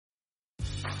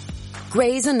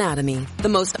Grey's Anatomy, the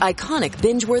most iconic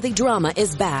binge-worthy drama,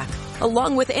 is back,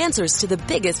 along with answers to the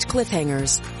biggest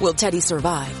cliffhangers. Will Teddy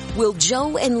survive? Will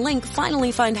Joe and Link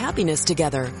finally find happiness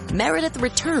together? Meredith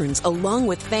returns along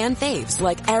with fan faves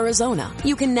like Arizona.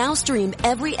 You can now stream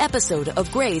every episode of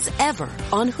Grey's ever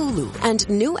on Hulu, and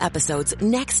new episodes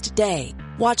next day.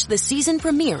 Watch the season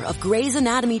premiere of Grey's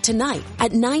Anatomy tonight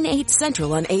at 9/8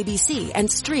 Central on ABC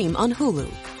and stream on Hulu.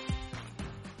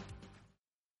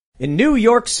 In New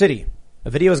York City, a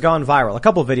video has gone viral. A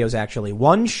couple of videos, actually.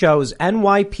 One shows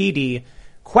NYPD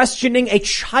questioning a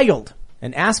child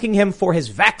and asking him for his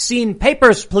vaccine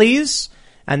papers, please.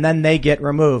 And then they get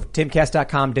removed.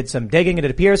 Timcast.com did some digging, and it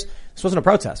appears this wasn't a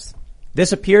protest.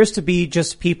 This appears to be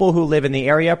just people who live in the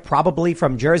area, probably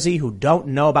from Jersey, who don't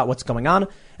know about what's going on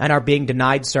and are being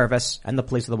denied service, and the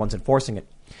police are the ones enforcing it.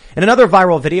 In another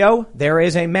viral video, there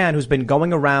is a man who's been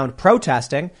going around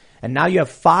protesting, and now you have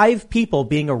 5 people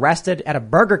being arrested at a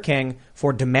Burger King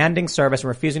for demanding service and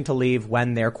refusing to leave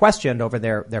when they're questioned over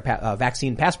their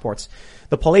vaccine passports.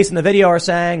 The police in the video are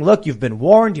saying, look, you've been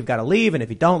warned, you've got to leave, and if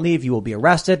you don't leave, you will be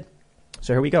arrested.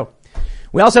 So here we go.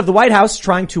 We also have the White House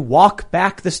trying to walk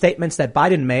back the statements that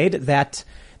Biden made that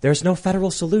there's no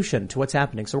federal solution to what's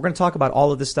happening. So we're going to talk about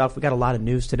all of this stuff. We got a lot of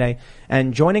news today.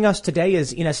 And joining us today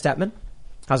is Inez Stepman.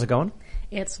 How's it going?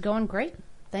 It's going great.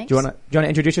 Thanks. Do you want to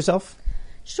introduce yourself?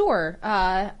 Sure.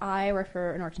 I work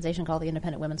for an organization called the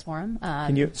Independent Women's Forum.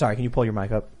 Can you pull your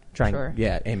mic up? Sure.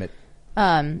 Yeah, aim it.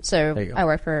 So I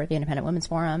work for the Independent Women's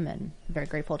Forum, and I'm very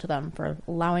grateful to them for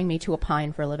allowing me to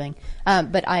opine for a living.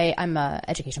 But I'm a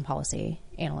education policy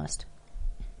analyst.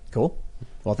 Cool.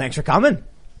 Well, thanks for coming.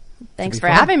 Thanks for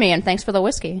having me, and thanks for the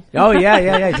whiskey. Oh,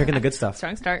 yeah. Drinking the good stuff.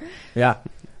 Strong start. Yeah.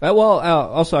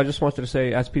 Also, I just wanted to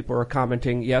say, as people are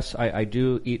commenting, yes, I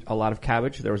do eat a lot of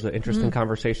cabbage. There was an interesting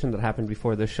conversation that happened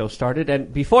before this show started.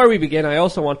 And before we begin, I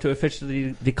also want to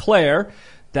officially declare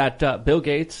that Bill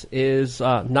Gates is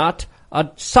not a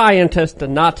scientist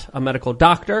and not a medical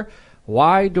doctor.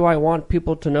 Why do I want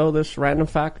people to know this random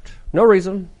fact? No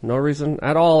reason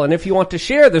at all. And if you want to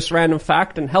share this random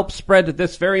fact and help spread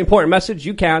this very important message,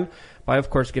 you can by, of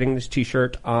course, getting this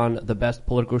t-shirt on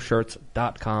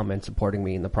thebestpoliticalshirts.com and supporting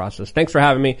me in the process. Thanks for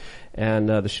having me, and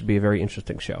this should be a very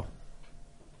interesting show.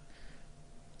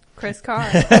 Chris Carr.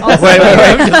 Wait.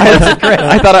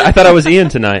 I thought I was Ian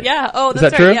tonight. Yeah. Oh, that's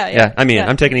Is that true? right. Yeah. I'm Ian.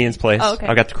 I'm taking Ian's place. Oh, okay.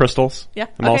 I've got the crystals. Yeah.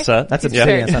 I'm all set. That's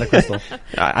obsidian, not a crystal.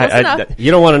 You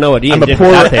don't want to know what Ian did.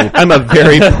 I'm a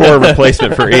very poor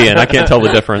replacement for Ian. I can't tell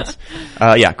the difference.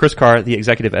 Chris Carr, the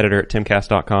executive editor at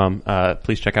timcast.com.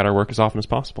 Please check out our work as often as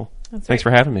possible. Thanks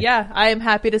for having me. Yeah, I am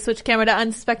happy to switch camera to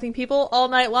unsuspecting people all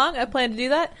night long. I plan to do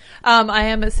that. I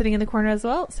am sitting in the corner as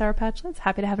well. Sarah Patchlitz,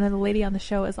 happy to have another lady on the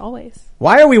show as always.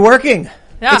 Why are we working?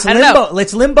 Yeah, it's limbo.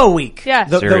 It's limbo week. Yeah.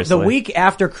 The week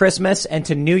after Christmas and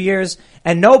to New Year's,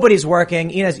 and nobody's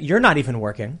working. Inez, you're not even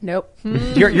working. Nope.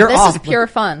 You're this off. is pure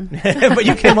fun. But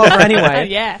you came over anyway.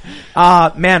 Yeah.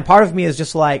 Man, part of me is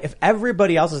just like, if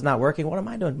everybody else is not working, what am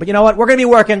I doing? But you know what? We're going to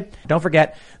be working. Don't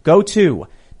forget, go to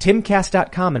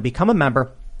timcast.com and become a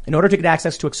member. In order to get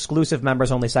access to exclusive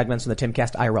members-only segments from the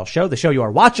Timcast IRL show, the show you are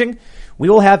watching, we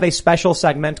will have a special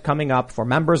segment coming up for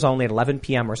members only at 11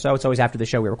 p.m. or so. It's always after the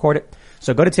show we record it.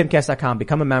 So go to timcast.com,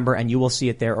 become a member, and you will see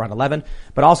it there around 11.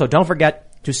 But also, don't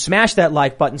forget to smash that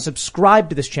like button, subscribe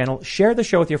to this channel, share the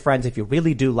show with your friends if you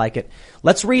really do like it.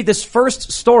 Let's read this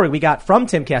first story we got from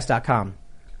timcast.com.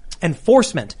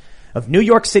 Enforcement of New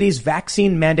York City's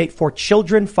vaccine mandate for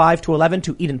children 5 to 11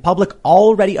 to eat in public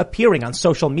already appearing on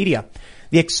social media.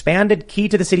 The expanded key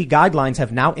to the city guidelines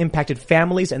have now impacted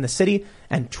families in the city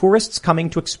and tourists coming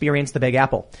to experience the Big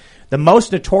Apple. The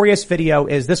most notorious video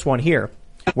is this one here,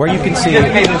 where you can see,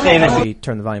 let me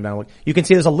turn the volume down. You can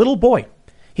see there's a little boy.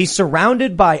 He's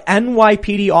surrounded by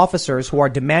NYPD officers who are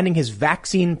demanding his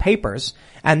vaccine papers,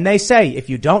 and they say, if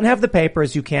you don't have the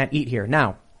papers, you can't eat here.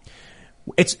 Now,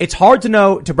 it's hard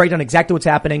to break down exactly what's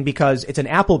happening because it's an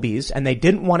Applebee's and they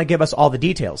didn't want to give us all the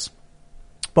details.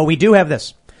 But we do have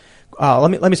this.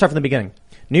 Let me start from the beginning.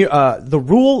 The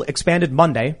rule expanded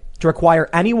Monday to require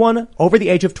anyone over the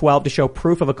age of 12 to show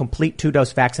proof of a complete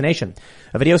 2-dose vaccination.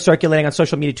 A video circulating on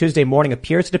social media Tuesday morning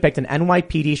appears to depict an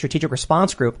NYPD strategic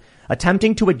response group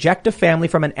attempting to eject a family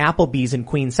from an Applebee's in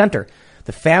Queens Center.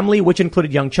 The family, which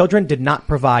included young children, did not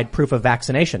provide proof of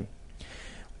vaccination.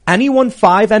 Anyone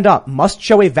 5 and up must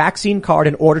show a vaccine card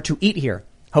in order to eat here.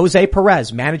 Jose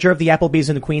Perez, manager of the Applebee's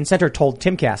in the Queens Center, told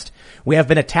Timcast, "We have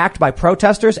been attacked by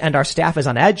protesters and our staff is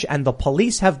on edge and the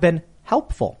police have been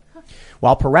helpful."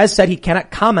 While Perez said he cannot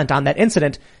comment on that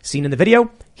incident seen in the video,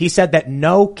 he said that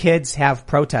no kids have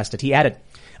protested. He added,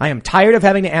 I am tired of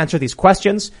having to answer these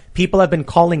questions. People have been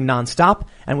calling nonstop,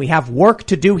 and we have work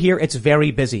to do here. It's very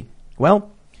busy.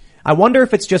 Well, I wonder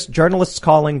if it's just journalists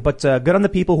calling, but good on the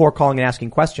people who are calling and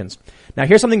asking questions. Now,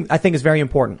 here's something I think is very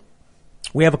important.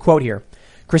 We have a quote here.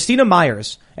 Christina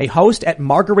Myers, a host at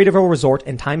Margaritaville Resort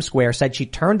in Times Square, said she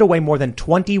turned away more than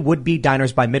 20 would-be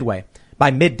diners by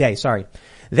midday.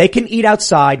 They can eat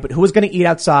outside, but who is going to eat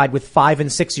outside with 5 and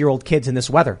 6-year-old kids in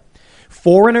this weather?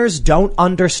 Foreigners don't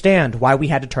understand why we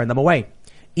had to turn them away.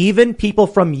 Even people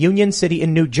from Union City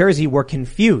in New Jersey were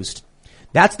confused.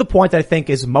 That's the point that I think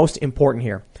is most important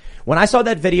here. When I saw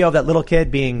that video of that little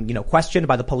kid being, questioned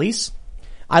by the police,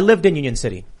 I lived in Union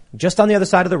City, just on the other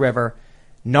side of the river.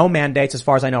 No mandates as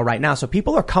far as I know right now. So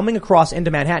people are coming across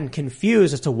into Manhattan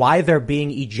confused as to why they're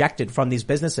being ejected from these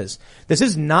businesses. This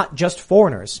is not just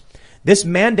foreigners. This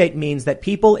mandate means that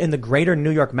people in the greater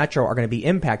New York metro are going to be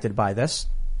impacted by this.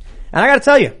 And I got to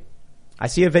tell you, I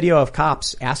see a video of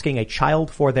cops asking a child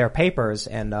for their papers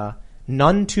and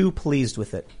none too pleased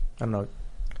with it. I don't know.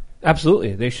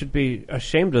 Absolutely. They should be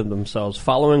ashamed of themselves.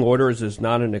 Following orders is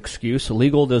not an excuse.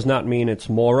 Illegal does not mean it's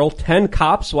moral. 10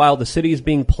 cops, while the city is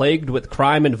being plagued with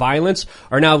crime and violence,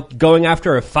 are now going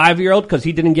after a 5-year-old because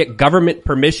he didn't get government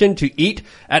permission to eat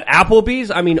at Applebee's.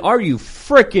 I mean, are you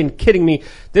freaking kidding me?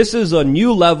 This is a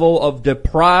new level of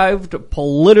deprived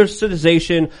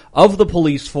politicization of the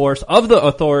police force, of the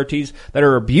authorities that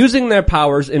are abusing their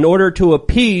powers in order to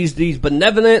appease these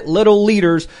benevolent little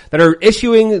leaders that are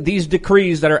issuing these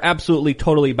decrees that are absolutely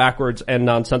totally backwards and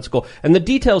nonsensical. And the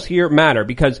details here matter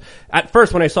because at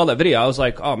first when I saw that video, I was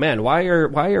like, oh man, why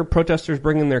are protesters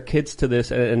bringing their kids to this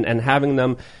and having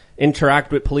them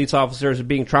interact with police officers and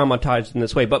being traumatized in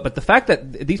this way. But the fact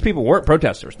that these people weren't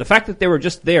protesters, the fact that they were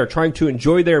just there trying to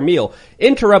enjoy their meal,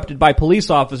 interrupted by police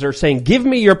officers saying, give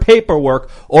me your paperwork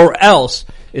or else,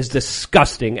 is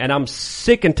disgusting. And I'm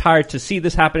sick and tired to see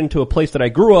this happen to a place that I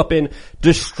grew up in,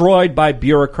 destroyed by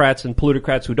bureaucrats and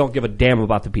plutocrats who don't give a damn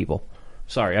about the people.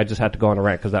 Sorry, I just had to go on a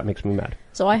rant because that makes me mad.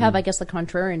 So I have, I guess, the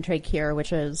contrarian take here,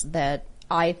 which is that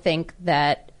I think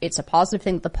that it's a positive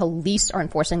thing that the police are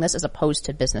enforcing this as opposed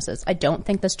to businesses. I don't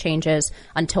think this changes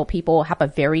until people have a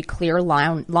very clear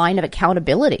line of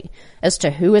accountability as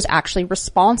to who is actually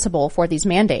responsible for these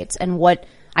mandates. And what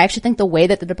I actually think the way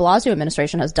that the de Blasio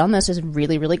administration has done this is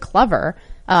really, really clever,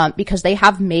 because they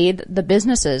have made the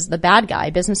businesses, the bad guy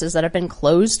businesses that have been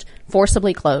closed,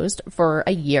 forcibly closed for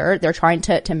a year. They're trying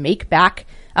to make back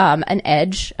an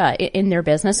edge in their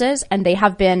businesses, and they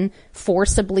have been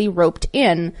forcibly roped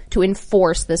in to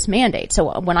enforce this mandate.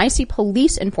 So when I see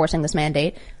police enforcing this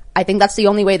mandate, I think that's the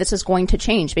only way this is going to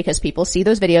change, because people see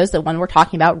those videos, the one we're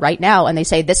talking about right now, and they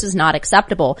say this is not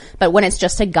acceptable. But when it's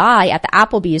just a guy at the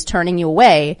Applebee's turning you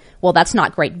away, well, that's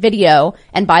not great video.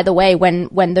 And by the way,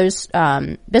 when those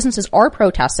businesses are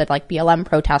protested, like BLM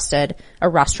protested a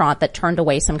restaurant that turned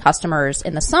away some customers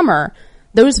in the summer,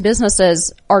 those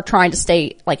businesses are trying to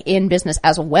stay like in business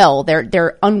as well.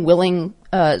 They're unwilling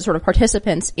sort of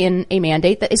participants in a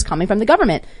mandate that is coming from the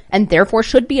government and therefore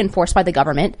should be enforced by the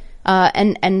government.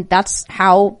 And that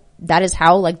is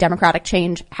how like democratic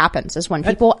change happens, is when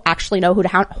people actually know who to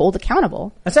hold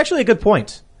accountable. That's actually a good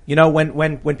point. You know,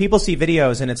 when people see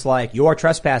videos and it's like you're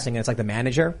trespassing and it's like the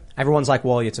manager, everyone's like,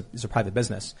 well, it's a private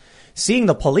business. Seeing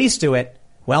the police do it,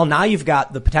 well, now you've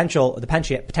got the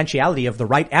potentiality of the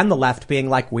right and the left being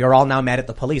like, we are all now mad at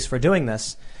the police for doing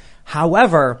this.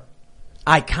 However,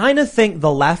 I kind of think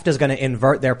the left is going to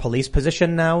invert their police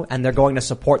position now, and they're going to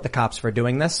support the cops for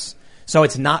doing this. So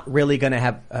it's not really going to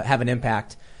have an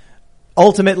impact.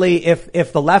 Ultimately,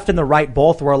 if the left and the right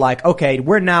both were like, okay,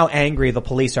 we're now angry the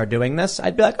police are doing this,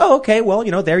 I'd be like, oh, okay, well,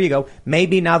 there you go.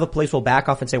 Maybe now the police will back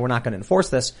off and say we're not going to enforce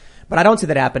this. But I don't see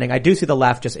that happening. I do see the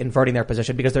left just inverting their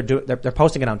position because they're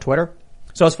posting it on Twitter.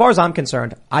 So as far as I'm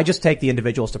concerned, I just take the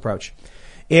individualist approach.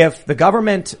 If the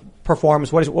government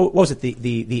performs, what was it?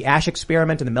 The Ash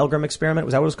experiment and the Milgram experiment?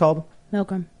 Was that what it was called?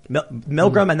 Milgram.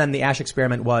 Milgram, and then the Ash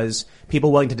experiment was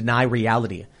people willing to deny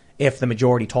reality if the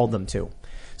majority told them to.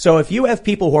 So if you have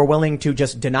people who are willing to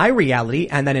just deny reality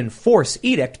and then enforce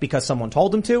edict because someone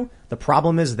told them to, the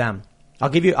problem is them. I'll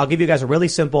give you guys a really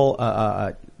simple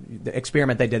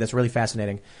experiment they did that's really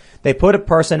fascinating. They put a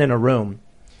person in a room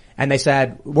and they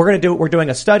said, we're doing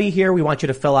a study here. We want you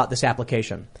to fill out this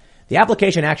application. The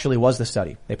application actually was the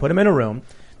study. They put him in a room,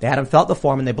 they had him fill out the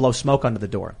form, and they blow smoke under the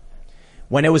door.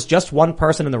 When it was just one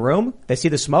person in the room, they see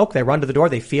the smoke, they run to the door,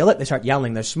 they feel it, they start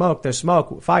yelling, there's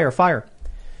smoke, fire, fire.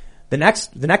 The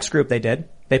next group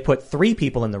they put 3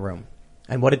 people in the room.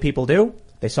 And what did people do?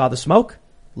 They saw the smoke,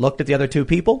 looked at the other 2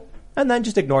 people, and then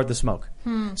just ignored the smoke.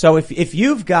 So if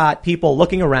you've got people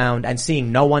looking around and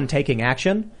seeing no one taking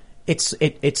action,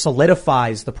 it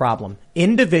solidifies the problem.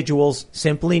 Individuals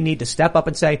simply need to step up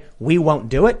and say, we won't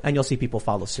do it, and you'll see people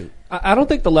follow suit. I don't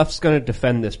think the left's going to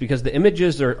defend this because the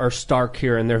images are stark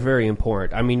here and they're very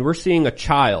important. I mean, we're seeing a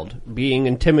child being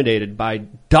intimidated by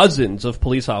dozens of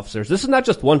police officers. This is not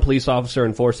just one police officer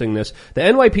enforcing this. The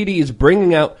NYPD is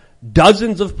bringing out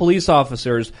dozens of police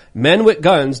officers, men with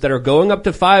guns that are going up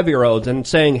to 5-year-olds and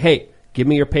saying, hey, give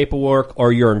me your paperwork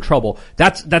or you're in trouble.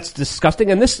 That's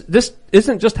disgusting. And this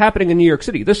isn't just happening in New York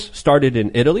City. This started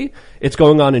in Italy. It's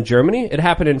going on in Germany. It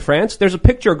happened in France. There's a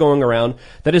picture going around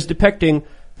that is depicting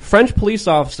French police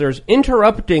officers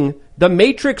interrupting the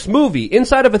Matrix movie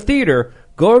inside of a theater,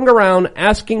 going around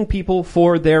asking people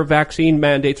for their vaccine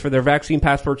mandates, for their vaccine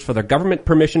passports, for their government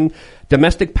permission,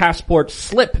 domestic passport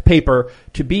slip paper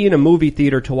to be in a movie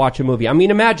theater to watch a movie. I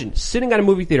mean, imagine sitting at a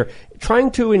movie theater,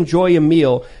 trying to enjoy a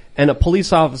meal, and a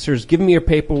police officer's giving me your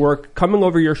paperwork, coming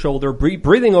over your shoulder,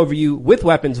 breathing over you with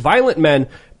weapons, violent men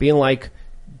being like,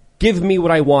 give me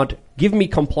what I want, give me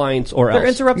compliance or else. They're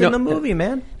interrupting the movie,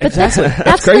 man. But exactly.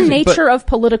 that's crazy, the nature of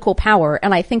political power,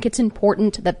 and I think it's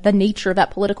important that the nature of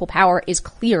that political power is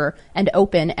clear and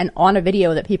open and on a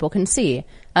video that people can see.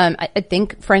 I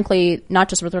think, frankly, not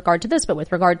just with regard to this, but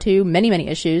with regard to many, many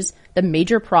issues, the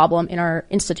major problem in our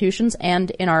institutions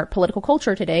and in our political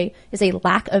culture today is a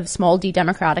lack of small d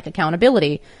democratic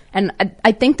accountability. And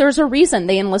I think there's a reason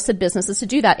they enlisted businesses to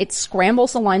do that. It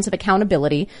scrambles the lines of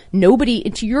accountability. Nobody,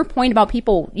 to your point about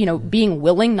people, being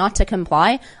willing not to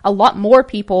comply, a lot more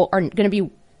people are going to be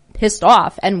pissed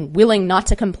off and willing not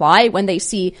to comply when they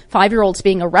see 5-year-olds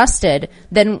being arrested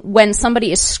than when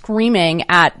somebody is screaming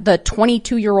at the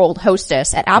 22-year-old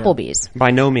hostess at Applebee's.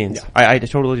 By no means. Yeah. I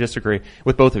totally disagree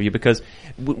with both of you because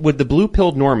would the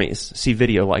blue-pilled normies see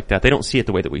video like that? They don't see it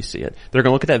the way that we see it. They're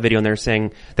going to look at that video and they're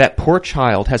saying that poor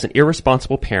child has an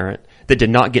irresponsible parent that did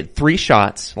not get 3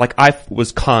 shots like I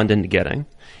was conned into getting.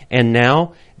 And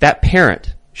now that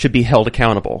parent should be held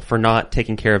accountable for not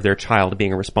taking care of their child,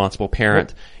 being a responsible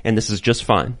parent, and this is just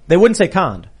fine. They wouldn't say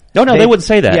conned. No, they wouldn't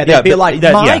say that. Yeah, they'd be like,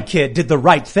 my kid did the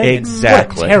right thing.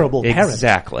 Exactly. What a terrible parent.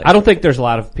 Exactly. I don't think there's a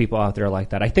lot of people out there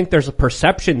like that. I think there's a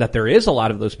perception that there is a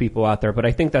lot of those people out there, but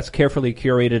I think that's carefully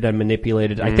curated and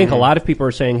manipulated. I think a lot of people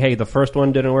are saying, hey, the first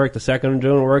one didn't work, the second one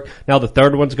didn't work, now the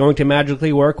third one's going to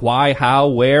magically work. Why? How?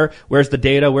 Where? Where's the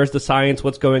data? Where's the science?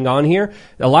 What's going on here?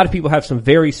 A lot of people have some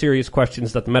very serious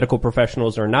questions that the medical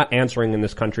professionals are not answering in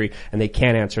this country, and they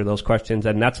can't answer those questions,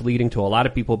 and that's leading to a lot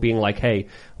of people being like, hey,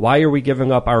 why are we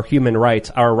giving up our human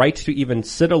rights? Our rights to even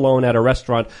sit alone at a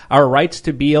restaurant, our rights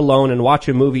to be alone and watch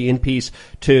a movie in peace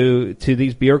to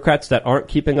these bureaucrats that aren't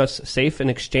keeping us safe in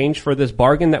exchange for this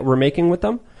bargain that we're making with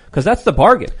them? Because that's the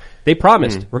bargain. They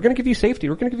promised, we're going to give you safety,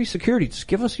 we're going to give you security, just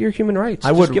give us your human rights.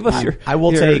 Just give us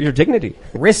your dignity.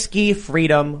 Risky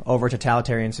freedom over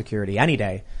totalitarian security any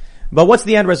day. But what's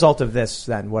the end result of this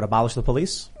then? What, abolish the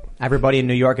police? Everybody in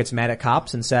New York gets mad at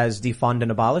cops and says defund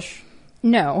and abolish?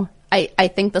 No. I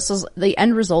think this is the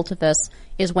end result of this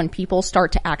is when people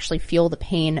start to actually feel the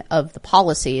pain of the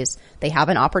policies, they have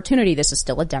an opportunity. This is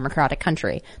still a democratic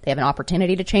country. They have an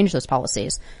opportunity to change those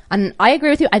policies. And I agree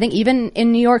with you. I think even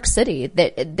in New York City,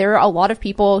 that there are a lot of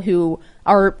people who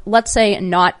are, let's say,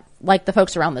 not like the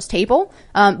folks around this table,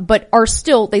 but are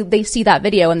still, they see that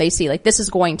video and they see like, this is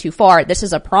going too far. This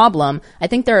is a problem. I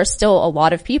think there are still a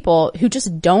lot of people who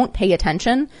just don't pay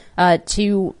attention,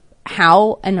 to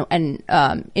how and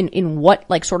in what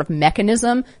like sort of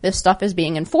mechanism this stuff is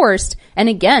being enforced. And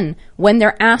again, when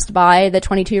they're asked by the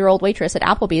 22-year-old waitress at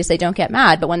Applebee's, they don't get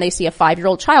mad. But when they see a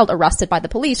 5-year-old child arrested by the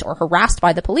police or harassed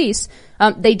by the police,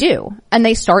 they do. And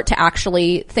they start to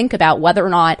actually think about whether or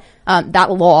not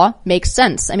that law makes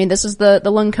sense. I mean, this is the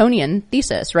Lincolnian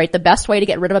thesis, right? The best way to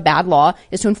get rid of a bad law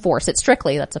is to enforce it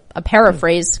strictly. That's a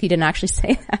paraphrase. He didn't actually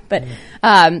say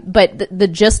that, but the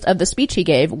gist of the speech he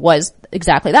gave was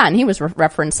exactly that. And he was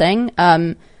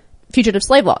referencing, fugitive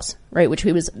slave laws, right? Which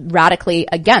he was radically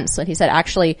against. And he said,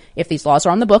 actually, if these laws are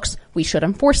on the books, we should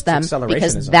enforce them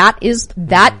because that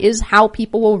is how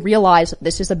people will realize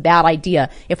this is a bad idea.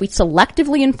 If we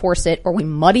selectively enforce it or we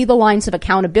muddy the lines of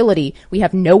accountability, we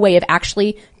have no way of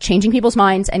actually changing people's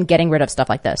minds and getting rid of stuff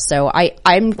like this. So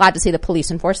I'm glad to see the police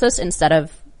enforce this instead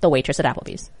of the waitress at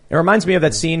Applebee's. It reminds me of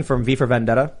that scene from V for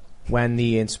Vendetta, when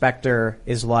the inspector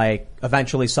is like,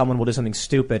 eventually someone will do something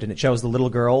stupid, and it shows the little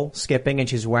girl skipping and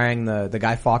she's wearing the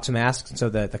Guy Fawkes mask, and so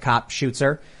the cop shoots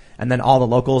her, and then all the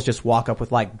locals just walk up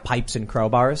with like pipes and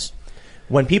crowbars.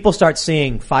 When people start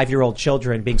seeing 5-year-old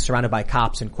children being surrounded by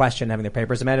cops and questioned, having their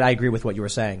papers demanded, I agree with what you were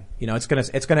saying. You know, it's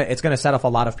gonna set off a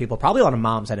lot of people, probably a lot of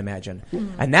moms, I'd imagine.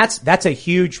 And that's a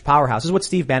huge powerhouse. This is what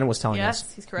Steve Bannon was telling us.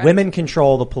 Yes, he's correct. Women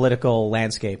control the political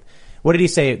landscape. what did he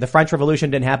say? The French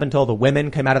Revolution didn't happen until the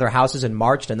women came out of their houses and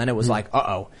marched, and then it was like,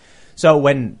 uh-oh. So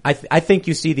when I think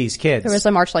you see these kids. There was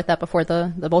a march like that before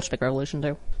the Bolshevik Revolution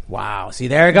too. Wow. See,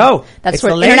 there you go. That's it's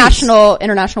what the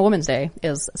International Women's Day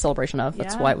is a celebration of.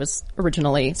 That's why it was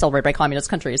originally celebrated by communist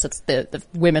countries. It's the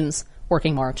Women's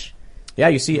Working March. Yeah,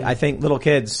 you see, I think little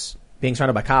kids being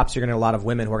surrounded by cops, you're going to have a lot of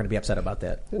women who are going to be upset about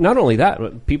that. Not only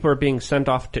that, people are being sent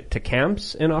off to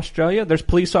camps in Australia. There's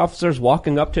police officers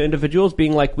walking up to individuals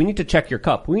being like, we need to check your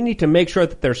cup. We need to make sure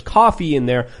that there's coffee in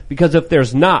there, because if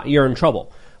there's not, you're in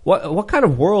trouble. What kind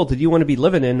of world do you want to be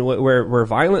living in where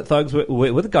violent thugs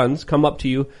with guns come up to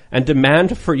you and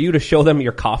demand for you to show them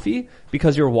your coffee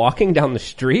because you're walking down the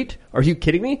street? Are you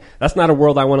kidding me? That's not a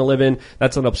world I want to live in.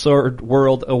 That's an absurd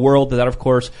world, a world that, of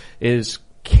course, is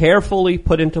carefully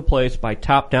put into place by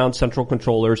top-down central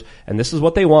controllers, and this is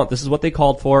what they want, this is what they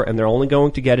called for, and they're only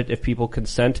going to get it if people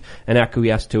consent and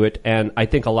acquiesce to it, and I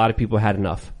think a lot of people had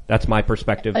enough. That's my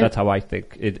perspective. That's how I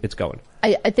think it's going.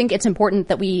 I think it's important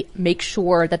that we make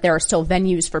sure that there are still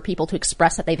venues for people to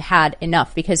express that they've had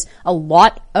enough, because a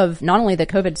lot of not only the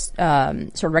COVID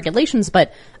sort of regulations,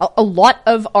 but a lot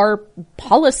of our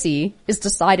policy is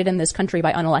decided in this country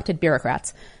by unelected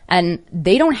bureaucrats. And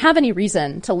they don't have any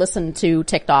reason to listen to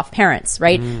ticked off parents,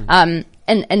 right?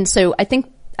 And so I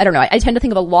think, I don't know, I tend to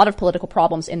think of a lot of political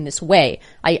problems in this way.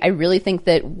 I really think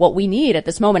that what we need at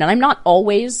this moment, and I'm not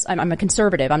always, I'm a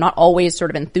conservative, I'm not always sort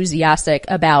of enthusiastic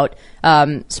about,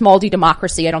 small d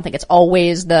democracy. I don't think it's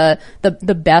always the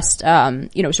best,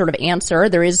 sort of answer.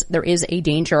 There is a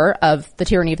danger of the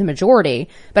tyranny of the majority.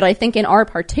 But I think in our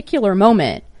particular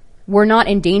moment, we're not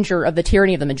in danger of the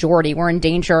tyranny of the majority. We're in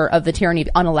danger of the tyranny of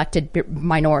the unelected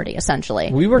minority,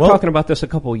 essentially. We were talking about this a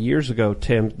couple of years ago,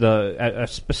 Tim. A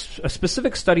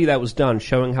specific study that was done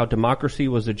showing how democracy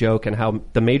was a joke and how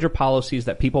the major policies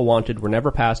that people wanted were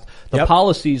never passed. The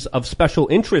policies of special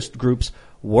interest groups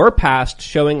were passed,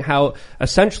 showing how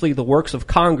essentially the works of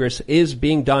Congress is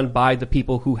being done by the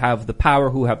people who have the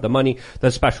power, who have the money, the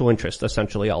special interest,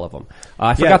 essentially all of them.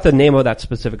 I forgot the name of that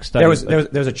specific study. There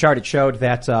was a chart. It showed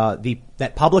that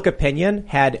that public opinion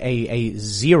had a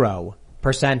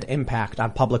 0% impact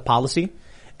on public policy,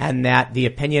 and that the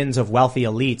opinions of wealthy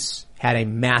elites had a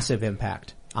massive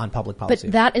impact on public policy.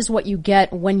 But that is what you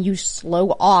get when you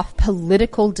slow off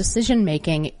political decision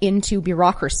making into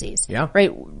bureaucracies. Yeah.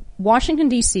 Right? Washington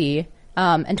D.C.,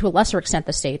 and to a lesser extent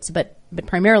the states, but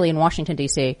primarily in Washington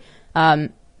D.C.,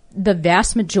 the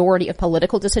vast majority of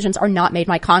political decisions are not made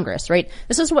by Congress, right?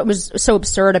 This is what was so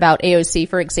absurd about AOC,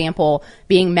 for example,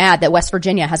 being mad that West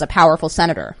Virginia has a powerful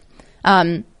senator.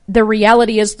 The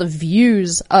reality is the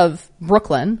views of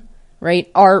Brooklyn,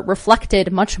 right, are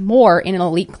reflected much more in an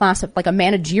elite class of, like a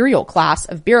managerial class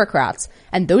of bureaucrats.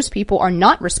 And those people are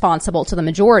not responsible to the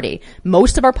majority.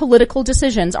 Most of our political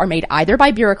decisions are made either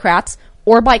by bureaucrats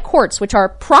or by courts, which are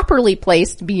properly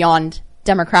placed beyond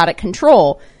democratic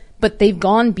control, but they've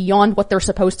gone beyond what they're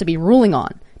supposed to be ruling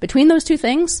on. Between those two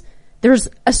things, there's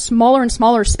a smaller and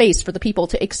smaller space for the people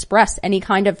to express any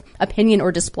kind of opinion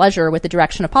or displeasure with the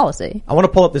direction of policy. I want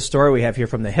to pull up this story we have here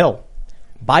from The Hill.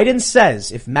 Biden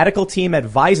says if medical team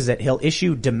advises it, he'll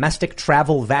issue domestic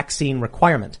travel vaccine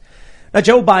requirement. Now,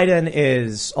 Joe Biden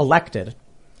is elected,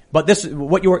 but this,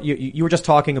 what you were just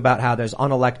talking about how there's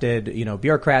unelected,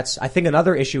 bureaucrats. I think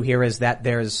another issue here is that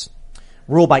there's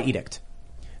rule by edict.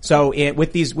 So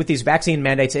with these vaccine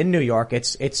mandates in New York,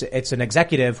 it's an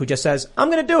executive who just says, I'm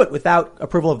going to do it without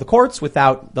approval of the courts,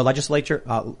 without the legislature,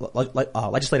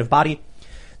 legislative body.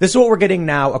 This is what we're getting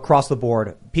now across the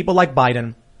board. People like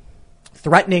Biden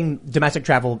threatening domestic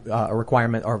travel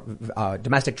requirement or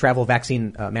domestic travel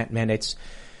vaccine mandates.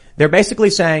 They're basically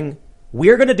saying,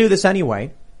 we're going to do this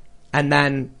anyway, and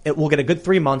then it will get a good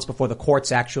 3 months before the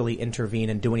courts actually intervene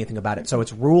and do anything about it. So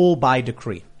it's rule by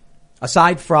decree.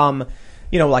 Aside from,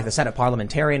 like the Senate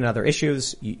parliamentarian and other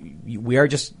issues, we are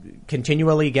just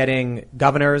continually getting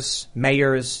governors,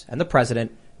 mayors, and the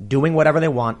president doing whatever they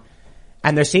want.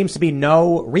 And there seems to be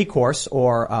no recourse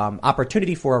or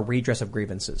opportunity for a redress of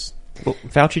grievances. Well,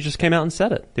 Fauci just came out and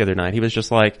said it the other night. He was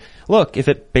just like, look, if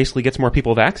it basically gets more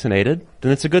people vaccinated,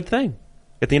 then it's a good thing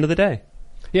at the end of the day.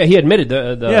 Yeah, he admitted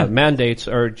the mandates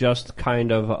are just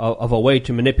kind of a way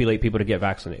to manipulate people to get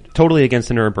vaccinated. Totally against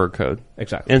the Nuremberg Code.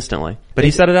 Exactly. Instantly. But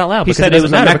he said it out loud. He said it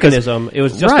was a mechanism. It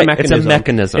was just a mechanism. It's a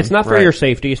mechanism. It's not for your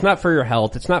safety. It's not for your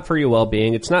health. It's not for your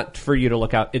well-being. It's not for you to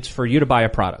look out. It's for you to buy a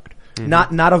product.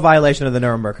 Mm-hmm. Not a violation of the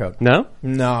Nuremberg Code. No?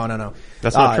 No.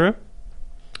 That's not true?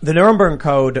 The Nuremberg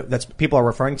Code that people are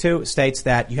referring to states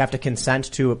that you have to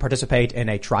consent to participate in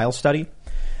a trial study.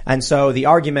 And so the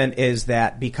argument is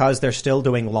that because they're still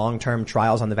doing long-term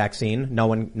trials on the vaccine, no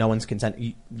one's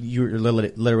you're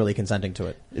literally consenting to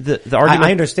it. The argument,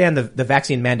 I understand the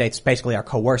vaccine mandates basically are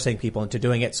coercing people into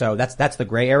doing it. So that's the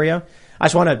gray area. I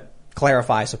just want to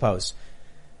clarify, I suppose.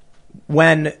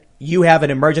 When you have an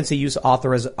emergency use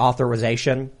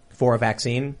authorization for a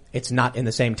vaccine, it's not in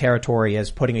the same territory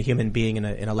as putting a human being in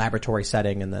a laboratory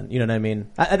setting, and then, you know what I mean?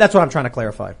 That's what I'm trying to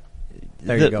clarify.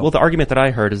 There you go. Well, the argument that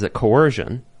I heard is that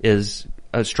coercion is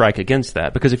a strike against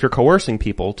that, because if you're coercing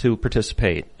people to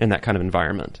participate in that kind of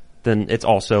environment, then it's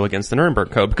also against the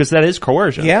Nuremberg Code, because that is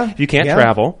coercion. Yeah. If you can't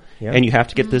travel and you have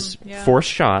to get this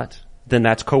forced shot, then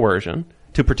that's coercion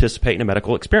to participate in a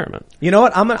medical experiment. You know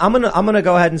what? I'm gonna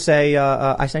go ahead and say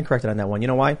I stand corrected on that one. You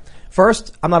know why?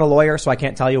 First, I'm not a lawyer, so I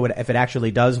can't tell you if it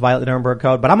actually does violate the Nuremberg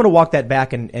Code. But I'm gonna walk that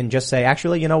back and just say,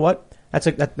 actually, you know what? That's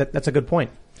a good point.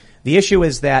 The issue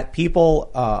is that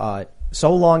people,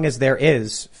 so long as there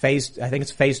is I think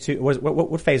it's phase 2.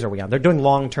 What phase are we on? They're doing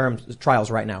long-term trials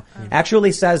right now.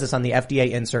 Actually says this on the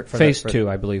FDA insert for phase 2.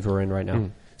 I believe we're in right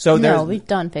now. So no, we've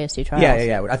done phase 2 trials.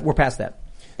 Yeah. We're past that.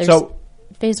 So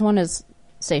phase 1 is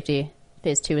safety.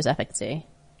 Phase 2 is efficacy.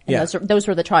 And Yeah. those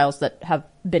were the trials that have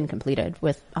been completed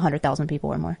with 100,000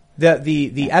 people or more.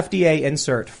 The FDA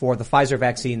insert for the Pfizer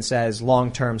vaccine says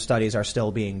long-term studies are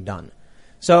still being done.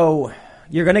 So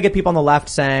you're going to get people on the left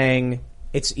saying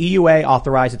it's EUA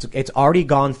authorized. It's already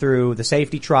gone through the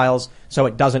safety trials, so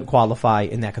it doesn't qualify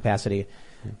in that capacity.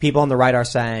 People on the right are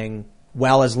saying,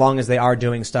 well, as long as they are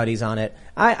doing studies on it.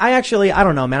 I actually, I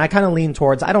don't know, man. I kind of lean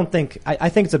towards, I think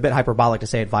it's a bit hyperbolic to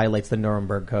say it violates the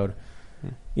Nuremberg Code.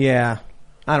 Yeah.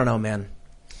 I don't know, man.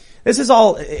 This is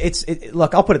all,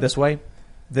 look, I'll put it this way.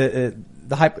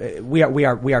 We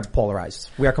are polarized.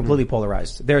 We are completely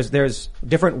polarized. There's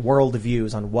different world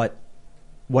views on what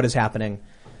is happening.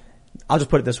 I'll just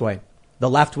put it this way. The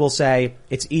left will say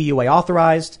it's EUA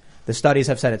authorized. The studies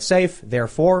have said it's safe,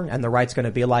 therefore, and the right's going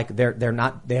to be like, they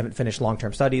haven't finished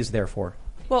long-term studies, therefore.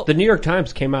 Well, the New York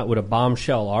Times came out with a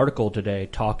bombshell article today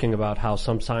talking about how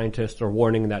some scientists are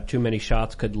warning that too many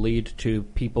shots could lead to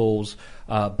people's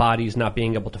bodies not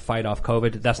being able to fight off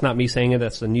COVID. That's not me saying it.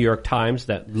 That's the New York Times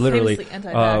that literally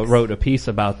wrote a piece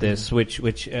about this, which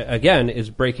again is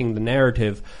breaking the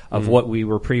narrative of what we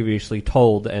were previously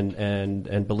told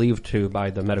and believed to by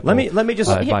the medical let me just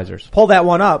advisors. Pull that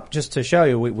one up just to show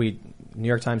you. We New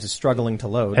York Times is struggling to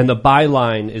load. And the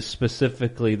byline is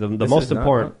specifically the most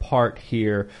important part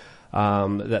here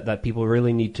that people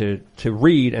really need to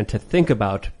read and to think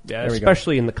about,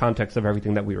 especially in the context of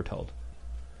everything that we were told.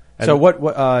 And so go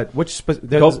to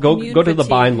the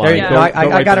byline. Yeah.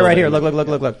 I got it right here.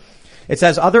 Look. It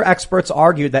says other experts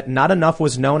argued that not enough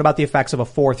was known about the effects of a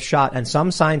fourth shot, and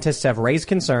some scientists have raised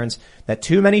concerns that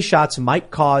too many shots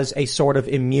might cause a sort of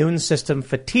immune system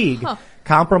fatigue,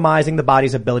 compromising the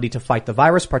body's ability to fight the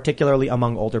virus, particularly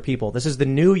among older people. This is the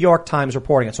New York Times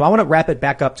reporting it. So I want to wrap it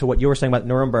back up to what you were saying about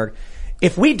Nuremberg.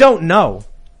 If we don't know,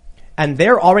 and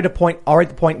they're already at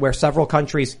the point where several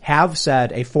countries have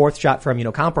said a fourth shot for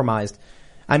immunocompromised,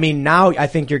 I mean, now I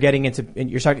think you're starting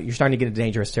to get into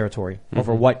dangerous territory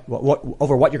over what you're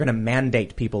going to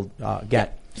mandate people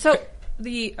get. So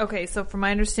from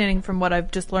my understanding, from what I've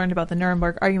just learned about the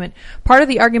Nuremberg argument, part of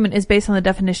the argument is based on the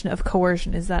definition of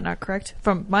coercion. Is that not correct?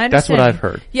 From my understanding, that's what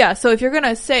I've heard. Yeah. So if you're going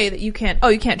to say that you can't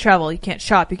travel, you can't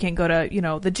shop, you can't go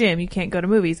to the gym, you can't go to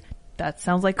movies. That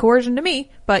sounds like coercion to me,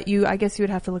 but I guess you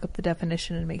would have to look up the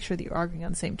definition and make sure that you're arguing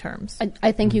on the same terms.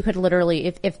 I think you could literally,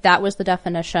 if that was the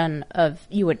definition of,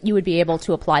 you would be able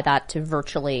to apply that to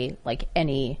virtually like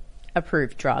any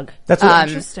approved drug. That's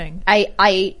interesting.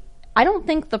 I don't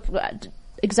think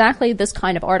exactly this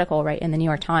kind of article, right, in the New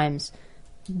York Times,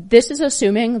 this is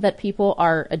assuming that people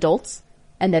are adults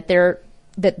and that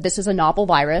this is a novel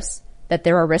virus, that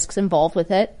there are risks involved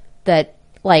with it, that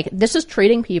this is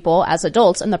treating people as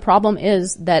adults, and the problem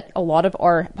is that a lot of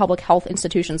our public health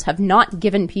institutions have not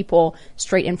given people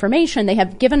straight information. They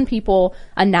have given people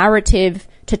a narrative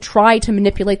to try to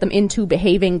manipulate them into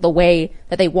behaving the way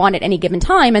that they want at any given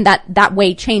time, and that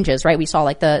way changes, right? We saw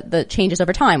the changes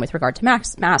over time with regard to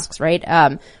masks,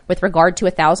 right? With regard to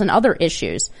 1,000 other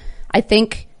issues. I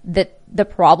think that the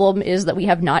problem is that we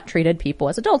have not treated people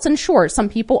as adults. And sure, some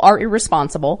people are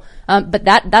irresponsible, but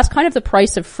that's kind of the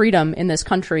price of freedom in this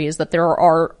country, is that there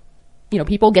are,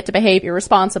 people get to behave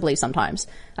irresponsibly sometimes.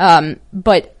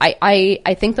 But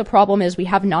I think the problem is we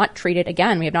have not treated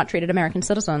American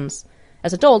citizens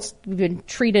as adults. We've been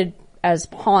treated as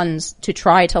pawns to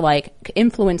try to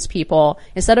influence people,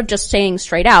 instead of just saying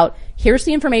straight out, here's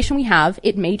the information we have.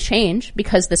 It may change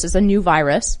because this is a new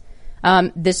virus.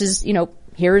 This is,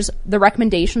 here's the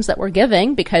recommendations that we're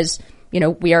giving, because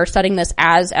we are studying this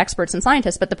as experts and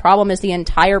scientists, but the problem is the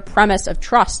entire premise of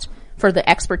trust for the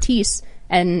expertise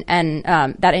and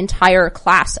that entire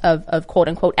class of quote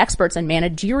unquote experts and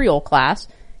managerial class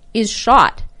is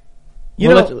shot.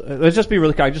 Let's just be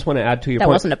really clear. I just want to add to your point.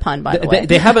 That wasn't a pun, by the way.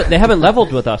 They haven't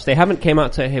leveled with us. They haven't came out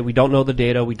and say, hey, we don't know the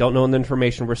data. We don't know the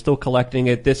information. We're still collecting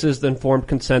it. This is the informed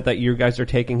consent that you guys are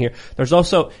taking here. There's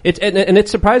also, it's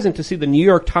surprising to see the New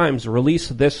York Times release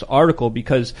this article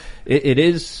because it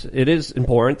is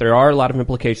important. There are a lot of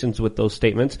implications with those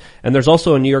statements. And there's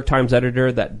also a New York Times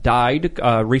editor that died,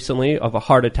 recently of a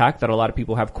heart attack that a lot of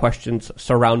people have questions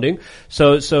surrounding.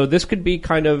 So this could be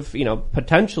kind of,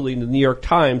 potentially the New York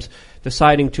Times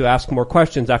deciding to ask more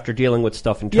questions after dealing with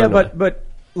stuff internally. Yeah, but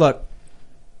look,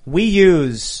 we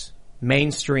use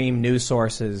mainstream news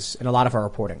sources in a lot of our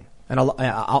reporting. And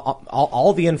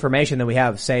all the information that we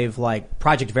have, save like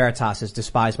Project Veritas is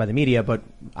despised by the media, but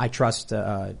I trust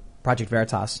Project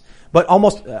Veritas. But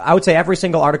almost, I would say every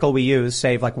single article we use,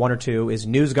 save like one or two, is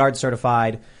NewsGuard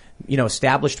certified,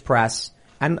 established press.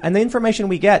 And the information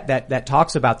we get that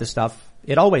talks about this stuff,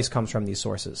 it always comes from these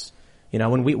sources.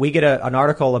 When we get an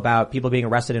article about people being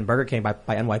arrested in Burger King by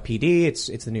NYPD, it's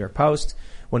the New York Post.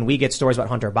 When we get stories about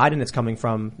Hunter Biden, it's coming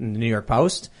from the New York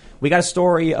Post. We got a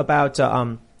story about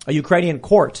a Ukrainian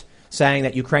court saying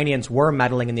that Ukrainians were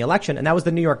meddling in the election, and that was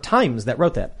the New York Times that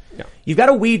wrote that. Yeah. You've got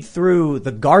to weed through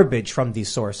the garbage from these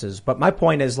sources, but my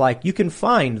point is you can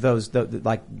find those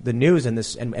the news in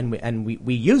this, and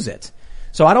we use it.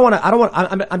 So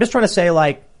I'm just trying to say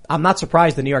I'm not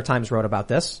surprised the New York Times wrote about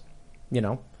this.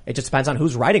 It just depends on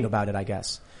who's writing about it, I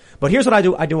guess. But here's what I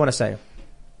do want to say.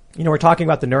 We're talking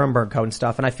about the Nuremberg Code and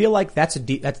stuff, and I feel like that's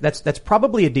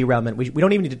probably a derailment. We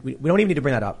don't even need to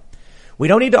bring that up. We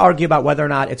don't need to argue about whether or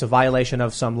not it's a violation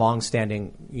of some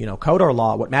long-standing, code or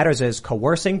law. What matters is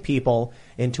coercing people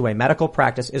into a medical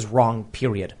practice is wrong,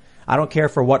 period. I don't care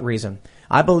for what reason.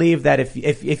 I believe that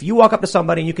if you walk up to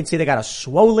somebody and you can see they got a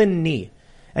swollen knee,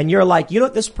 and you're like,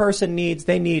 what this person needs?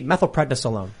 They need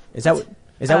methylprednisolone. Is that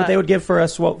what they would give for a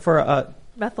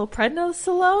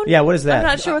methylprednisolone? Yeah, what is that? I'm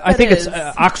not sure what I think is. It's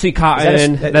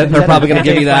Oxycontin. They're probably going to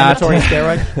give you that.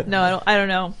 Steroid? No, I don't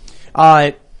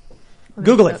know.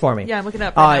 Google it for me. Yeah, I'm looking it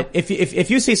up right now. If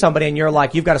you see somebody and you're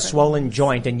like, you've got a swollen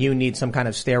joint and you need some kind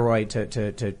of steroid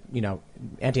to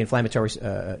anti-inflammatory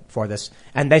for this,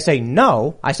 and they say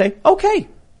no, I say okay.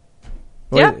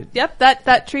 Yep.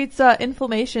 That treats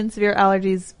inflammation, severe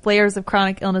allergies, flares of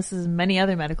chronic illnesses, and many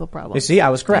other medical problems. You see, I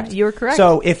was correct. You were correct.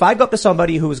 So if I go up to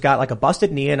somebody who's got like a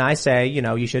busted knee and I say,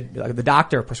 you should, the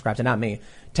doctor prescribes it, not me,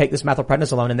 take this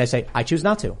methylprednisolone, and they say, I choose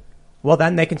not to. Well,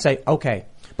 then they can say, okay.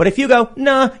 But if you go,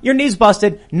 nah, your knee's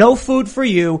busted, no food for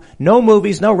you, no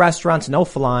movies, no restaurants, no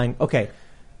flying, okay.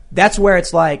 That's where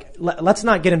it's like, let's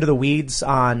not get into the weeds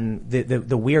on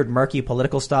the weird murky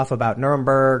political stuff about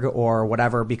Nuremberg or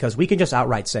whatever, because we can just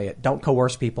outright say it. Don't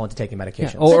coerce people into taking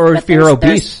medications. Yeah. Or if you're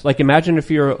obese, imagine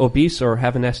if you're obese or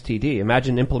have an STD,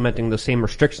 imagine implementing the same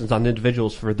restrictions on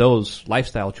individuals for those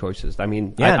lifestyle choices. I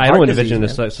mean, I don't envision a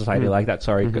society like that.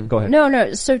 Sorry, go ahead.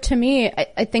 No. So to me,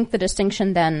 I think the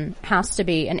distinction then has to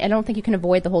be, and I don't think you can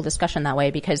avoid the whole discussion that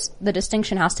way, because the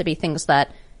distinction has to be things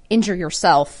that injure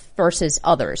yourself versus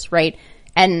others, right?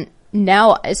 And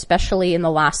now, especially in the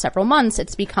last several months,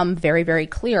 it's become very, very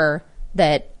clear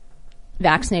that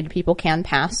vaccinated people can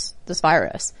pass this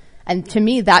virus. And to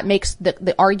me, that makes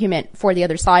the argument for the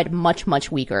other side much, much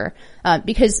weaker.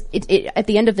 Because at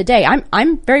the end of the day,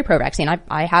 I'm very pro-vaccine.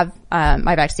 I have,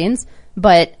 my vaccines,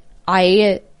 but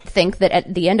I think that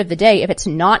at the end of the day, if it's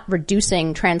not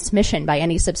reducing transmission by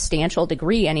any substantial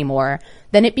degree anymore,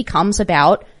 then it becomes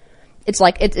about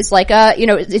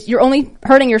you're only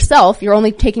hurting yourself. You're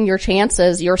only taking your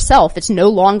chances yourself. It's no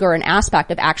longer an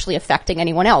aspect of actually affecting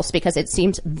anyone else, because it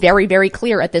seems very, very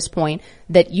clear at this point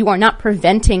that you are not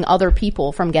preventing other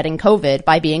people from getting COVID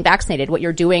by being vaccinated. What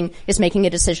you're doing is making a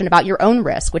decision about your own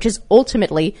risk, which is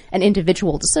ultimately an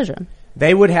individual decision.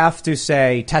 They would have to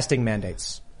say testing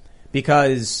mandates,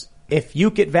 because if you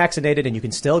get vaccinated and you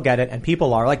can still get it, and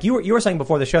people are, like you were saying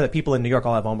before the show, that people in New York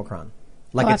all have Omicron.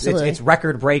 It's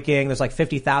record breaking. There's like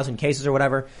 50,000 cases or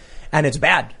whatever. And it's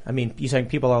bad. I mean, you're saying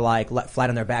people are like flat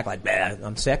on their back, like,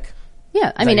 I'm sick.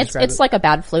 Yeah. I mean, it's like a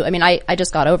bad flu. I mean, I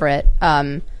just got over it.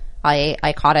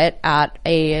 I caught it at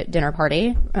a dinner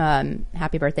party.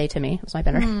 Happy birthday to me. It was my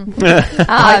dinner.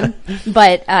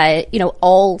 But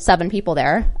all 7 people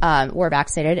there, were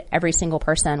vaccinated. Every single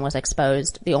person was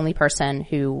exposed. The only person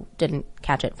who didn't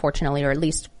catch it, fortunately, or at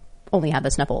least only had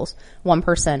the sniffles, one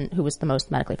person who was the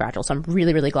most medically fragile. So I'm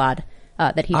really, really glad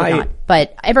that he did not.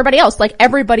 But everybody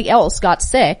else got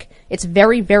sick. It's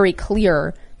very, very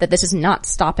clear that this is not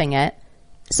stopping it.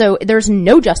 So there's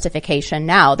no justification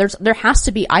now. There has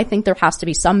to be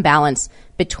some balance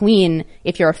between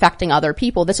if you're affecting other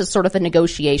people. This is sort of the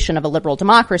negotiation of a liberal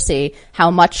democracy, how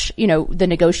much, the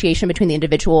negotiation between the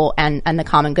individual and the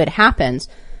common good happens.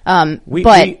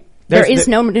 There is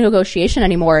no negotiation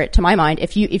anymore, to my mind.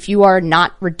 If you are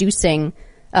not reducing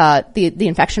the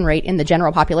infection rate in the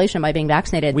general population by being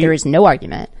vaccinated, there is no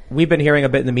argument. We've been hearing a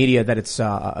bit in the media that it's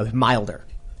milder.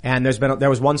 And there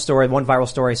was one viral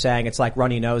story saying it's like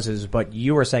runny noses, but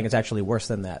you were saying it's actually worse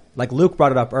than that. Like Luke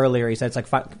brought it up earlier. He said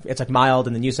it's like mild,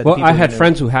 and then you said. Well, I had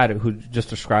friends who had it who just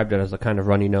described it as a kind of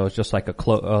runny nose, just like a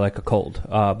cold.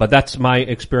 But that's my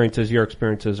experiences. Your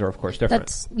experiences are of course different.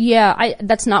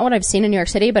 That's not what I've seen in New York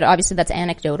City, but obviously that's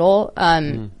anecdotal.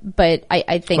 But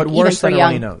I think but worse than a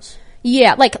runny nose.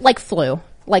 Yeah, like flu.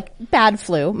 Like bad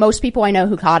flu. Most people I know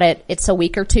who caught it, it's a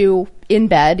week or two in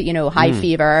bed, high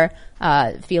fever,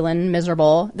 feeling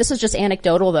miserable. This is just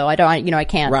anecdotal though. I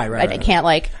can't. Right. I can't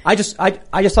I just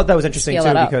thought that was interesting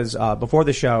too because, before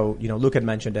the show, Luke had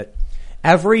mentioned it.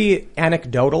 Every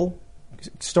anecdotal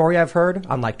story I've heard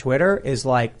on like Twitter is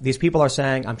like, these people are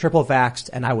saying, I'm triple vaxxed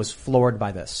and I was floored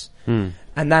by this. And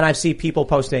then I see people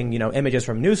posting, images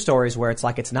from news stories where it's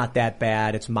like, it's not that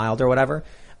bad, it's mild or whatever.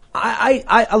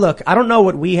 I look, I don't know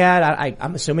what we had.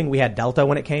 I'm assuming we had Delta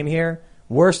when it came here.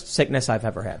 Worst sickness I've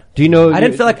ever had. Do you know? I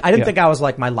didn't think I was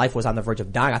like, my life was on the verge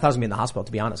of dying. I thought I was going to be in the hospital,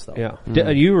 to be honest, though. Yeah.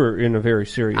 You were in a very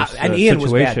serious and Ian situation.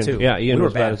 was bad too. Yeah, Ian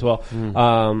was bad as well.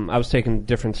 I was taking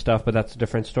different stuff, but that's a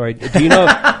different story. Do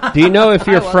you know if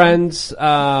your friends,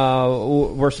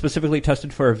 were specifically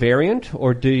tested for a variant,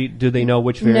 or do they know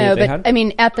which variant they had? I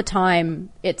mean, at the time,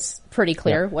 it's pretty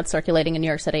clear what's circulating in New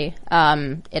York City.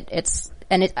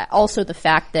 And it also the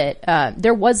fact that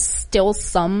there was still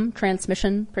some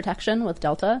transmission protection with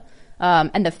Delta,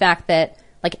 and the fact that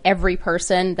like every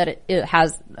person that it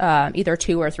has either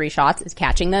 2 or 3 shots is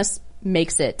catching this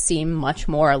makes it seem much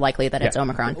more likely that it's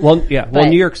Omicron. Well,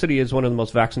 New York City is one of the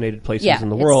most vaccinated places in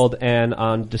the world, and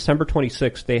on December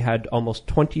 26th, they had almost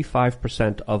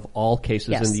 25% of all cases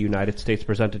in the United States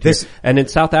presented here. And in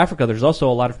South Africa, there's also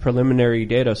a lot of preliminary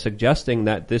data suggesting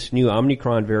that this new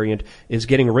Omicron variant is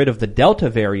getting rid of the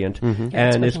Delta variant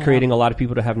and is creating a lot of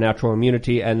people to have natural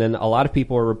immunity. And then a lot of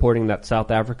people are reporting that South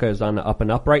Africa is on the up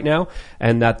and up right now,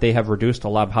 and that they have reduced a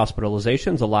lot of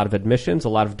hospitalizations, a lot of admissions, a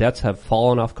lot of deaths have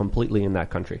fallen off completely in that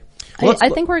country. I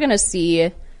think we're going to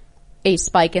see a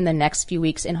spike in the next few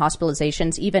weeks in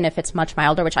hospitalizations, even if it's much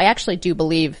milder, which I actually do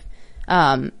believe.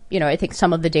 I think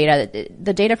some of the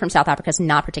data from South Africa is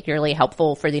not particularly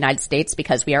helpful for the United States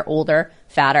because we are older,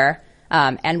 fatter,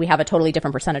 and we have a totally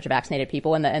different percentage of vaccinated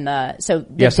people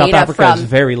South Africa has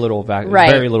very little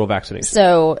vaccination.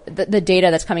 So the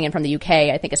data that's coming in from the UK,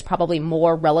 I think, is probably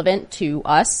more relevant to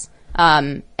us.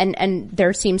 And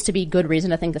there seems to be good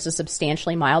reason to think this is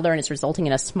substantially milder and it's resulting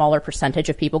in a smaller percentage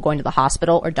of people going to the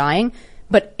hospital or dying,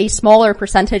 but a smaller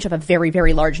percentage of a very,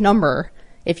 very large number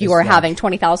if you are having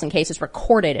 20,000 cases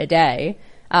recorded a day,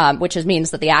 which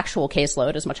means that the actual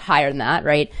caseload is much higher than that,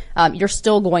 right? You're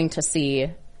still going to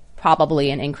see probably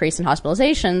an increase in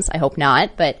hospitalizations. I hope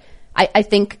not, but I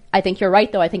think you're right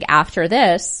though. I think after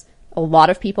this, a lot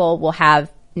of people will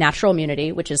have natural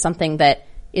immunity, which is something that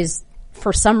is,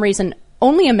 for some reason,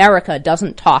 only America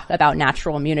doesn't talk about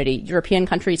natural immunity. European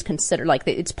countries consider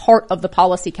it's part of the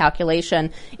policy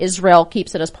calculation. Israel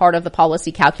keeps it as part of the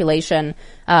policy calculation.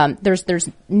 There's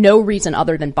no reason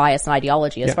other than bias and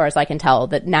ideology, as far as I can tell,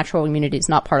 that natural immunity is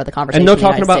not part of the conversation. And no in the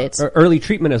talking United about States. Early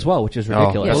treatment as well, which is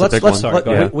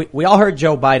ridiculous. We all heard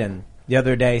Joe Biden the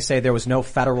other day say there was no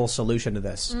federal solution to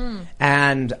this.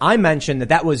 And I mentioned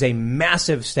that was a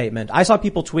massive statement. I saw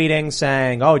people tweeting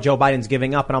saying, oh, Joe Biden's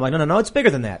giving up. And I'm like, no, it's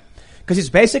bigger than that. Because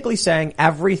he's basically saying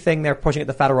everything they're pushing at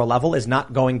the federal level is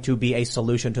not going to be a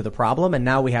solution to the problem. And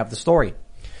now we have the story.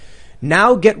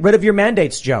 Now get rid of your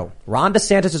mandates, Joe. Ron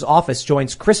DeSantis' office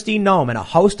joins Kristi Noem and a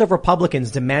host of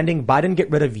Republicans demanding Biden get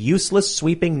rid of useless,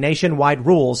 sweeping nationwide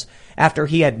rules after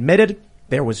he admitted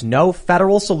there was no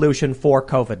federal solution for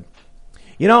COVID.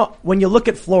 When you look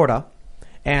at Florida,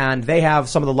 and they have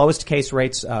some of the lowest case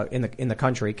rates in the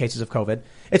country, cases of COVID,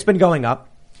 it's been going up.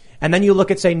 And then you look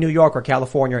at, say, New York or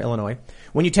California or Illinois.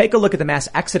 When you take a look at the mass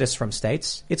exodus from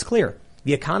states, it's clear.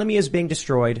 The economy is being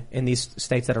destroyed in these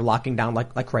states that are locking down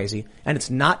like crazy. And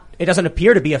it doesn't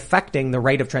appear to be affecting the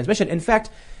rate of transmission. In fact,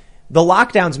 the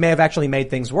lockdowns may have actually made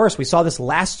things worse. We saw this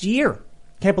last year.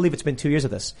 Can't believe it's been 2 years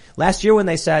of this. Last year when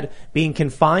they said being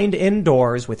confined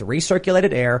indoors with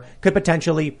recirculated air could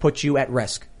potentially put you at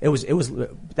risk.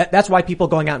 That's why people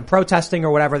going out and protesting or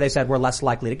whatever, they said we're less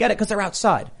likely to get it because they're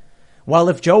outside. Well,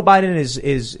 if Joe Biden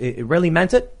is really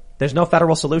meant it, there's no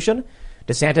federal solution.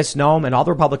 DeSantis, Noem, and all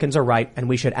the Republicans are right, and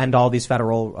we should end all these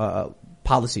federal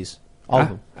policies. All of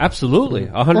them. Absolutely.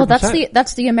 100%. Well,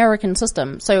 that's the American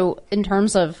system. So in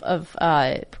terms of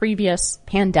previous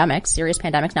pandemics, serious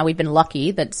pandemics, now we've been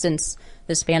lucky that since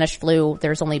the Spanish flu,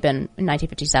 there's only been in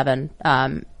 1957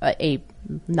 a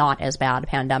not as bad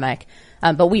pandemic.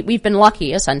 But we've been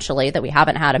lucky essentially that we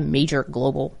haven't had a major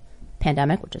global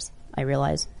pandemic, which is, I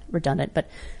realize, redundant. But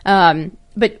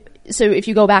so if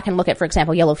you go back and look at, for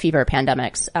example, yellow fever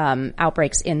pandemics,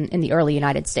 outbreaks in the early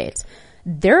United States,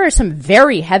 there are some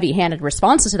very heavy-handed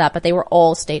responses to that, but they were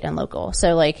all state and local.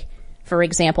 So like, for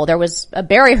example, there was a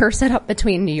barrier set up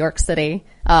between New York City,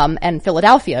 and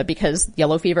Philadelphia because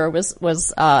yellow fever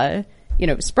was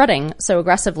spreading so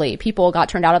aggressively. People got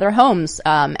turned out of their homes,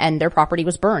 and their property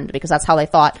was burned because that's how they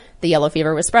thought the yellow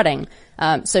fever was spreading.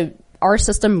 So our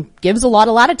system gives a lot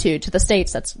of latitude to the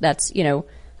states.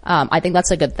 I think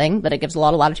that's a good thing that it gives a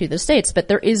lot of latitude to the states, but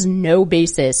there is no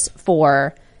basis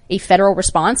for a federal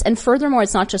response. And furthermore,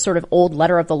 it's not just sort of old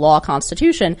letter of the law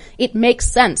constitution. It makes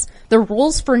sense. The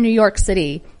rules for New York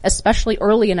City, especially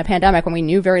early in a pandemic when we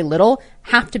knew very little,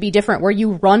 have to be different where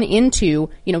you run into,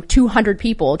 200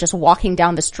 people just walking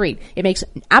down the street. It makes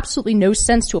absolutely no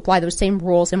sense to apply those same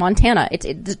rules in Montana.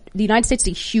 The United States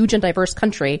is a huge and diverse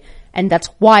country. And that's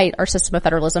why our system of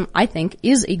federalism, I think,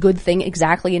 is a good thing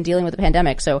exactly in dealing with the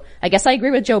pandemic. So I guess I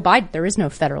agree with Joe Biden. There is no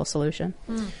federal solution.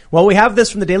 Well, we have this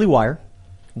from the Daily Wire.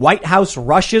 White House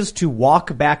rushes to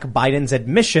walk back Biden's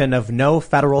admission of no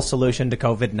federal solution to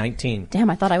COVID-19. Damn,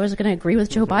 I thought I was going to agree with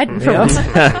Joe Biden for once.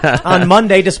 On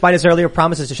Monday, despite his earlier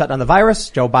promises to shut down the virus,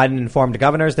 Joe Biden informed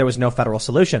governors there was no federal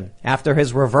solution. After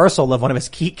his reversal of one of his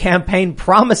key campaign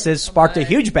promises sparked a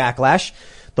huge backlash,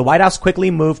 the White House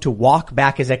quickly moved to walk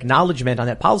back his acknowledgement on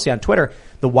that policy on Twitter.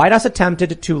 The White House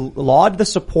attempted to laud the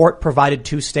support provided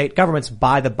to state governments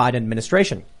by the Biden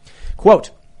administration.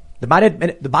 Quote, the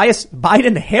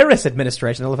Biden-Harris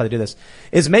administration, I don't know if I do this,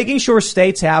 is making sure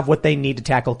states have what they need to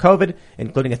tackle COVID,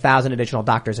 including 1,000 additional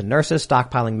doctors and nurses,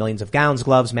 stockpiling millions of gowns,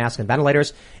 gloves, masks, and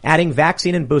ventilators, adding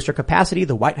vaccine and booster capacity,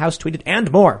 the White House tweeted,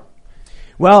 and more.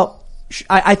 Well,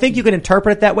 I think you can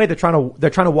interpret it that way. They're trying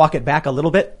to walk it back a little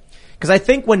bit. Because I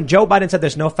think when Joe Biden said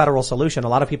there's no federal solution, a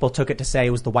lot of people took it to say it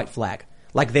was the white flag.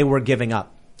 Like they were giving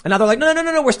up. And now they're like,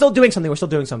 no, we're still doing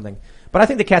something. But I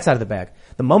think the cat's out of the bag.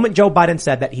 The moment Joe Biden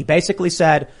said that, he basically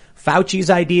said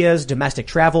Fauci's ideas, domestic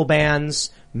travel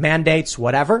bans, mandates,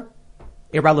 whatever,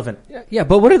 irrelevant. Yeah,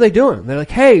 but what are they doing? They're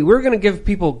like, hey, we're going to give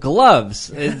people gloves.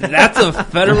 That's a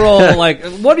federal,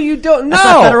 what are you doing? No. That's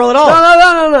not federal at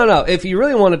all. No. If you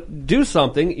really want to do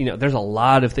something, there's a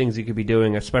lot of things you could be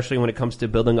doing, especially when it comes to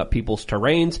building up people's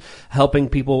terrains, helping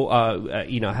people,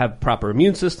 have proper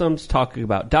immune systems, talking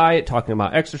about diet, talking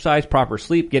about exercise, proper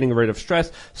sleep, getting rid of stress,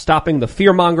 stopping the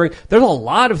fear mongering. There's a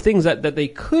lot of things that they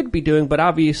could be doing, but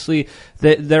obviously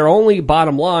their only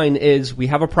bottom line is we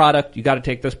have a product, you got to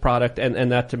take this product, and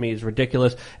that to me is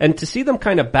ridiculous. And to see them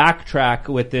kind of backtrack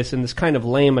with this and this kind of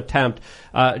lame attempt,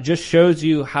 just shows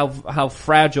you how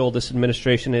fragile this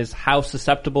administration is, how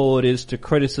susceptible it is to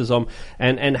criticism,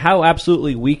 and how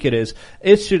absolutely weak it is.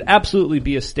 It should absolutely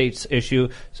be a state's issue.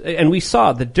 And we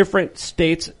saw the different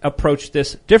states approach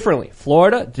this differently.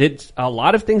 Florida did a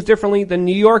lot of things differently than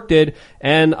New York did,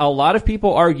 and a lot of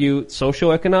people argue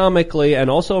socioeconomically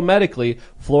and also medically,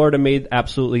 Florida made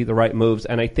absolutely the right moves.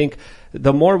 And I think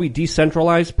the more we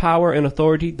decentralize power and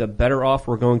authority, the better off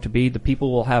we're going to be. The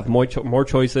people will have more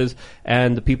choices,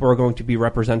 and the people are going to be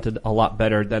represented a lot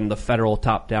better than the federal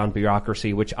top-down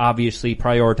bureaucracy, which obviously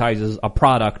prioritizes a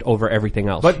product over everything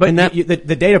else. But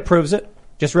the data proves it.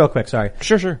 Just real quick, sorry.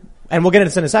 Sure. And we'll get into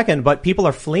this in a second, but people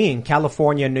are fleeing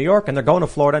California and New York, and they're going to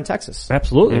Florida and Texas.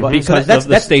 Absolutely. Because of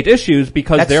the state issues,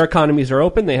 because their economies are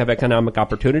open, they have economic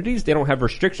opportunities, they don't have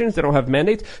restrictions, they don't have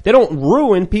mandates, they don't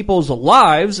ruin people's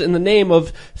lives in the name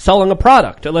of selling a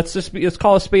product. Let's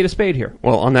call a spade here.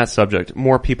 Well, on that subject,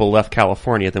 more people left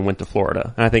California than went to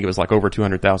Florida. And I think it was like over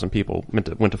 200,000 people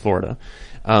went to Florida.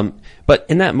 But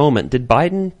in that moment, did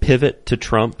Biden pivot to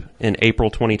Trump in April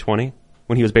 2020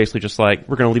 when he was basically just like,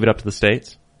 we're going to leave it up to the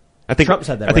states? I think Trump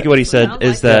said that. I think what he said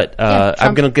is that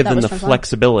I'm going to give them the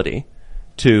flexibility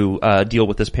to deal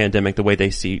with this pandemic the way they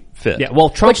see fit. Yeah, well,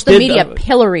 Trump which the media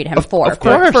pilloried him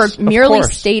for merely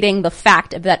stating the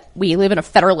fact that we live in a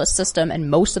federalist system, and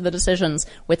most of the decisions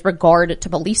with regard to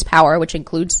police power, which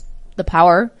includes the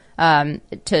power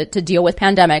to deal with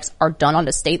pandemics, are done on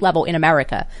the state level in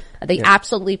America. They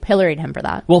absolutely pilloried him for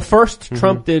that. Well, first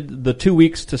Trump did the 2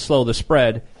 weeks to slow the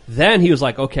spread. Then he was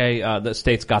like, okay, the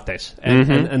states got this.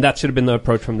 And that should have been the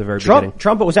approach from the very beginning.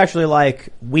 Trump was actually like,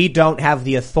 we don't have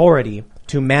the authority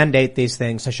to mandate these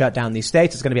things, to shut down these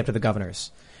states. It's going to be up to the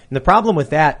governors. And the problem with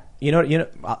that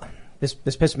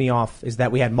This pissed me off is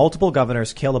that we had multiple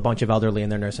governors kill a bunch of elderly in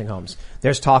their nursing homes.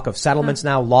 There's talk of settlements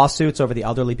now, lawsuits over the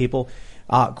elderly people.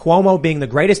 Cuomo being the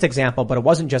greatest example, but it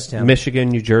wasn't just him. Michigan,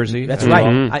 New Jersey. That's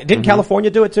right. Didn't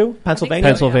California do it too?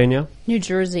 Pennsylvania? New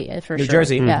Jersey, for sure. New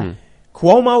Jersey. Yeah.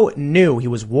 Cuomo knew, he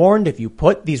was warned, if you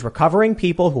put these recovering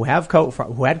people who had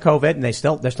COVID and they're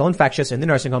still infectious in the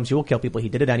nursing homes, you will kill people. He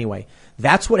did it anyway.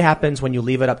 That's what happens when you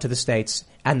leave it up to the states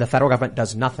and the federal government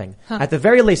does nothing. At the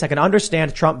very least, I can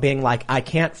understand Trump being like, I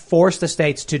can't force the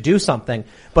states to do something,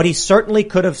 but he certainly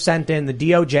could have sent in the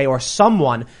DOJ or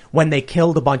someone when they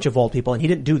killed a bunch of old people, and he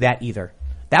didn't do that either.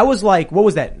 That was like, what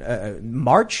was that,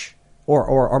 March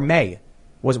or May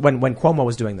was when Cuomo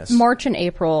was doing this? March and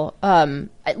April.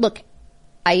 Look,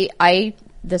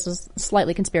 this is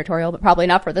slightly conspiratorial, but probably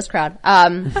not for this crowd.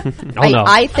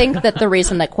 I think that the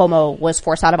reason that Cuomo was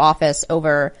forced out of office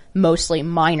over mostly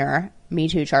minor Me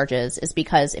Too charges is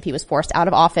because if he was forced out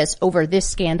of office over this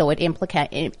scandal, it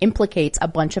implicates a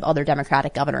bunch of other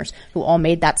Democratic governors who all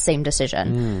made that same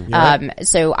decision.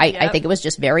 So I think it was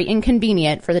just very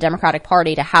inconvenient for the Democratic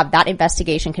Party to have that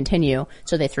investigation continue,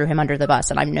 so they threw him under the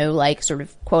bus. And I'm no like sort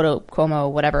of quote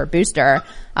Cuomo whatever booster,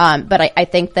 but I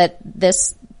think that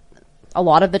a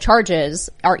lot of the charges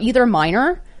are either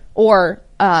minor or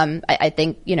I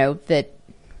think that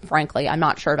frankly I'm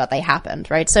not sure that they happened,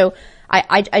 right? So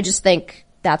I just think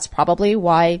that's probably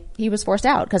why he was forced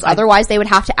out, because otherwise they would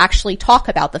have to actually talk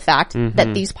about the fact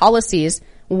that these policies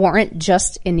weren't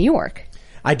just in New York.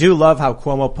 I do love how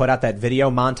Cuomo put out that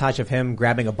video montage of him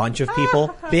grabbing a bunch of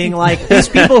people, being like, these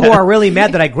people who are really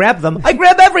mad that I grabbed them, I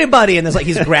grab everybody. And there's like,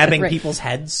 he's grabbing people's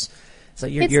heads. So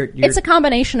it's a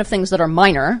combination of things that are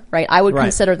minor, right? I would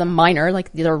consider them minor,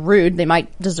 like they're rude.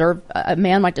 A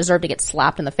man might deserve to get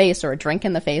slapped in the face or a drink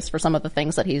in the face for some of the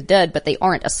things that he did, but they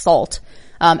aren't assault.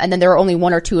 And then there are only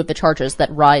one or two of the charges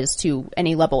that rise to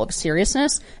any level of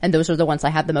seriousness, and those are the ones I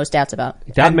have the most doubts about.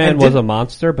 That man was a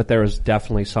monster, but there was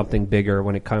definitely something bigger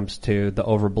when it comes to the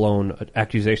overblown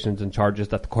accusations and charges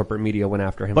that the corporate media went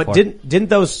after him for. But didn't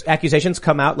those accusations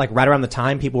come out like right around the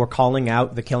time people were calling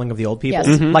out the killing of the old people?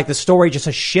 Yes. Like the story just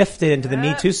has shifted into the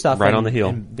Me Too stuff. Right on the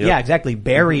heel. Yeah, exactly.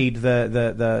 Buried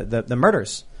the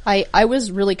murders. I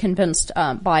was really convinced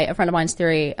by a friend of mine's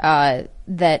theory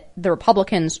that the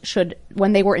Republicans should,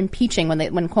 when they were impeaching, when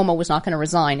Cuomo was not going to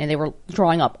resign and they were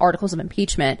drawing up articles of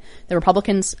impeachment, the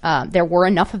Republicans, there were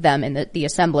enough of them in the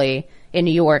assembly in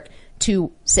New York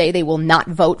to say they will not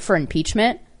vote for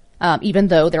impeachment, even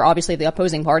though they're obviously the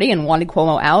opposing party and wanted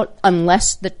Cuomo out,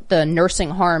 unless the nursing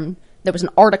home, there was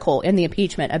an article in the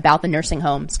impeachment about the nursing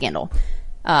home scandal.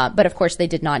 But of course they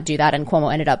did not do that, and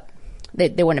Cuomo ended up, they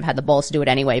wouldn't have had the balls to do it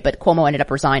anyway, but Cuomo ended up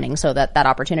resigning, so that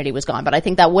opportunity was gone. But I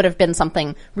think that would have been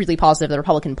something really positive the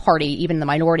Republican Party, even the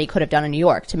minority, could have done in New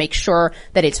York to make sure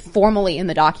that it's formally in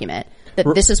the document that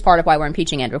this is part of why we're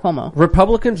impeaching Andrew Cuomo.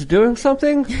 Republicans doing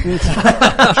something?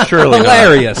 Surely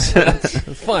hilarious.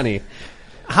 Funny.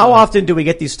 How often do we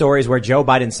get these stories where Joe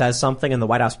Biden says something and the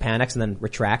White House panics and then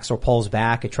retracts or pulls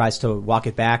back? It tries to walk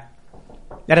it back.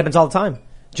 That happens all the time.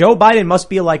 Joe Biden must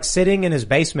be like sitting in his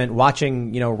basement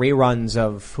watching, reruns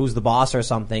of Who's the Boss or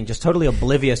something, just totally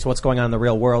oblivious to what's going on in the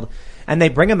real world. And they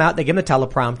bring him out, they give him the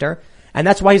teleprompter, and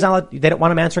that's why they don't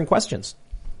want him answering questions.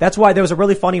 That's why there was a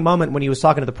really funny moment when he was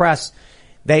talking to the press.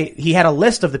 He had a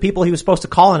list of the people he was supposed to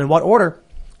call in what order.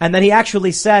 And then he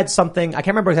actually said something, I can't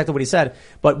remember exactly what he said,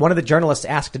 but one of the journalists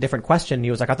asked a different question.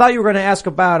 He was like, I thought you were going to ask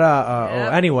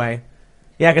about, anyway.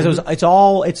 Yeah, because it's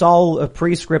all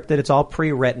pre-scripted, it's all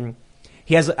pre-written.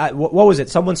 He has, what was it?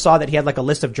 Someone saw that he had like a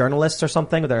list of journalists or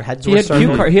something, or their heads were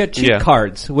circled. He had cheat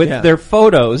cards with their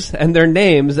photos and their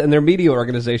names and their media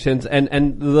organizations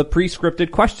and the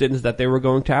pre-scripted questions that they were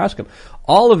going to ask him.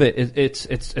 All of it is,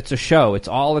 it's a show. It's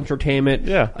all entertainment.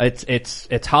 Yeah.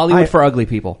 It's Hollywood for ugly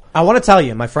people. I want to tell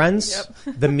you, my friends,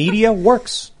 the media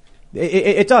works.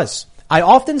 It does. I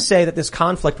often say that this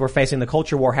conflict we're facing, the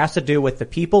culture war, has to do with the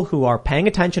people who are paying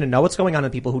attention and know what's going on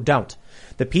and the people who don't.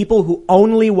 The people who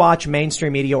only watch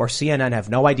mainstream media or CNN have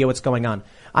no idea what's going on.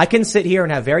 I can sit here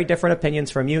and have very different opinions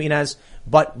from you, Inez,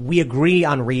 but we agree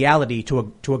on reality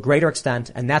to a greater extent,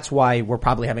 and that's why we're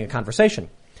probably having a conversation.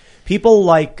 People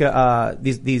like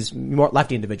these more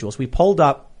lefty individuals, we pulled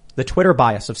up the Twitter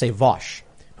bias of, say, Vosh,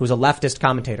 who's a leftist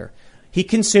commentator. He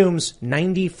consumes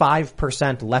 95%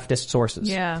 leftist sources.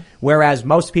 Yeah. Whereas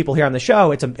most people here on the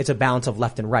show, it's a balance of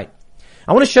left and right.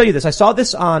 I want to show you this. I saw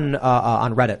this on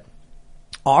Reddit.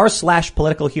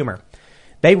 r/political humor.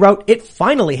 They wrote, "It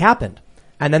finally happened."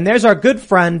 And then there's our good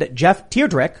friend Jeff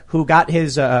Teardrick, who got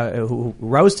who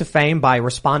rose to fame by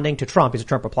responding to Trump. He's a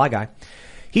Trump reply guy.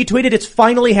 He tweeted, "It's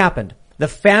finally happened. The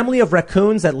family of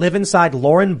raccoons that live inside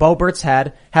Lauren Boebert's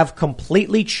head have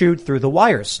completely chewed through the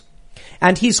wires.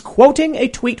 And he's quoting a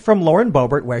tweet from Lauren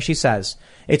Boebert where she says,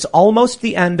 "It's almost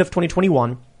the end of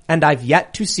 2021, and I've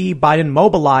yet to see Biden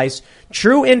mobilize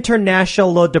true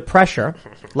international pressure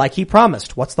like he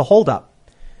promised. What's the holdup?"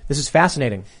 This is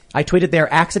fascinating. I tweeted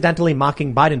they're accidentally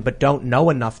mocking Biden but don't know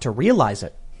enough to realize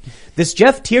it. This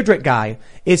Jeff Tierdrich guy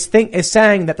is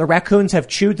saying that the raccoons have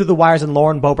chewed through the wires in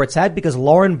Lauren Boebert's head because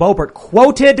Lauren Boebert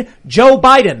quoted Joe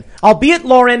Biden. Albeit,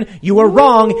 Lauren, you were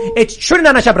wrong. It's true and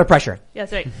nana shabba pressure.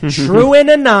 Yes, right. True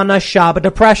and nana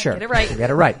shabba pressure. Get it right.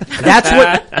 Get it right.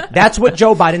 That's what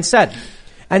Joe Biden said.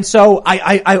 And so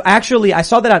I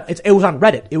saw that it was on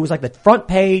Reddit. It was like the front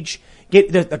page.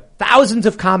 Get the thousands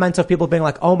of comments of people being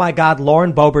like, "Oh my God,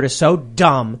 Lauren Boebert is so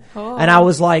dumb." Oh. And I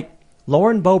was like,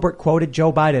 Lauren Boebert quoted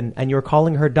Joe Biden and you're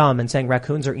calling her dumb and saying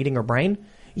raccoons are eating her brain?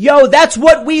 Yo, that's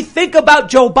what we think about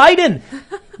Joe Biden.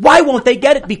 Why won't they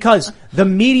get it? Because the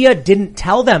media didn't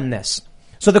tell them this.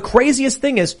 So the craziest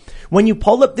thing is when you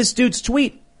pull up this dude's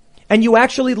tweet and you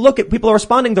actually look at people are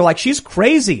responding, they're like, she's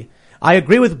crazy. I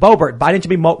agree with Boebert. Biden should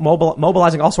be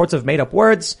mobilizing all sorts of made up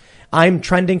words. I'm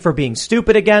trending for being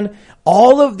stupid again.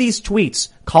 All of these tweets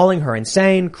calling her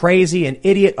insane, crazy, an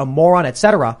idiot, a moron,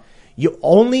 etc. You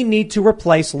only need to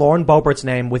replace Lauren Boebert's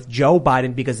name with Joe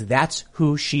Biden because that's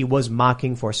who she was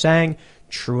mocking for saying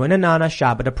true and anana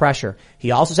shabba pressure.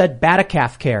 He also said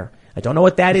Batacalf care. I don't know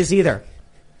what that is either.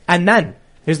 And then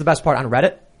here's the best part on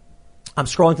Reddit. I'm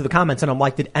scrolling through the comments and I'm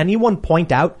like, did anyone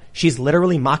point out she's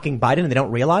literally mocking Biden and they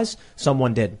don't realize?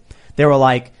 Someone did. They were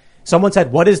like, someone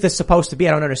said, what is this supposed to be?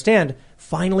 I don't understand.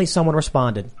 Finally, someone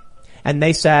responded. And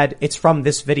they said, it's from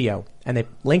this video. And they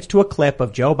linked to a clip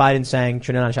of Joe Biden saying,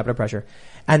 turn on shabba pressure.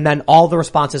 And then all the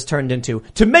responses turned into,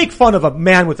 to make fun of a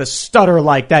man with a stutter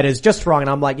like that is just wrong. And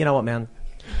I'm like, you know what, man?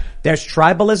 There's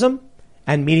tribalism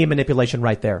and media manipulation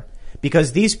right there.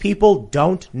 Because these people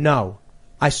don't know.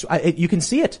 You can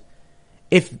see it.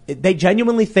 If they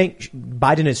genuinely think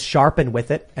Biden is sharp and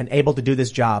with it and able to do this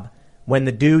job, when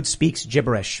the dude speaks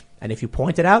gibberish. And if you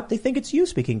point it out, they think it's you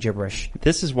speaking gibberish.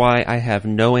 This is why I have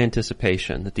no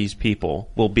anticipation that these people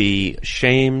will be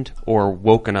shamed or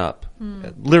woken up,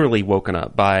 literally woken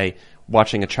up by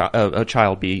watching a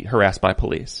child be harassed by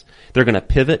police. They're going to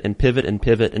pivot and pivot and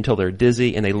pivot until they're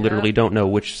dizzy and they literally don't know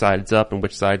which side's up and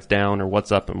which side's down or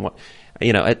what's up and what,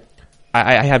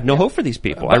 I have no hope for these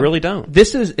people. I really don't.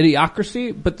 This is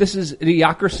idiocracy, but this is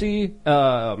idiocracy,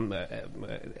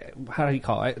 how do you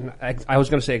call it? I was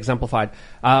going to say exemplified,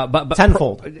 but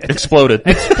tenfold. Exploded,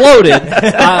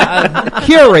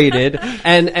 curated,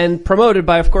 and promoted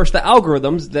by, of course, the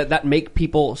algorithms that make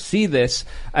people see this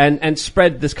and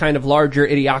spread this kind of larger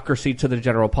idiocracy to the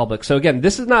general public. So again,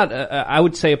 this is not, I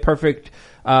would say, a perfect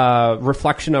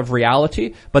reflection of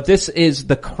reality, but this is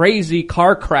the crazy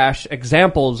car crash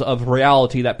examples of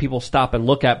reality that people stop and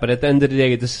look at. But at the end of the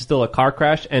day, this is still a car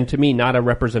crash, and to me, not a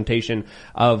representation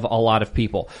of a lot of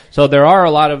people. So there are a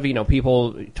lot of,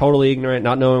 people totally ignorant,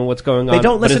 not knowing what's going on. They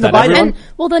don't listen to Biden. And,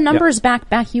 well, the numbers back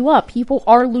you up. People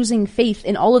are losing faith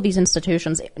in all of these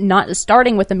institutions, not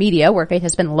starting with the media, where faith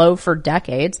has been low for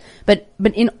decades, but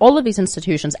in all of these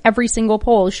institutions, every single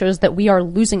poll shows that we are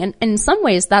losing, and in some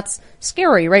ways that's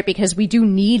scary. Right? Because we do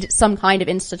need some kind of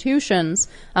institutions,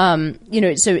 so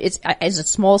it's, as a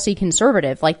small c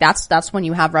conservative, like that's when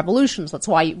you have revolutions. That's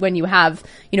why when you have,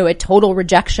 a total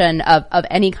rejection of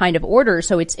any kind of order.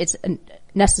 So it's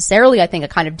necessarily, I think, a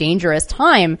kind of dangerous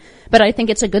time, but I think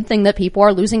it's a good thing that people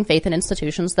are losing faith in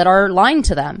institutions that are lying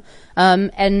to them.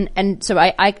 And so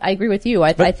I agree with you.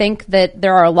 I think that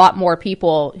there are a lot more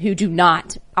people who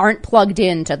aren't plugged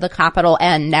into the capital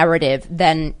N narrative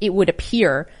than it would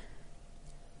appear.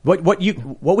 What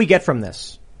we get from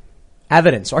this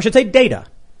evidence, or I should say data,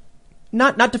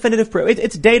 not definitive proof.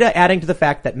 It's data adding to the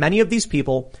fact that many of these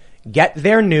people get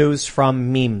their news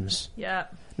from memes. Yeah.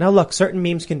 Now look, certain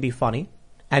memes can be funny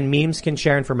and memes can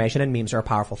share information and memes are a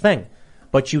powerful thing,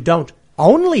 but you don't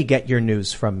only get your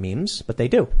news from memes, but they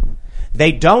do.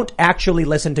 They don't actually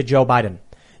listen to Joe Biden.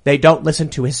 They don't listen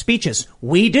to his speeches.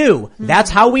 We do.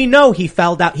 That's how we know he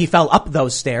fell up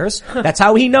those stairs. That's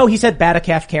how we know he said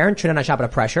Batacalf Karen, Trinidad Shabbat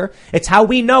pressure. It's how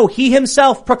we know he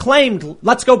himself proclaimed,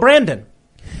 let's go Brandon.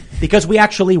 Because we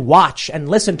actually watch and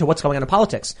listen to what's going on in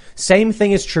politics. Same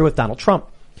thing is true with Donald Trump.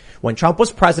 When Trump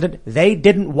was president, they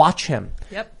didn't watch him.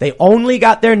 Yep. They only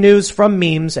got their news from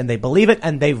memes and they believe it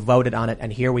and they voted on it.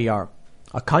 And here we are.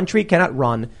 A country cannot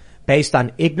run based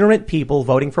on ignorant people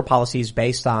voting for policies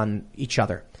based on each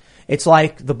other. It's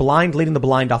like the blind leading the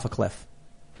blind off a cliff.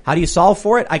 How do you solve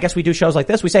for it? I guess we do shows like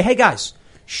this. We say, hey guys,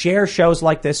 share shows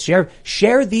like this.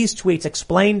 Share these tweets.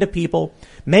 Explain to people.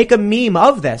 Make a meme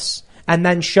of this. and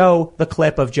then show the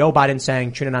clip of Joe Biden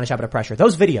saying, "Tune in on a shot of pressure."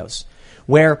 Those videos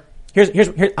where here's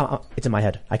it's in my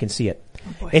head. I can see it.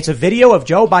 It's a video of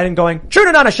Joe Biden going, "Tune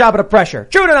in on a shot of pressure.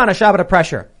 Tune in on a shot of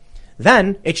pressure."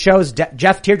 Then it shows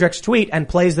Jeff Tierdrick's tweet and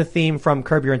plays the theme from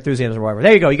Curb Your Enthusiasm or whatever.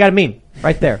 There you go. You got a meme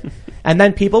right there. And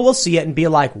then people will see it and be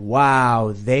like,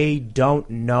 wow, they don't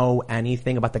know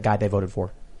anything about the guy they voted for.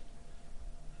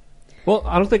 Well,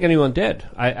 I don't think anyone did.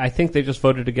 I think they just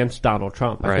voted against Donald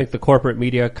Trump. Right. I think the corporate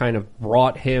media kind of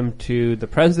brought him to the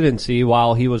presidency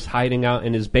while he was hiding out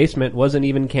in his basement, wasn't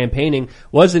even campaigning,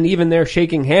 wasn't even there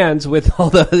shaking hands with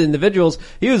all the individuals.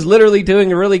 He was literally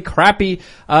doing really crappy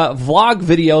vlog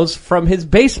videos from his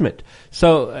basement.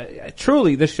 So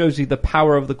truly, this shows you the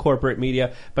power of the corporate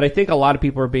media. But I think a lot of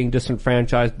people are being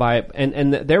disenfranchised by it.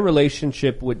 And their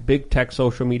relationship with big tech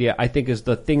social media, I think, is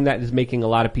the thing that is making a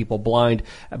lot of people blind.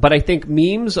 But I think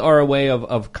memes are a way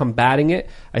of combating it.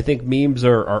 I think memes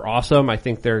are awesome. I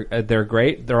think they're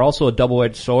great. They're also a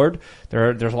double-edged sword.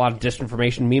 There's a lot of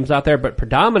disinformation memes out there, but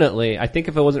predominantly, I think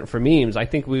if it wasn't for memes, I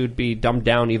think we would be dumbed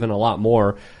down even a lot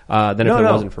more than if it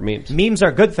wasn't for memes. Memes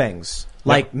are good things,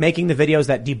 like making the videos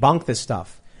that debunk this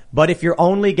stuff. But if you're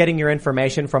only getting your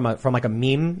information from like a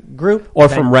meme group or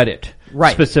from Reddit,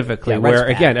 right, specifically, yeah, where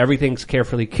Reddit's again bad. everything's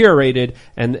carefully curated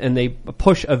and they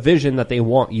push a vision that they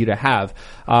want you to have.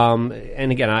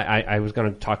 And again, I was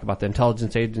going to talk about the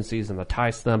intelligence agencies and the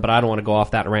ties to them, but I don't want to go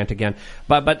off that rant again.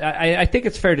 But I think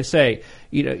it's fair to say,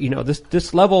 you know,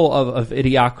 this level of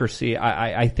idiocracy,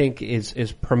 I think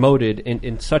is promoted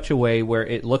in such a way where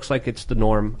it looks like it's the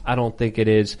norm. I don't think it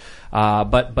is.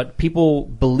 But people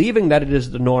believing that it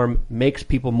is the norm makes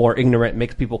people more ignorant,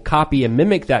 makes people copy and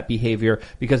mimic that behavior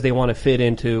because they want to fit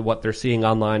into what they're seeing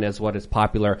online as what is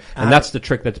popular. And that's the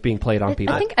trick that's being played on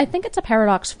people. I think it's a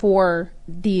paradox for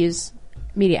these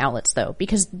media outlets, though,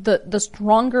 because the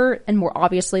stronger and more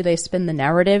obviously they spin the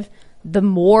narrative, the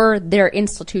more their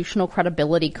institutional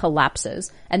credibility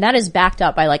collapses. And that is backed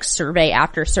up by like survey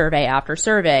after survey after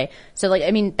survey. So like, I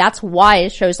mean, that's why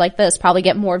shows like this probably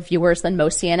get more viewers than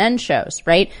most CNN shows,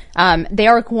 right? They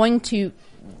are going to,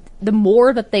 the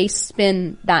more that they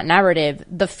spin that narrative,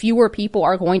 the fewer people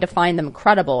are going to find them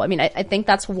credible. I mean, I think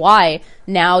that's why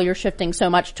now you're shifting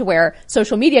so much to where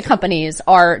social media companies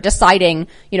are deciding,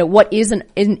 you know, what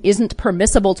isn't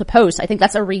permissible to post. I think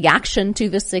that's a reaction to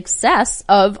the success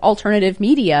of alternative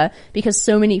media because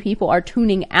so many people are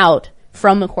tuning out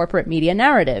from the corporate media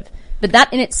narrative. But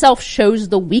that in itself shows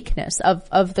the weakness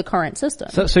of the current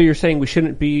system. So you're saying we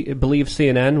shouldn't believe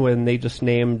CNN when they just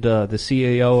named the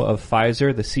CEO of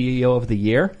Pfizer the CEO of the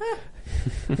year?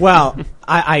 Well,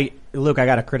 Luke, I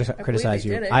got to criticize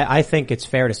you. I think it's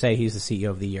fair to say he's the CEO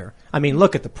of the year. I mean,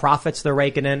 look at the profits they're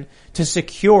raking in to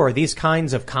secure these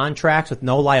kinds of contracts with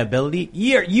no liability.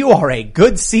 You are a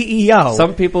good CEO.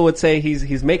 Some people would say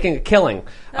he's making a killing.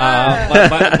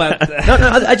 But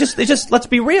no, just let's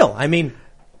be real. I mean,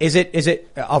 is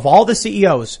it of all the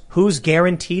CEOs who's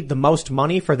guaranteed the most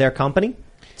money for their company?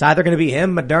 It's either going to be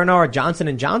him, Moderna, or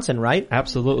Johnson & Johnson, right?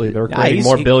 Absolutely. They're creating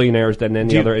more billionaires than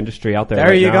any other industry out there.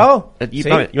 There you go. You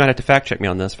might have to fact check me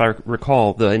on this. If I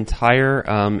recall, the entire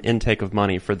intake of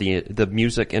money for the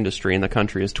music industry in the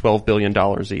country is $12 billion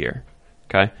a year.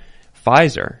 Okay?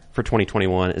 Pfizer for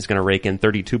 2021 is going to rake in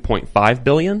 $32.5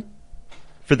 billion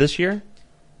for this year.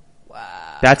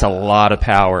 Wow. That's a lot of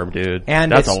power, dude.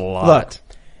 And that's a lot. Look,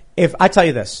 if I tell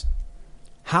you this,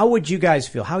 how would you guys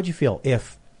feel? How would you feel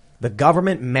if the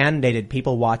government mandated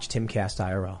people watch Timcast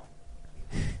IRL?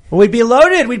 Well, we'd be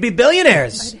loaded. We'd be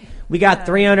billionaires. We got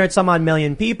 300 some odd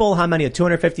million people. How many?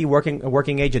 250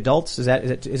 working age adults? Is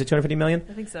it 250 million?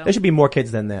 I think so. There should be more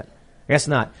kids than that. I guess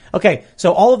not. Okay,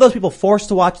 so all of those people forced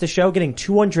to watch the show, getting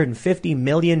 250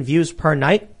 million views per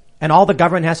night, and all the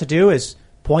government has to do is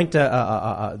point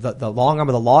the long arm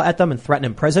of the law at them and threaten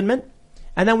imprisonment,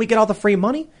 and then we get all the free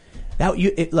money.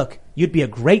 Look, you'd be a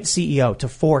great CEO to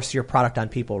force your product on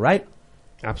people, right?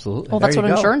 Absolutely. Well, that's what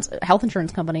health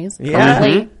insurance companies Yeah.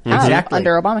 have Exactly.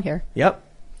 under Obamacare. Yep.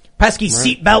 Pesky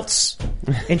seatbelts.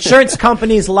 Insurance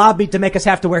companies lobbied to make us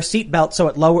have to wear seatbelts so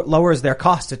it lowers their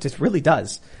cost. It just really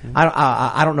does.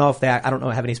 I don't know if I don't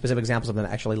have any specific examples of them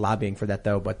actually lobbying for that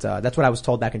though, but that's what I was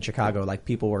told back in Chicago. Like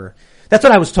that's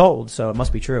what I was told, so it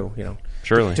must be true, you know.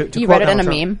 Surely. You read it in a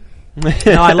meme?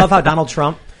 No, I love how Donald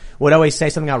Trump would always say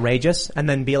something outrageous and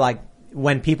then be like,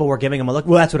 when people were giving him a look,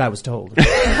 well, that's what I was told.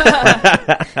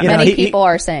 Many people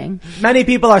are saying. Many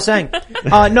people are saying.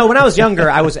 No, when I was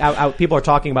younger, I was out. People are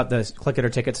talking about the click it or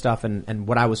ticket stuff, and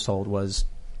what I was told was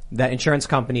that insurance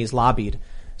companies lobbied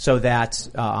so that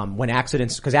when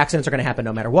accidents, because accidents are going to happen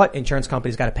no matter what, insurance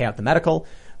companies got to pay out the medical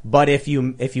But if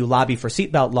you lobby for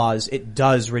seatbelt laws, it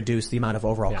does reduce the amount of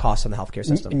overall costs on the healthcare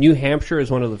system. New Hampshire is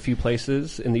one of the few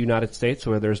places in the United States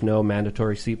where there's no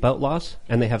mandatory seatbelt laws,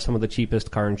 and they have some of the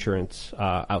cheapest car insurance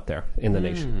out there in the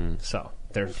nation. So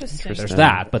there's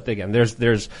that. But again,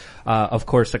 there's of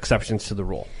course exceptions to the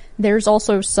rule. There's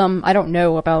also some, I don't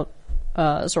know about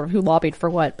sort of who lobbied for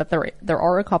what, but there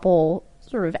are a couple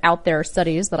sort of out there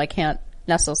studies that I can't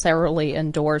necessarily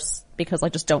endorse because I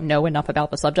just don't know enough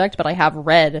about the subject, but I have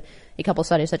read a couple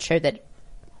studies that show that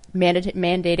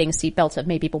mandating seatbelts have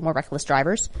made people more reckless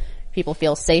drivers. People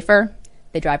feel safer,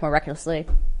 they drive more recklessly.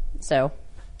 So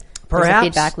there's a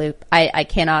feedback loop. I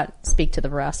cannot speak to the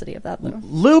veracity of that though.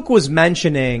 Luke was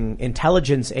mentioning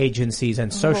intelligence agencies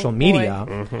and social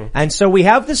media. And so we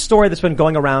have this story that's been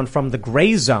going around from the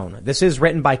Gray Zone. This is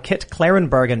written by Kit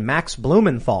Klarenberg and Max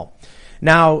Blumenthal.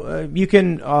 Now, you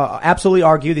can absolutely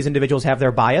argue these individuals have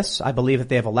their bias. I believe that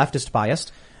they have a leftist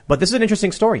bias. But this is an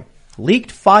interesting story.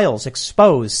 Leaked files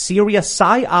expose Syria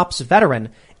PsyOps veteran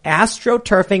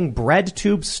astroturfing bread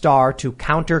tube star to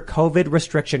counter COVID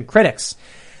restriction critics.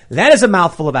 That is a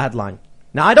mouthful of a headline.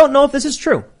 Now, I don't know if this is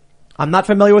true. I'm not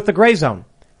familiar with the Gray Zone.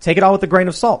 Take it all with a grain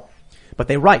of salt. But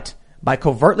they write, by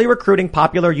covertly recruiting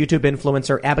popular YouTube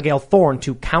influencer Abigail Thorne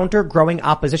to counter growing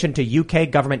opposition to UK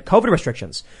government COVID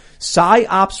restrictions,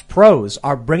 PsyOps pros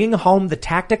are bringing home the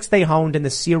tactics they honed in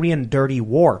the Syrian dirty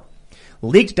war.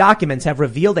 Leaked documents have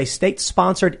revealed a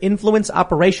state-sponsored influence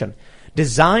operation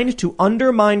designed to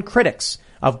undermine critics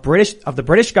of the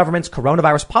British government's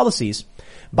coronavirus policies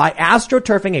by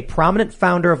astroturfing a prominent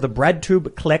founder of the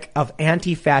BreadTube clique of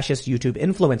anti-fascist YouTube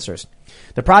influencers.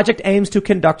 The project aims to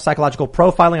conduct psychological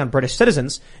profiling on British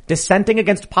citizens dissenting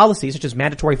against policies such as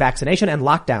mandatory vaccination and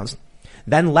lockdowns,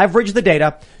 then leverage the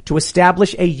data to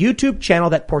establish a YouTube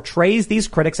channel that portrays these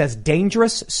critics as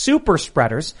dangerous super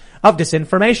spreaders of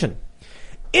disinformation.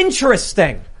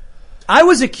 Interesting. I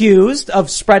was accused of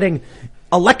spreading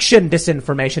election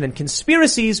disinformation and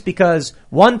conspiracies because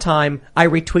one time I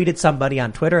retweeted somebody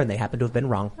on Twitter and they happened to have been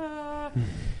wrong.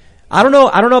 I don't know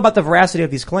about the veracity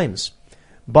of these claims,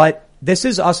 but this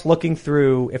is us looking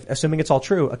through, assuming it's all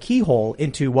true, a keyhole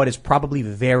into what is probably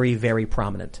very, very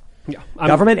prominent. Yeah,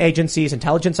 government agencies,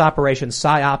 intelligence operations,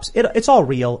 PsyOps, it's all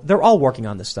real. They're all working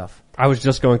on this stuff. I was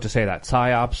just going to say that.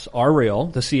 PsyOps are real.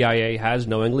 The CIA has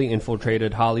knowingly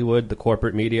infiltrated Hollywood, the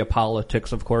corporate media,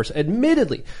 politics, of course,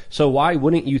 admittedly. So why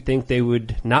wouldn't you think they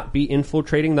would not be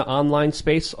infiltrating the online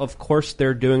space? Of course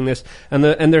they're doing this. And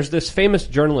there's this famous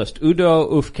journalist, Udo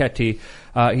Ufketi.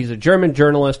 He's a German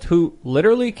journalist who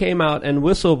literally came out and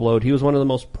whistleblowed. He was one of the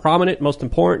most prominent, most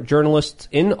important journalists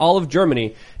in all of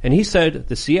Germany. And he said,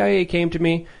 the CIA came to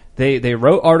me. They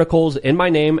wrote articles in my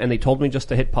name and they told me just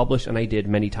to hit publish, and I did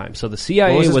many times. So the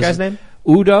CIA was this guy's name?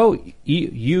 Udo,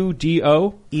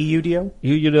 E-U-D-O. E-U-D-O?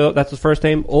 Udo, that's his first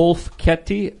name.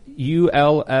 Ulfketi,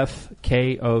 U-L-F-K-O-T-T-E.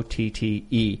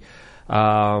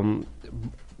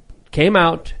 Came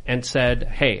out and said,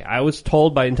 hey, I was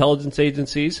told by intelligence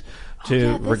agencies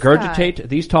to regurgitate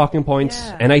these talking points,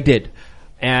 and I did.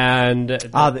 And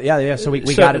so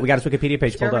we got it. We got his Wikipedia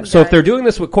page pulled up. So if they're doing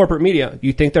this with corporate media,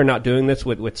 you think they're not doing this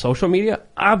with social media?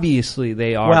 Obviously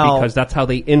they are, because that's how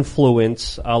they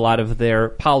influence a lot of their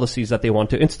policies that they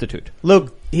want to institute.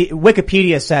 Look,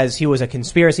 Wikipedia says he was a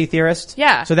conspiracy theorist.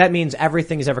 Yeah. So that means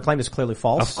everything he's ever claimed is clearly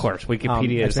false. Of course,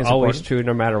 Wikipedia is always true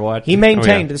no matter what. He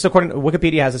maintained, this according to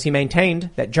Wikipedia has this, he maintained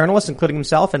that journalists, including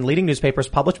himself and leading newspapers,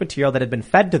 published material that had been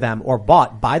fed to them or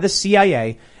bought by the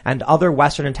CIA and other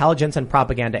Western intelligence and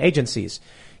propaganda agencies.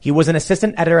 He was an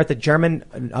assistant editor at the German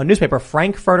newspaper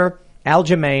Frankfurter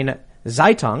Allgemeine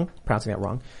Zeitung, pronouncing that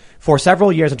wrong, for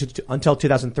several years until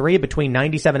 2003. Between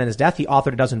 1997 and his death, he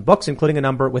authored a dozen books, including a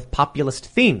number with populist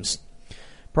themes.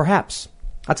 Perhaps.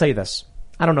 I'll tell you this.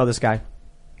 I don't know this guy.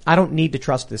 I don't need to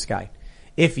trust this guy.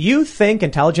 If you think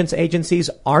intelligence agencies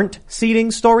aren't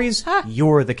seeding stories,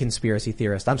 you're the conspiracy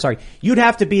theorist. I'm sorry. You'd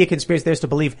have to be a conspiracy theorist to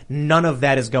believe none of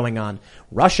that is going on.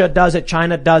 Russia does it.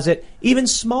 China does it. Even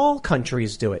small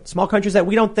countries do it. Small countries that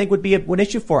we don't think would be an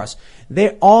issue for us.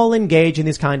 They all engage in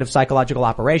these kind of psychological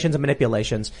operations and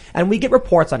manipulations. And we get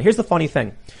reports on it. Here's the funny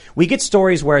thing. We get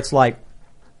stories where it's like,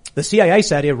 the CIA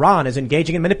said Iran is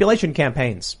engaging in manipulation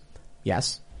campaigns.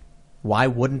 Yes. Why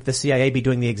wouldn't the CIA be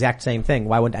doing the exact same thing?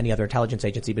 Why wouldn't any other intelligence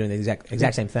agency be doing the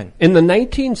exact same thing? In the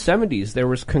 1970s, there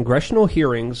was congressional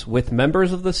hearings with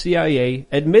members of the CIA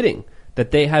admitting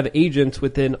that they have agents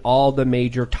within all the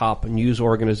major top news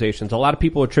organizations. A lot of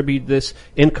people attribute this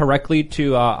incorrectly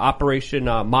to Operation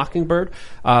Mockingbird,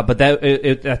 but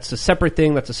that's a separate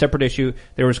thing. That's a separate issue.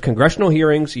 There was congressional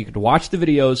hearings. You could watch the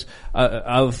videos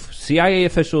of CIA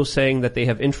officials saying that they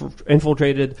have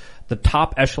infiltrated the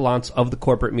top echelons of the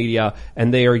corporate media,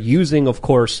 and they are using, of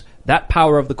course, that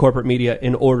power of the corporate media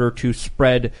in order to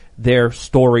spread their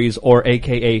stories, or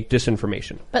AKA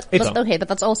disinformation. But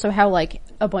that's also how like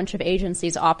a bunch of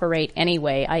agencies operate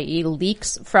anyway, i.e.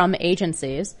 leaks from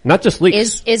agencies. Not just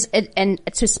leaks. And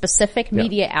to specific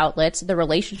media outlets, the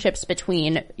relationships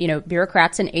between,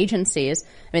 bureaucrats and agencies.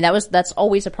 I mean, that's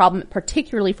always a problem,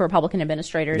 particularly for Republican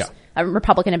administrators,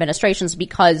 Republican administrations,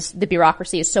 because the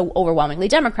bureaucracy is so overwhelmingly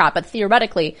Democrat. But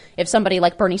theoretically, if somebody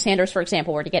like Bernie Sanders, for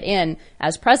example, were to get in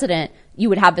as president, you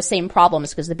would have the same problems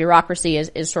because the bureaucracy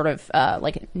is sort of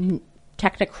like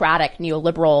technocratic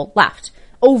neoliberal left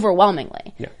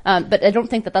overwhelmingly. But I don't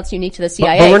think that that's unique to the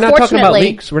CIA. But we're not talking about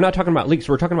leaks. We're not talking about leaks.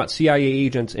 We're talking about CIA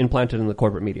agents implanted in the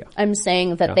corporate media. I'm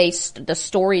saying that the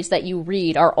stories that you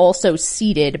read are also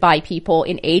seeded by people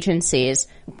in agencies,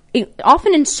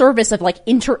 often in service of like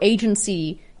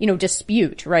interagency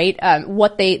dispute, right?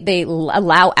 What they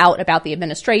allow out about the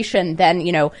administration then,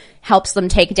 helps them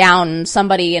take down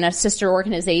somebody in a sister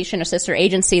organization, a sister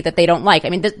agency that they don't like. I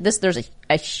mean, there's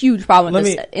a huge problem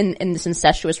with in this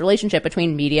incestuous relationship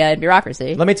between media and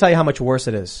bureaucracy. Let me tell you how much worse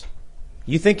it is.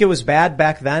 You think it was bad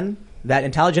back then that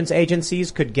intelligence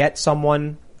agencies could get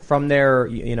someone from their,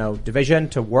 division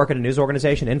to work at a news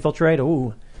organization, infiltrate?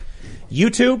 Ooh.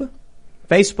 YouTube,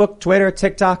 Facebook, Twitter,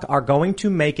 TikTok are going to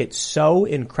make it so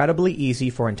incredibly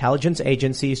easy for intelligence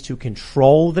agencies to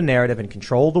control the narrative and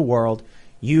control the world.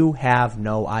 You have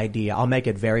no idea. I'll make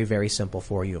it very, very simple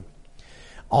for you.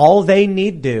 All they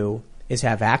need to do is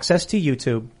have access to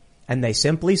YouTube, and they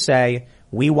simply say,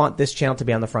 we want this channel to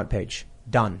be on the front page.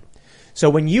 Done. So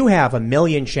when you have 1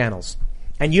 million channels,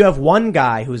 and you have one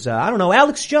guy who's,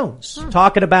 Alex Jones,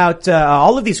 talking about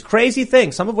all of these crazy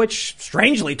things, some of which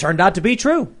strangely turned out to be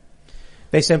true.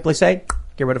 They simply say,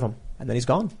 get rid of him. And then he's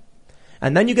gone.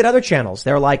 And then you get other channels.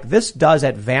 They're like, this does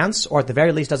advance, or at the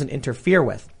very least doesn't interfere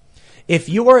with. If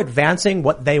you are advancing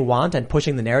what they want and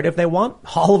pushing the narrative they want,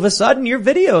 all of a sudden your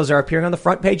videos are appearing on the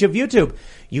front page of YouTube.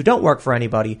 You don't work for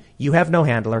anybody. You have no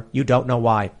handler. You don't know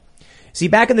why. See,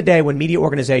 back in the day when media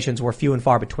organizations were few and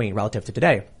far between relative to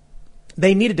today,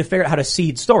 they needed to figure out how to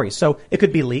seed stories. So it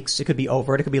could be leaks, it could be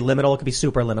overt, it could be liminal, it could be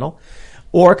superliminal,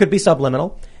 or it could be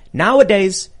subliminal.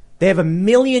 Nowadays, they have 1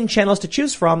 million channels to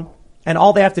choose from, and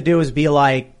all they have to do is be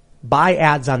like, buy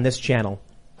ads on this channel.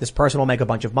 This person will make a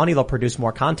bunch of money, they'll produce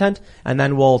more content, and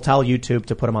then we'll tell YouTube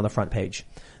to put them on the front page.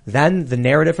 Then the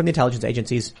narrative from the intelligence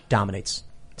agencies dominates.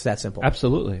 It's that simple.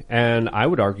 Absolutely. And I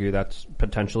would argue that's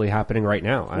potentially happening right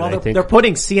now. Well, they're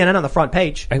putting CNN on the front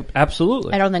page.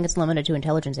 Absolutely. I don't think it's limited to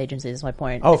intelligence agencies, is my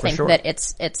point. Oh, I think for sure. that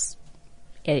it's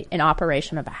an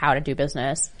operation of how to do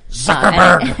business.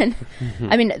 Zuckerberg!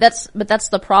 I mean, that's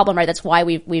the problem, right? That's why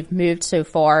we've moved so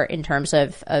far in terms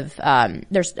of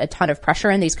there's a ton of pressure,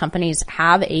 and these companies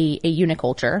have a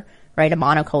uniculture, right? A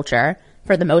monoculture.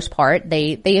 For the most part,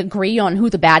 they agree on who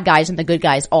the bad guys and the good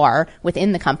guys are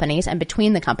within the companies and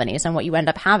between the companies. And what you end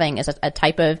up having is a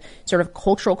type of sort of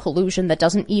cultural collusion that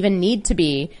doesn't even need to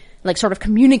be like sort of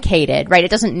communicated, right? It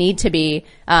doesn't need to be,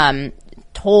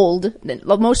 told.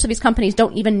 Most of these companies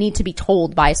don't even need to be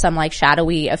told by some like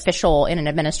shadowy official in an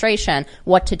administration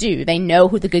what to do. They know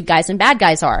who the good guys and bad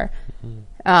guys are.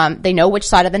 They know which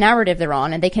side of the narrative they're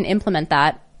on, and they can implement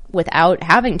that without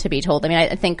having to be told. I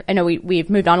mean, I know we've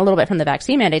moved on a little bit from the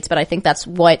vaccine mandates, but I think that's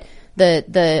what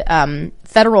the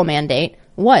federal mandate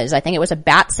was. I think it was a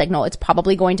bat signal. It's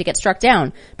probably going to get struck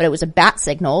down, but it was a bat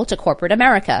signal to corporate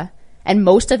America. And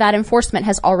most of that enforcement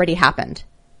has already happened.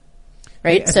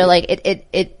 Right? So like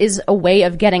it is a way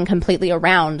of getting completely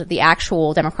around the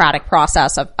actual democratic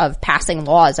process of passing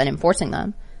laws and enforcing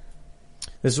them.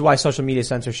 This is why social media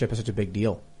censorship is such a big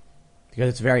deal. Because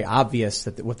it's very obvious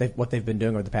that what they've been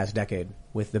doing over the past decade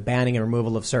with the banning and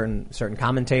removal of certain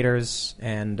commentators,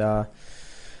 and I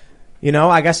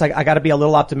guess I got to be a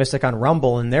little optimistic on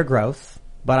Rumble and their growth,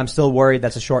 but I'm still worried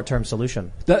that's a short-term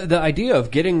solution. The idea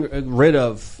of getting rid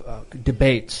of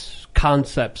debates,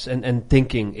 concepts, and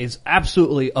thinking is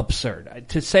absolutely absurd.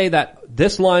 To say that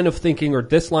this line of thinking or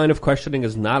this line of questioning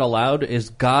is not allowed is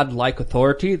godlike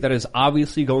authority that is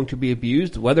obviously going to be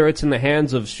abused, whether it's in the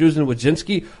hands of Susan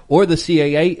Wojcicki or the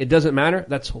CAA, it doesn't matter.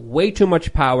 That's way too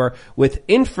much power with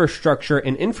infrastructure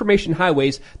and information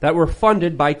highways that were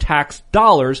funded by tax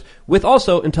dollars with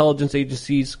also intelligence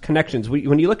agencies connections.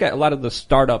 When you look at a lot of the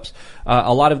startups,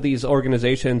 a lot of these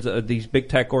organizations, these big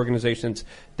tech organizations,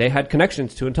 they had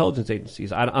connections to intelligence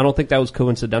agencies. I don't think that was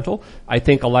coincidental. I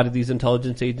think a lot of these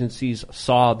intelligence agencies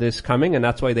saw this coming, and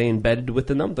that's why they embedded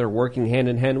within them. They're working hand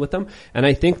in hand with them. And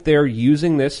I think they're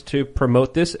using this to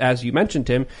promote this, as you mentioned,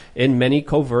 Tim, in many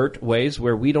covert ways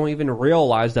where we don't even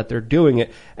realize that they're doing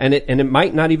it. And it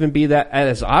might not even be that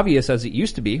as obvious as it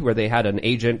used to be, where they had an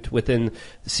agent within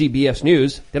CBS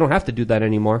News. They don't have to do that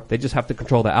anymore. They just have to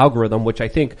control the algorithm, which I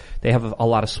think they have a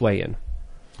lot of sway in.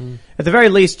 At the very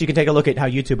least, you can take a look at how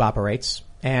YouTube operates.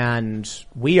 And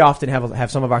we often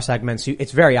have some of our segments.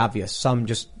 It's very obvious. Some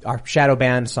just are shadow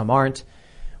banned, some aren't.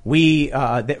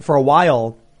 For a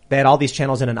while, they had all these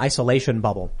channels in an isolation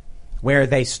bubble where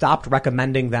they stopped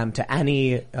recommending them to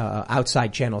any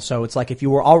outside channel. So it's like if you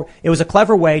were it was a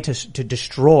clever way to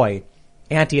destroy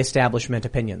anti-establishment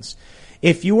opinions.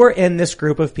 If you were in this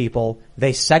group of people,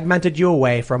 they segmented you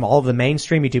away from all of the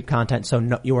mainstream YouTube content,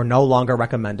 so you were no longer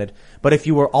recommended. But if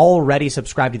you were already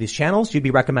subscribed to these channels, you'd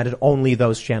be recommended only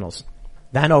those channels.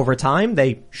 Then over time,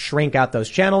 they shrink out those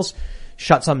channels,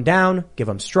 shut some down, give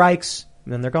them strikes,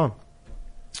 and then they're gone.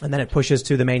 And then it pushes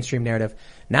to the mainstream narrative.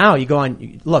 Now you go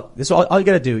on, look, this is all you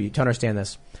gotta do to understand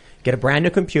this. Get a brand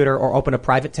new computer or open a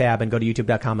private tab and go to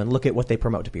youtube.com and look at what they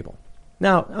promote to people.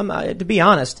 Now, to be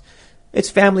honest, it's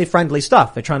family-friendly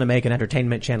stuff. They're trying to make an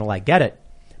entertainment channel. I get it.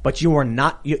 But you are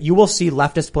not, you will see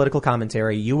leftist political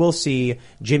commentary. You will see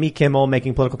Jimmy Kimmel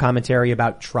making political commentary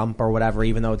about Trump or whatever,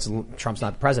 even though Trump's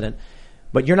not the president.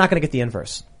 But you're not going to get the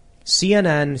inverse.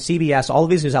 CNN, CBS, all of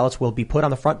these news outlets will be put on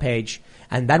the front page.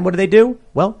 And then what do?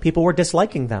 Well, people were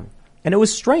disliking them. And it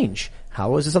was strange.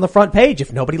 How is this on the front page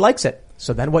if nobody likes it?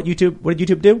 So then what did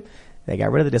YouTube do? They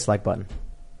got rid of the dislike button.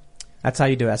 That's how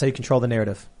you do it. That's how you control the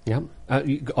narrative. Yeah.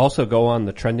 You also go on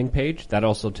the trending page. That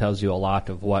also tells you a lot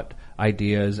of what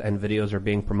ideas and videos are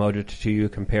being promoted to you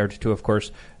compared to, of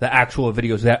course, the actual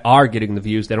videos that are getting the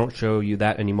views. They don't show you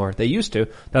that anymore. They used to.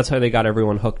 That's how they got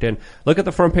everyone hooked in. Look at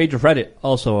the front page of Reddit.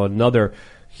 Also another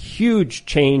huge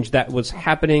change that was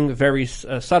happening very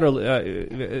subtly,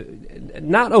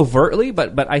 not overtly,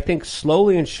 but I think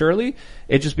slowly and surely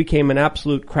it just became an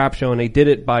absolute crap show, and they did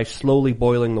it by slowly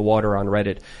boiling the water on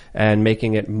Reddit and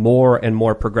making it more and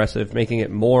more progressive, making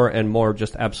it more and more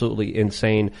just absolutely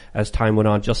insane as time went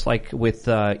on, just like with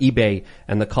eBay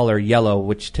and the color yellow,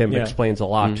 which Tim explains a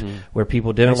lot, where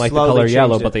people didn't like the color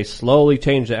yellow, but they slowly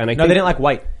changed it. And they didn't like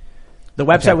white. The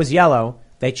website was yellow.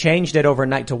 They changed it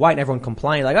overnight to white, and everyone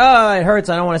complained, like, oh, it hurts,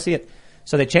 I don't want to see it.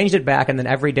 So they changed it back, and then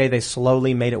every day they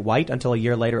slowly made it white until a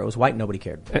year later it was white and nobody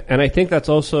cared. And I think that's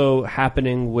also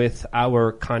happening with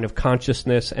our kind of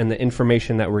consciousness and the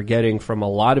information that we're getting from a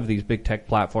lot of these big tech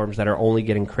platforms that are only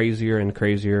getting crazier and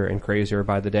crazier and crazier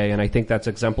by the day. And I think that's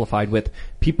exemplified with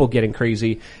people getting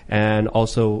crazy and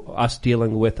also us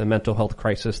dealing with a mental health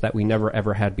crisis that we never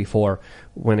ever had before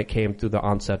when it came to the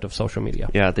onset of social media.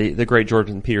 Yeah, the great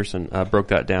Jordan Peterson broke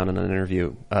that down in an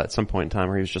interview at some point in time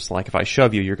where he was just like, if I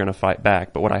shove you, you're going to fight back.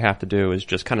 But what I have to do is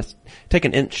just kind of take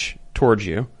an inch towards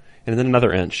you, and then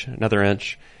another inch,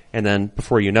 and then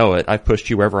before you know it, I've pushed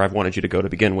you wherever I've wanted you to go to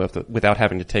begin with without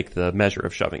having to take the measure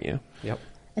of shoving you. Yep.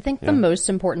 I think the most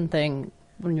important thing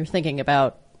when you're thinking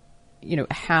about,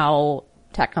 how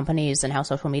tech companies and how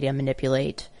social media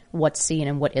manipulate what's seen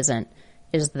and what isn't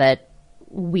is that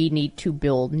we need to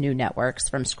build new networks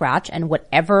from scratch, and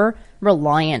whatever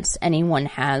reliance anyone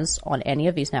has on any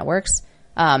of these networks,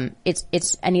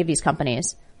 it's any of these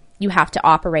companies, you have to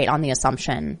operate on the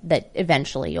assumption that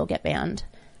eventually you'll get banned.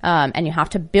 And you have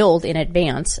to build in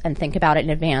advance and think about it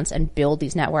in advance and build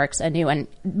these networks anew. And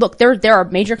look, there are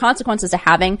major consequences to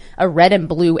having a red and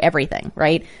blue everything,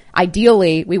 right?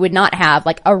 Ideally, we would not have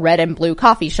like a red and blue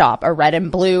coffee shop, a red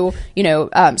and blue,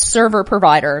 server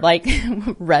provider, like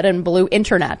red and blue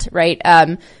internet, right?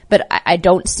 But I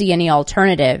don't see any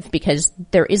alternative because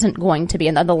there isn't going to be,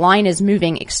 and the line is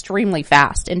moving extremely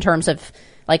fast in terms of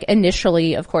like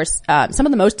initially, of course, some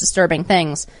of the most disturbing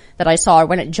things that I saw are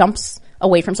when it jumps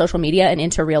away from social media and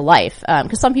into real life.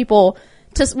 Cause some people,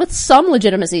 with some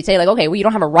legitimacy, say like, okay, well, you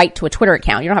don't have a right to a Twitter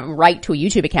account. You don't have a right to a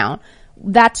YouTube account.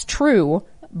 That's true.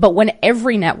 But when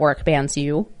every network bans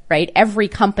you, right? Every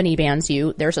company bans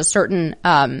you. There's a certain,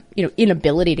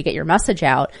 inability to get your message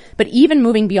out. But even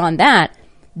moving beyond that,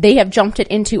 they have jumped it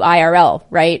into IRL,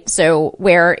 right? So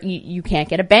where you can't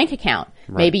get a bank account.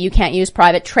 Right. Maybe you can't use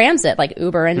private transit like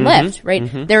Uber and Lyft, right?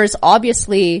 Mm-hmm. There's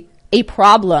obviously a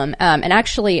problem. And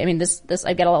actually, I mean, this,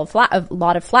 I get a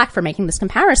lot of flack for making this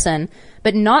comparison,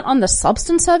 but not on the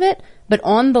substance of it, but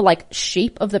on the like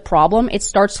shape of the problem. It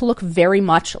starts to look very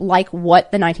much like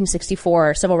what the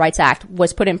 1964 Civil Rights Act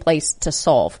was put in place to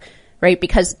solve, right?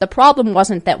 Because the problem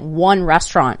wasn't that one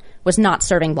restaurant was not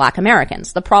serving black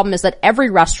Americans. The problem is that every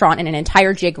restaurant in an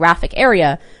entire geographic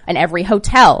area and every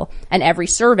hotel and every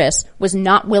service was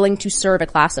not willing to serve a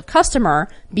class of customer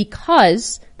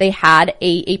because they had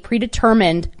a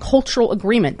predetermined cultural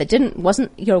agreement that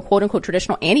wasn't, quote unquote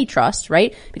traditional antitrust,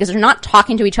 right? Because they're not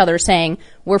talking to each other saying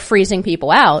we're freezing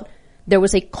people out. There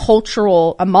was a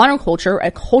cultural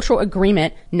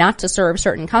agreement not to serve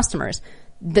certain customers.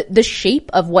 The shape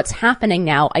of what's happening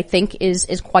now, I think,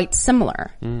 is quite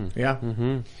similar. Yeah.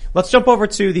 Let's jump over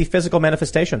to the physical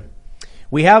manifestation.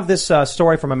 We have this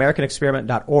story from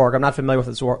AmericanExperiment.org. I'm not familiar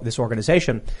with this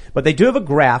organization, but they do have a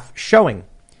graph showing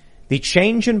the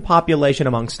change in population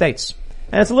among states.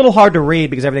 And it's a little hard to read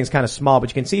because everything's kind of small, but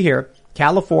you can see here,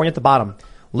 California at the bottom,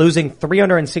 losing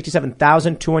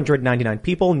 367,299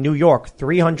 people. New York,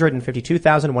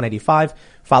 352,185,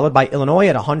 followed by Illinois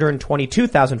at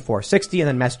 122,460, and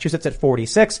then Massachusetts at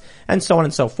 46, and so on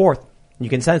and so forth. You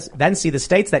can then see the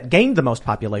states that gained the most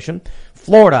population.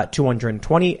 Florida,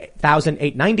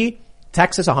 220,890,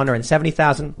 Texas,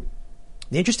 170,000.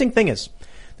 The interesting thing is,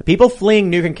 the people fleeing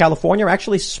New York and California are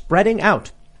actually spreading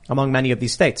out among many of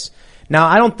these states. Now,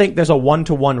 I don't think there's a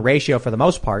 1-to-1 ratio for the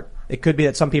most part. It could be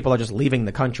that some people are just leaving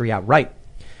the country outright.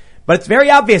 But it's very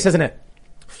obvious, isn't it?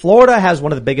 Florida has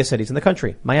one of the biggest cities in the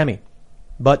country, Miami.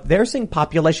 But they're seeing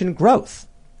population growth.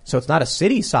 So it's not a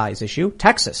city size issue.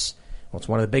 Texas, well, it's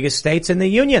one of the biggest states in the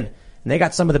union. And they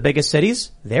got some of the biggest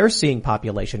cities. They're seeing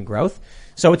population growth.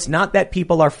 So it's not that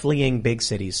people are fleeing big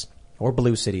cities or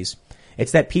blue cities.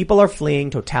 It's that people are fleeing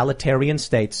totalitarian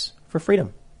states for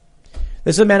freedom.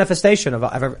 This is a manifestation of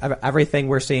everything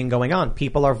we're seeing going on.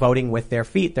 People are voting with their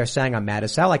feet. They're saying, I'm mad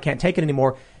as hell. I can't take it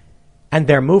anymore. And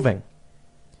they're moving.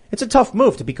 It's a tough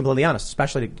move, to be completely honest,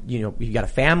 especially, you got a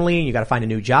family and you got to find a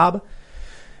new job.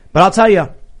 But I'll tell you,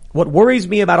 what worries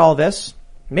me about all this,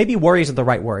 maybe worry isn't the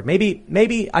right word.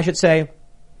 Maybe I should say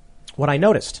what I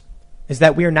noticed is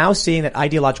that we are now seeing that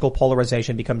ideological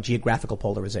polarization become geographical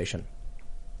polarization.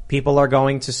 People are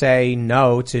going to say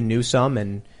no to Newsom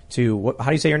and to, how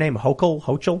do you say your name?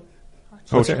 Hochul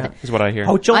is what I hear.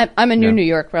 Hochul? I'm a New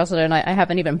York resident. I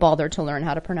haven't even bothered to learn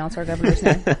how to pronounce our governor's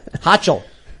name. Hachul.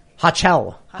 I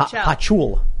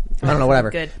don't know, whatever.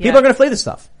 Good. People are going to flee this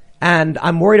stuff. And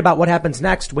I'm worried about what happens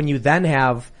next when you then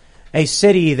have a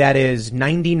city that is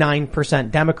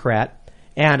 99% Democrat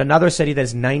and another city that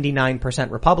is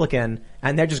 99% Republican,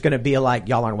 and they're just going to be like,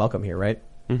 y'all aren't welcome here, right?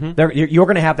 You're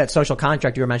going to have that social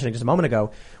contract you were mentioning just a moment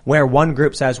ago where one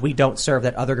group says we don't serve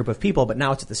that other group of people, but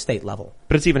now it's at the state level.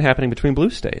 But it's even happening between blue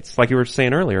states. Like you were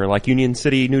saying earlier, like Union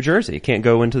City, New Jersey can't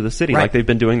go into the city like they've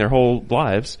been doing their whole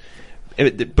lives.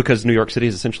 Because New York City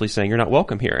is essentially saying you're not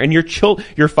welcome here. And your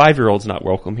 5-year-old's not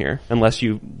welcome here unless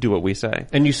you do what we say.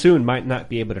 And you soon might not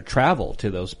be able to travel to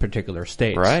those particular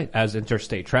states. Right. As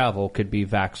interstate travel could be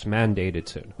vax mandated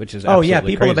soon, which is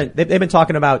absolutely people crazy. they've been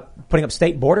talking about putting up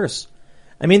state borders.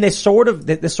 I mean, this sort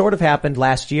of happened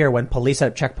last year when police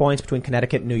set up checkpoints between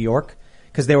Connecticut and New York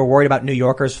because they were worried about New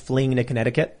Yorkers fleeing to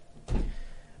Connecticut.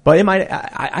 But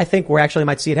I think we actually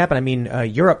might see it happen. I mean,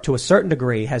 Europe to a certain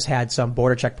degree has had some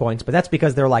border checkpoints, but that's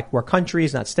because we're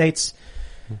countries, not states.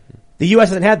 The U.S.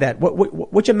 hasn't had that.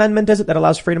 Which amendment is it that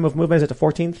allows freedom of movement? Is it the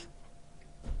 14th?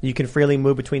 You can freely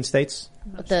move between states?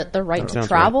 The right to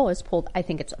travel is pulled, I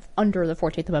think it's under the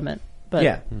 14th Amendment. But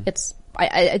yeah.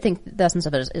 I think the essence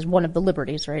of it is one of the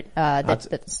liberties, right? That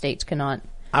the states cannot.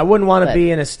 I wouldn't want to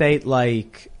be in a state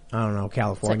like, I don't know,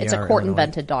 California. It's a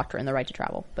court-invented doctrine, the right to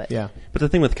travel. But yeah. But the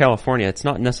thing with California, it's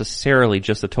not necessarily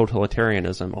just a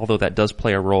totalitarianism, although that does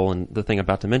play a role in the thing I'm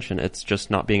about to mention. It's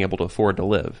just not being able to afford to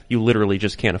live. You literally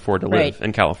just can't afford to live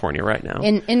in California right now.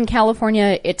 In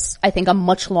California, it's, I think, a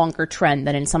much longer trend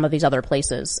than in some of these other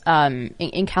places.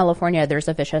 In California, there's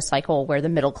a vicious cycle where the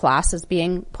middle class is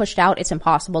being pushed out. It's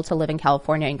impossible to live in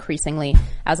California increasingly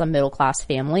as a middle-class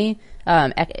family,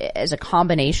 as a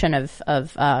combination of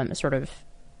sort of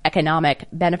economic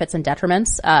benefits and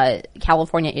detriments.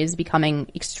 California is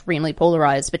becoming extremely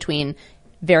polarized between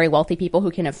very wealthy people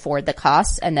who can afford the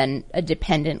costs and then a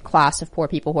dependent class of poor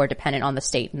people who are dependent on the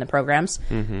state and the programs.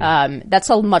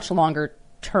 That's a much longer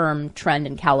term trend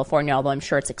in California, although I'm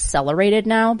sure it's accelerated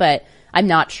now, but I'm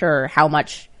not sure how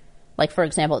much, like, for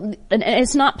example, and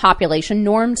it's not population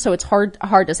normed, so it's hard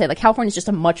to say. Like, California's just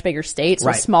a much bigger state, so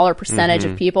a smaller percentage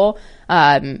of people,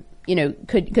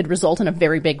 could result in a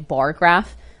very big bar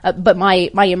graph. But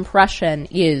my impression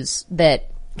is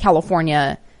that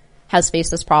California has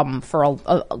faced this problem for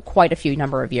quite a few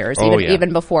number of years,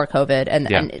 even before COVID,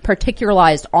 and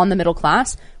particularized on the middle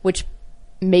class, which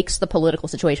makes the political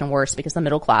situation worse because the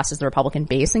middle class is the Republican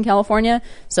base in California.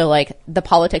 So like the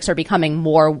politics are becoming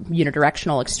more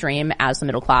unidirectional extreme as the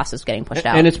middle class is getting pushed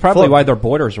out. And it's probably why their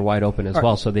borders are wide open as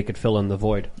well, so they could fill in the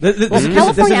void.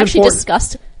 California actually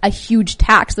discussed a huge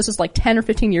tax. This was like 10 or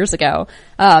 15 years ago.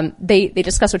 They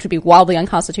discussed, which would be wildly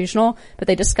unconstitutional, but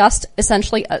they discussed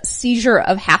essentially a seizure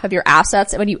of half of your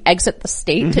assets when you exit the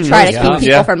state to try to keep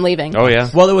people from leaving. Oh yeah.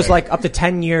 Well, it was like up to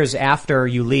 10 years after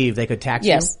you leave, they could tax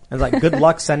you. And like, good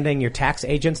luck sending your tax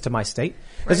agents to my state.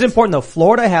 This is important though.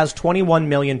 Florida has 21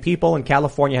 million people and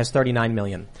California has 39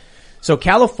 million. So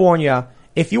California,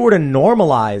 if you were to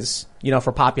normalize,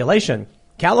 for population,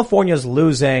 California is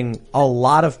losing a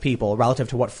lot of people relative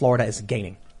to what Florida is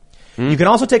gaining. You can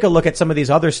also take a look at some of these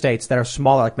other states that are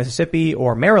smaller, like Mississippi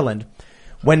or Maryland.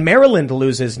 When Maryland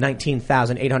loses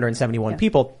 19,871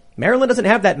 people, Maryland doesn't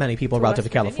have that many people relative to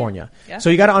California. Yeah. So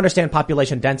you got to understand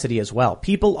population density as well.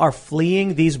 People are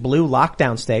fleeing these blue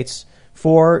lockdown states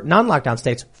for non-lockdown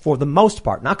states for the most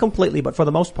part. Not completely, but for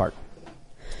the most part.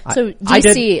 So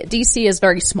DC is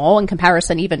very small in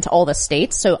comparison even to all the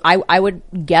states. So I would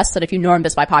guess that if you norm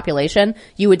this by population,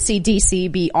 you would see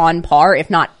DC be on par,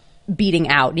 if not beating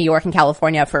out New York and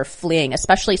California for fleeing,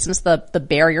 especially since the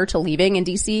barrier to leaving in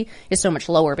DC is so much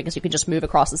lower because you can just move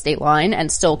across the state line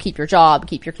and still keep your job,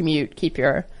 keep your commute, keep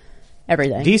your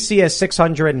everything. DC has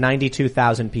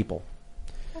 692,000 people.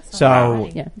 So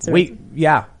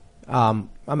I'm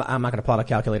not going to pull out a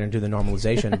calculator and do the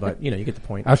normalization, but you get the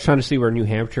point. I was trying to see where New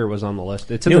Hampshire was on the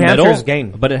list. It's in New the Hampshire's middle,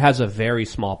 gained, but it has a very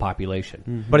small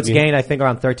population. But it's gained, I think,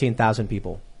 around 13,000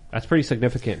 people. That's pretty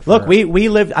significant. Look,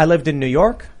 I lived in New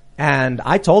York, and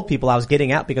I told people I was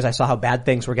getting out because I saw how bad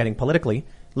things were getting politically.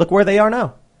 Look where they are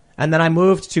now. And then I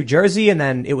moved to Jersey, and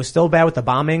then it was still bad with the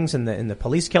bombings and the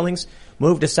police killings.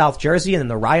 Moved to South Jersey, and then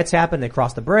the riots happened. They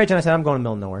crossed the bridge, and I said, I'm going to the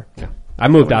middle of nowhere. Yeah. I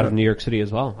moved out of New York City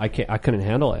as well. I couldn't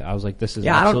handle it. I was like, this is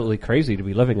absolutely crazy to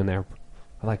be living in there.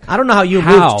 I don't know how you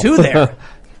moved to there.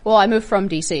 Well, I moved from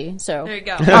DC, so. There you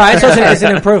go. All right, so it's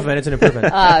an improvement. It's an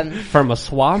improvement. From a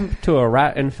swamp to a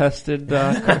rat-infested sewer.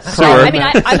 I mean,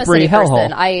 I'm a city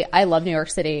person. I love New York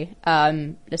City,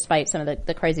 despite some of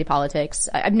the crazy politics.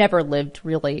 I've never lived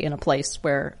really in a place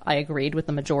where I agreed with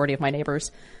the majority of my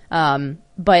neighbors.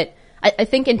 But I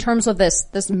think in terms of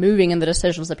this moving and the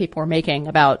decisions that people are making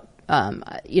about,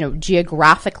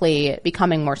 geographically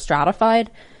becoming more stratified,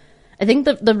 I think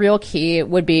the real key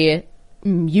would be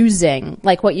using,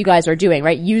 like what you guys are doing,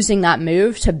 right? Using that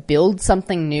move to build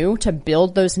something new, to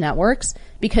build those networks,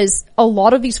 because a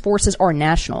lot of these forces are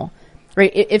national,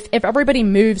 right? If everybody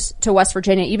moves to West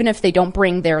Virginia, even if they don't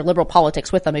bring their liberal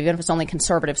politics with them, even if it's only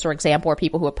conservatives, for example, or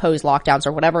people who oppose lockdowns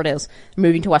or whatever it is,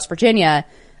 moving to West Virginia,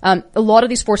 a lot of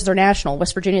these forces are national.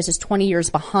 West Virginia is just 20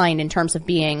 years behind in terms of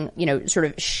being, sort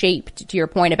of shaped, to your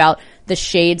point about the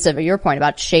shades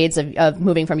of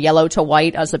moving from yellow to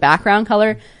white as the background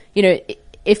color.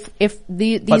 If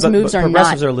these moves are not,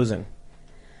 progressives are losing.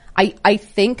 I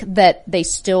think that they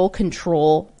still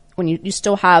control, when you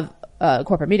still have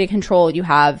corporate media control, you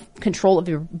have control of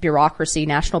your bureaucracy,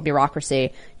 national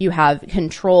bureaucracy, you have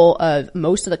control of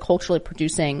most of the culturally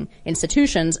producing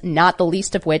institutions, not the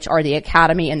least of which are the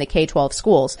academy and the K-12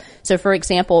 schools. So for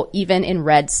example, even in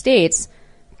red states,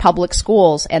 public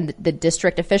schools and the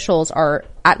district officials are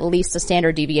at least a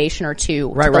standard deviation or two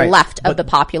to the left of the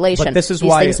population. But this is These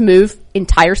why things move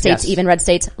entire states, even red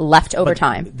states, left over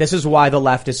time. This is why the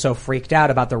left is so freaked out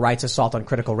about the right's assault on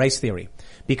critical race theory.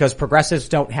 Because progressives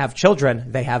don't have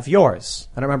children, they have yours.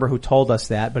 I don't remember who told us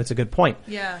that, but it's a good point.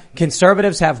 Yeah.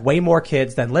 Conservatives have way more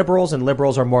kids than liberals, and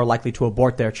liberals are more likely to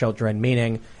abort their children,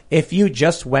 meaning if you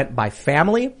just went by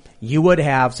family, you would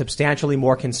have substantially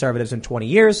more conservatives in 20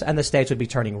 years, and the states would be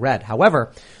turning red.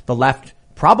 However, the left,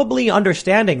 probably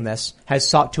understanding this, has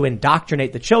sought to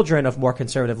indoctrinate the children of more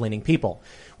conservative-leaning people.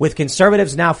 With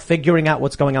conservatives now figuring out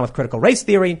what's going on with critical race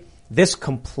theory, this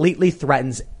completely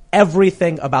threatens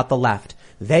everything about the left.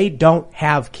 They don't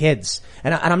have kids.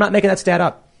 And I'm not making that stat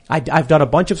up. I've done a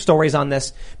bunch of stories on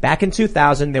this. Back in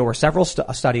 2000, there were several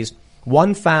studies.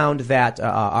 One found that,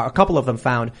 a couple of them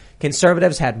found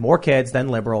conservatives had more kids than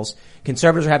liberals.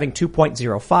 Conservatives were having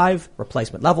 2.05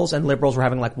 replacement levels, and liberals were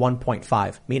having like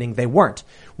 1.5, meaning they weren't.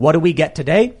 What do we get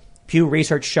today? Pew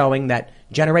Research showing that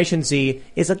Generation Z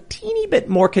is a teeny bit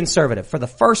more conservative. For the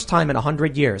first time in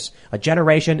 100 years, a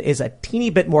generation is a teeny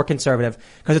bit more conservative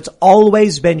because it's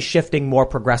always been shifting more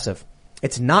progressive.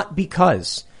 It's not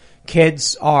because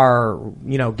kids are,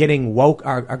 getting woke,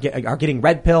 are getting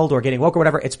red pilled or getting woke or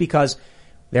whatever. It's because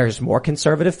there's more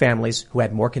conservative families who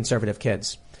had more conservative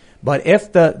kids. But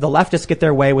if the leftists get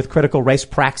their way with critical race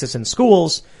praxis in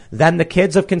schools, then the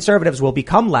kids of conservatives will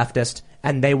become leftist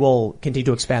and they will continue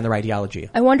to expand their ideology.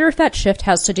 I wonder if that shift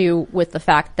has to do with the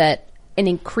fact that an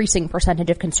increasing percentage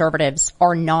of conservatives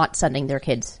are not sending their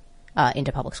kids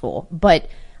into public school. But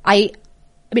I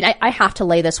have to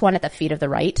lay this one at the feet of the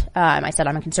right. I said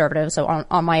I'm a conservative, so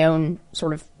on my own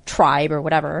sort of tribe or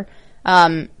whatever.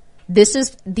 This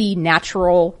is the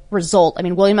natural result. I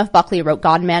mean, William F. Buckley wrote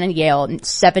God, Man, and Yale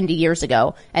 70 years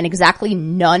ago, and exactly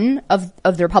none of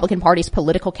the Republican Party's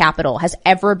political capital has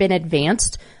ever been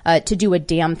advanced to do a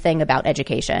damn thing about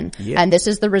education. Yeah. And this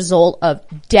is the result of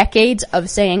decades of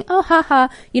saying, oh, haha,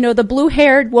 the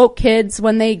blue-haired woke kids,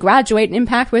 when they graduate and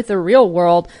impact with the real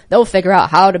world, they'll figure out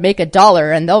how to make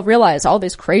 $1, and they'll realize all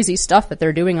this crazy stuff that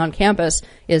they're doing on campus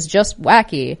is just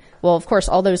wacky. Well, of course,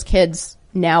 all those kids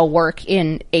now work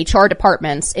in HR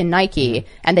departments in Nike,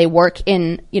 and they work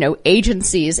in,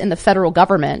 agencies in the federal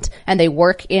government, and they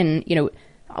work in,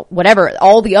 whatever,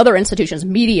 all the other institutions,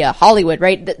 media, Hollywood,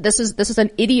 right? This is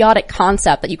an idiotic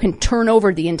concept that you can turn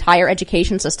over the entire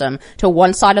education system to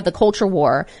one side of the culture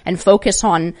war and focus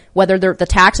on whether the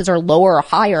taxes are lower or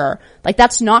higher. Like,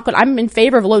 that's not good. I'm in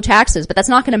favor of low taxes, but that's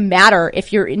not going to matter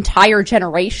if your entire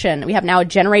generation, we have now a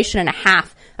generation and a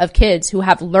half of kids who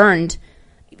have learned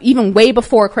even way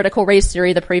before critical race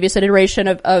theory, the previous iteration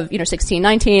of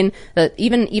 1619,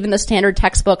 even the standard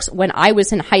textbooks when I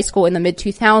was in high school in the mid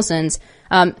 2000s,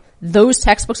 those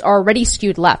textbooks are already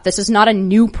skewed left. This is not a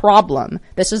new problem.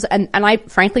 This is, and I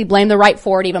frankly blame the right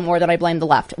for it even more than I blame the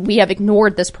left. We have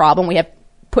ignored this problem. We have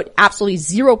put absolutely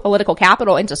zero political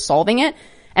capital into solving it.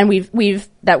 And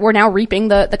we're now reaping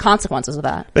the consequences of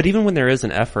that. But even when there is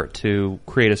an effort to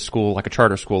create a school, like a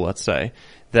charter school, let's say,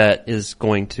 that is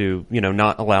going to,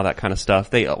 not allow that kind of stuff,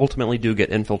 they ultimately do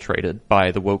get infiltrated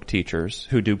by the woke teachers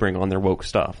who do bring on their woke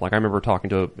stuff. Like, I remember talking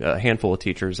to a handful of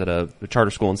teachers at a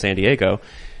charter school in San Diego.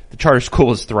 The charter school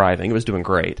was thriving. It was doing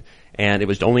great. And it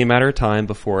was only a matter of time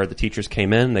before the teachers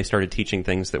came in. They started teaching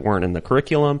things that weren't in the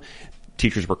curriculum.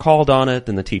 Teachers were called on it,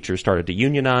 then the teachers started to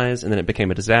unionize, and then it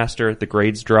became a disaster. The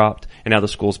grades dropped, and now the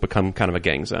school's become kind of a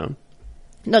gang zone.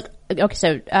 Look, okay,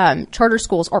 so charter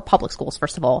schools are public schools,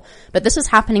 first of all, but this is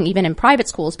happening even in private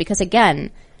schools because,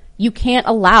 again, you can't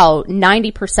allow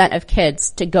 90% of kids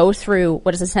to go through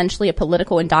what is essentially a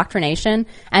political indoctrination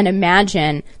and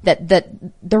imagine that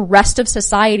the rest of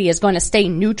society is going to stay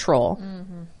neutral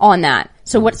on that.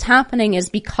 So what's happening is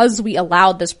because we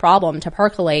allowed this problem to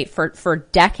percolate for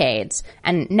decades,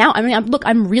 and now,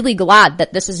 I'm really glad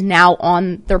that this is now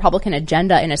on the Republican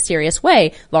agenda in a serious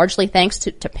way, largely thanks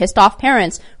to pissed off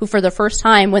parents who, for the first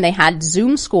time when they had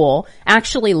Zoom school,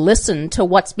 actually listened to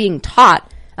what's being taught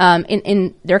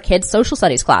in their kids' social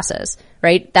studies classes,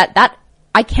 right? That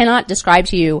I cannot describe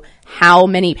to you how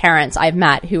many parents I've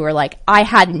met who are like, I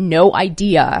had no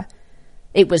idea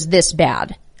it was this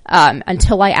bad.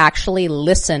 Until I actually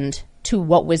listened to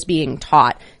what was being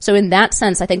taught. So in that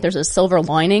sense, I think there's a silver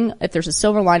lining. If there's a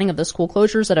silver lining of the school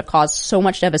closures that have caused so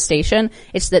much devastation,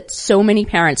 it's that so many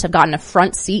parents have gotten a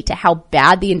front seat to how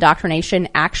bad the indoctrination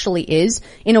actually is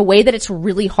in a way that it's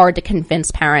really hard to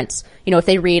convince parents. If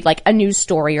they read like a news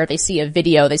story or they see a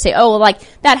video, they say, oh, like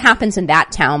that happens in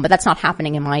that town, but that's not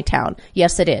happening in my town.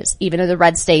 Yes, it is. Even in the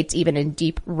red states, even in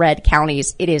deep red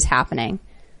counties, it is happening.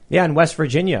 Yeah, in West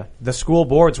Virginia, the school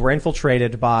boards were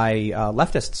infiltrated by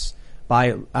leftists.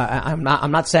 I'm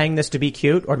not saying this to be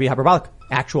cute or to be hyperbolic.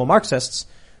 Actual Marxists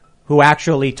who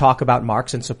actually talk about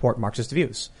Marx and support Marxist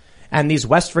views. And these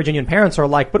West Virginian parents are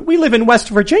like, but we live in West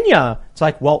Virginia. It's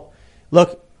like, well,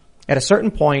 look, at a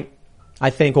certain point, I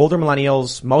think older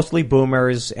millennials, mostly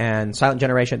boomers and silent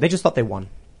generation, they just thought they won.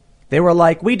 They were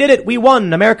like, we did it, we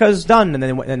won, America's done, and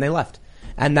then they left.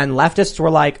 And then leftists were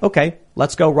like, okay,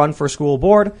 let's go run for school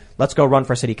board. Let's go run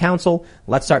for city council.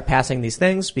 Let's start passing these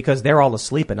things because they're all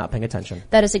asleep and not paying attention.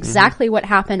 That is exactly what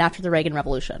happened after the Reagan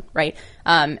Revolution, right?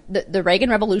 The Reagan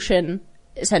Revolution,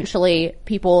 essentially,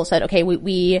 people said, okay,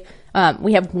 we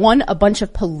have won a bunch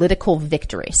of political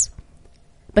victories.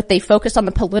 But they focused on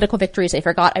the political victories. They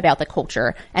forgot about the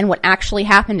culture. And what actually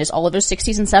happened is all of those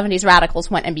 60s and 70s radicals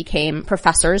went and became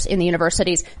professors in the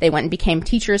universities. They went and became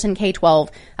teachers in K-12.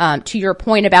 To your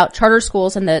point about charter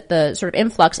schools and the sort of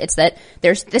influx, it's that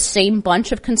there's the same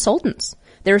bunch of consultants.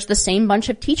 There's the same bunch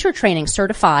of teacher training,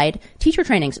 certified teacher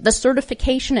trainings. The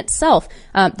certification itself,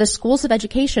 the schools of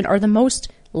education are the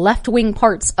most left-wing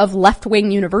parts of left-wing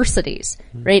universities,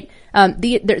 right?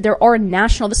 There are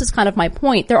national, this is kind of my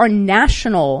point, there are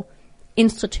national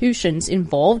institutions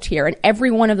involved here, and every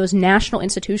one of those national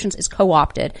institutions is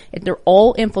co-opted. They're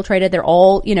all infiltrated, they're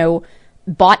all,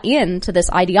 bought into this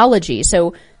ideology.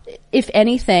 So, if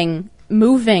anything,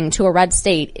 moving to a red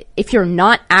state, if you're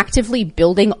not actively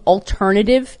building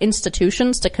alternative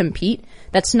institutions to compete,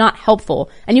 that's not helpful.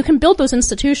 And you can build those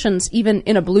institutions even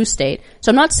in a blue state.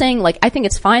 So I'm not saying, like, I think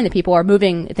it's fine that people are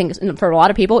moving. I think for a lot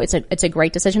of people, it's a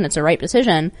great decision. It's a right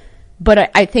decision.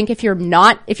 But I think if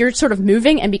you're sort of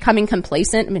moving and becoming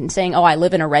complacent and saying, oh, I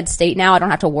live in a red state now, I don't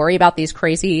have to worry about these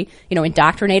crazy,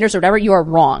 indoctrinators or whatever, you are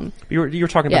wrong. You were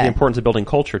talking about the importance of building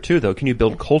culture too, though. Can you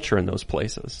build culture in those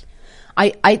places?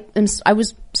 I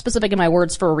was specific in my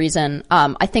words for a reason.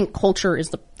 I think culture is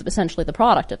essentially the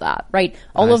product of that, right?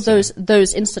 All of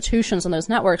those institutions and those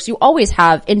networks, you always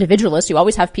have individualists, you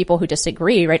always have people who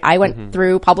disagree, right? I went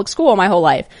through public school my whole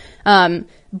life.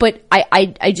 But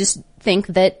I just think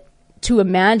that to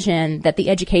imagine that the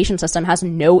education system has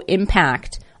no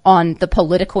impact on the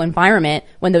political environment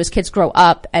when those kids grow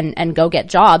up and go get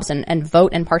jobs and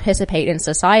vote and participate in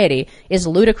society is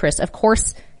ludicrous. Of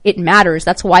course it matters.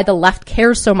 That's why the left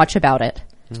cares so much about it.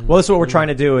 Well, this is what we're trying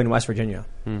to do in West Virginia.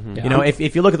 Yeah.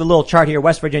 If you look at the little chart here,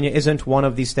 West Virginia isn't one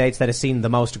of these states that has seen the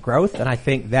most growth, and I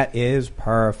think that is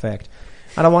perfect.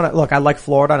 I don't want to, look, I like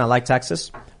Florida and I like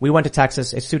Texas. We went to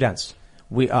Texas. It's too dense.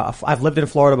 I've lived in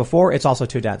Florida before. It's also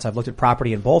too dense. I've looked at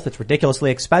property in both. It's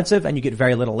ridiculously expensive and you get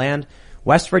very little land.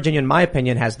 West Virginia, in my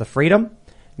opinion, has the freedom.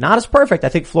 Not as perfect. I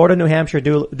think Florida and New Hampshire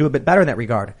do a bit better in that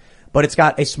regard. But it's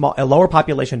got a lower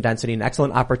population density, an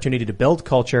excellent opportunity to build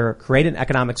culture, create an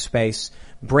economic space,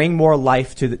 bring more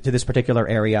life to this particular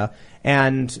area.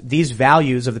 And these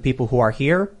values of the people who are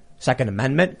here, Second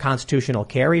Amendment, constitutional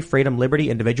carry, freedom, liberty,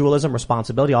 individualism,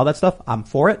 responsibility, all that stuff, I'm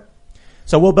for it.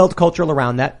 So we'll build culture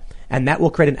around that. And that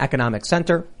will create an economic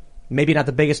center, maybe not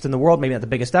the biggest in the world, maybe not the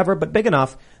biggest ever, but big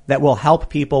enough that will help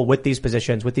people with these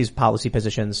positions, with these policy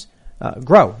positions,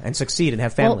 grow and succeed and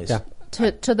have families.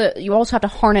 Well, you also have to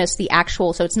harness the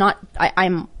actual, so it's not,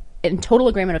 I'm in total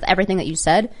agreement with everything that you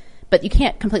said, but you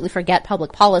can't completely forget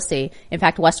public policy. In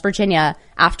fact, West Virginia,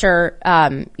 after,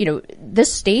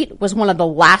 this state was one of the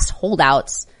last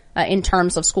holdouts in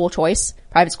terms of school choice,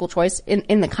 private school choice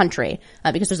in the country,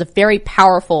 because there's a very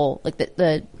powerful, like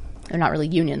they're not really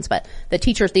unions, but the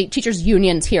teachers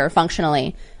unions here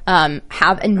functionally,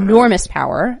 have enormous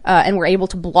power, and were able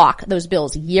to block those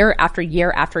bills year after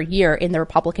year after year in the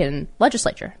Republican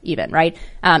legislature, even, right?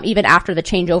 Even after the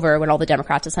changeover when all the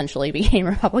Democrats essentially became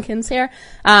Republicans here.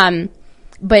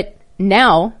 But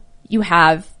now you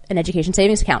have an education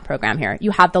savings account program here.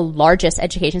 You have the largest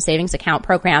education savings account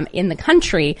program in the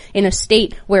country in a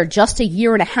state where just a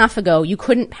year and a half ago you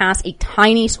couldn't pass a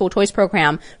tiny school choice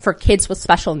program for kids with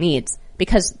special needs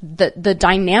because the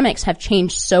dynamics have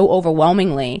changed so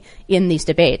overwhelmingly in these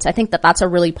debates. I think that that's a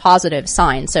really positive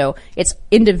sign. So it's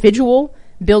individual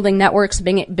building networks,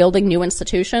 building new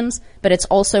institutions, but it's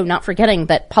also not forgetting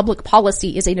that public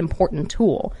policy is an important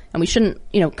tool, and we shouldn't,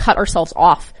 cut ourselves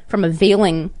off from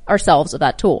availing ourselves of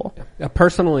that tool.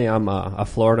 Personally, I'm a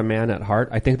Florida man at heart.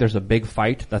 I think there's a big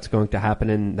fight that's going to happen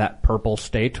in that purple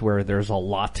state where there's a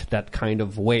lot that kind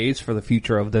of weighs for the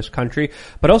future of this country.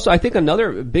 But also, I think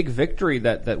another big victory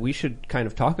that we should kind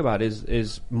of talk about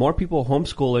is more people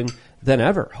homeschooling than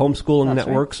ever. Homeschooling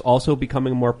networks also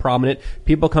becoming more prominent.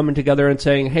 People coming together and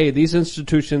saying, hey, these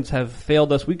institutions have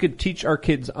failed us. We could teach our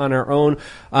kids on our own,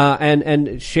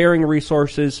 and sharing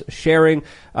resources, sharing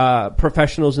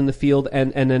professionals in the field,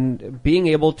 and then being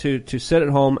able to sit at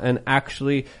home and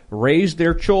actually raise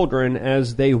their children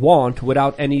as they want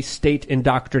without any state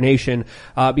indoctrination.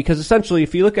 Because essentially,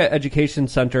 if you look at education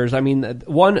centers, I mean,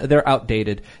 one, they're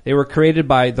outdated. They were created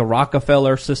by the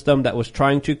Rockefeller system that was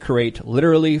trying to create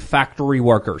literally factory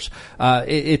workers.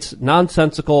 It's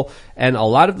nonsensical, and a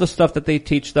lot of the stuff that they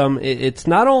teach them, it's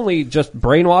not only just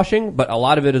brainwashing, but a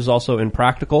lot of it is also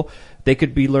impractical. They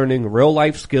could be learning real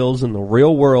life skills in the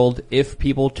real world if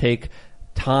people take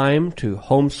time to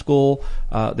homeschool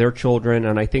their children,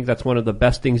 and I think that's one of the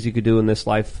best things you could do in this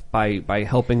life by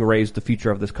helping raise the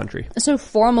future of this country. So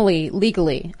formally,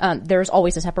 legally, there's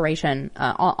always a separation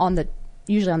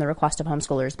usually on the request of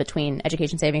homeschoolers between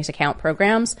education savings account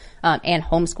programs and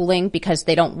homeschooling, because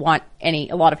they don't want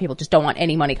a lot of people just don't want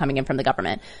any money coming in from the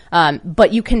government.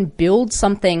 But you can build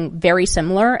something very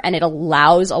similar, and it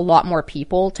allows a lot more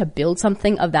people to build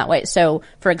something of that way. So,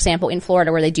 for example, in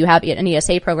Florida, where they do have an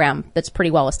ESA program that's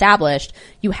pretty well established,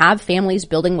 you have families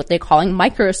building what they're calling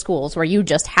micro schools, where you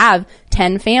just have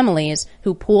 10 families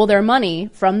who pool their money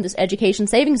from this education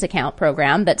savings account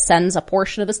program that sends a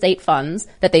portion of the state funds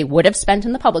that they would have spent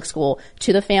in the public school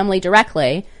to the family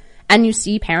directly. And you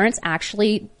see parents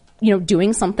actually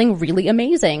doing something really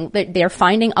amazing. They're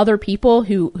finding other people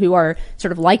who are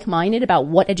sort of like-minded about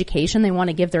what education they want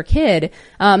to give their kid.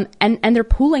 And they're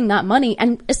pooling that money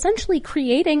and essentially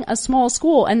creating a small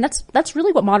school. And that's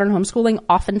really what modern homeschooling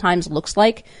oftentimes looks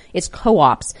like. It's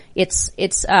co-ops.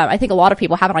 I think a lot of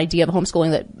people have an idea of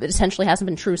homeschooling that essentially hasn't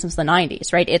been true since the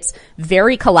 90s, right? It's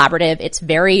very collaborative. It's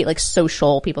very like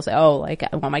social. People say, oh, like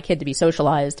I want my kid to be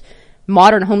socialized.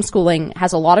 Modern homeschooling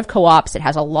has a lot of co-ops. It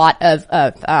has a lot of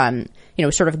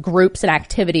sort of groups and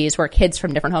activities where kids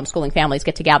from different homeschooling families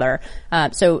get together.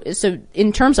 So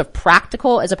in terms of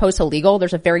practical as opposed to legal,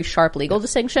 there's a very sharp legal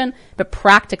distinction. But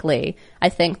practically, I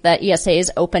think that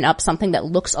ESAs open up something that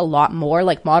looks a lot more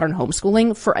like modern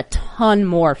homeschooling for a ton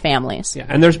more families. Yeah,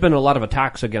 and there's been a lot of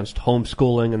attacks against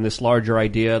homeschooling and this larger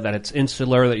idea that it's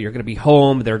insular, that you're going to be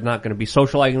home, they're not going to be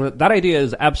socializing. That idea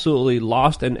is absolutely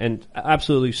lost and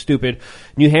absolutely stupid.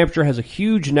 New Hampshire has a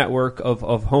huge network of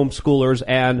homeschoolers,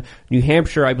 and New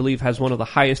Hampshire, I believe, has one of the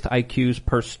highest IQs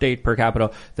per state per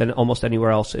capita than almost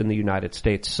anywhere else in the United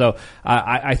States. So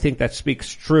I think that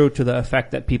speaks true to the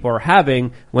effect that people are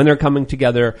having when they're coming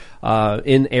together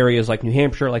in areas like New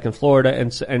Hampshire, like in Florida,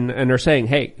 and they're saying,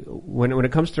 hey, when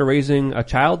it comes to raising a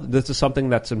child, this is something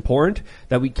that's important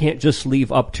that we can't just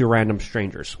leave up to random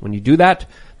strangers. When you do that,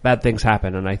 bad things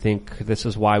happen, and I think this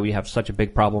is why we have such a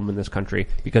big problem in this country,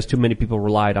 because too many people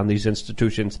relied on these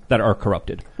institutions that are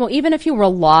corrupted. Well, even if you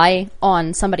rely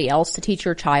on somebody else to teach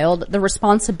your child, the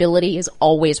responsibility is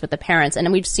always with the parents.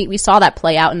 And we saw that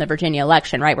play out in the Virginia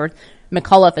election, right, where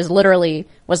McAuliffe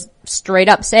was straight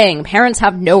up saying parents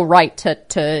have no right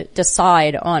to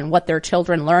decide on what their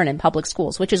children learn in public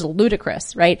schools, which is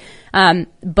ludicrous, right?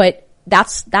 But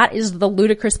that is the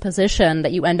ludicrous position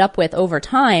that you end up with over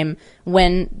time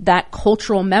when that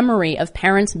cultural memory of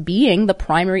parents being the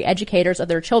primary educators of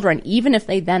their children, even if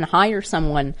they then hire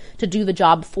someone to do the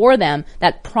job for them,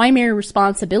 that primary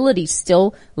responsibility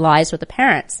still lies with the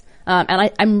parents.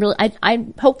 And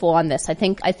I'm hopeful on this. I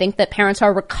think that parents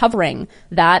are recovering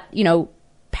that,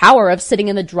 power of sitting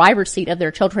in the driver's seat of their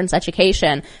children's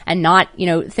education and not,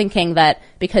 thinking that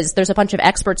because there's a bunch of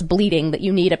experts bleeding that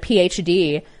you need a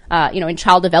PhD, in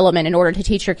child development in order to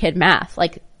teach your kid math.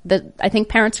 I think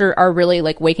parents are really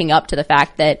waking up to the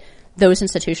fact that those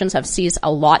institutions have seized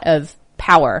a lot of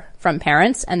power from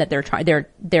parents and that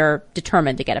they're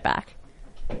determined to get it back.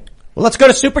 Well, let's go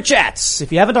to Super Chats.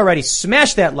 If you haven't already,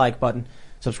 smash that like button.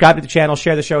 Subscribe to the channel,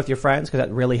 share the show with your friends because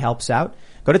that really helps out.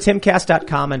 Go to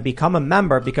timcast.com and become a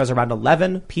member because around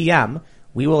 11 p.m.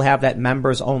 we will have that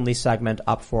members only segment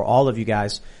up for all of you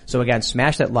guys. So again,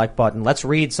 smash that like button. Let's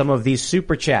read some of these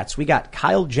Super Chats. We got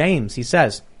Kyle James. He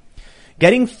says,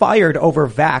 getting fired over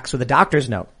vax with a doctor's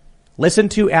note. Listen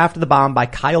to After the Bomb by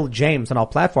Kyle James on all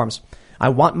platforms. I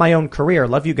want my own career.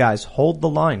 Love you guys. Hold the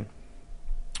line.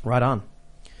 Right on.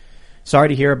 Sorry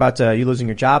to hear about you losing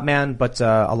your job, man, but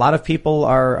a lot of people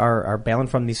are bailing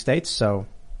from these states, so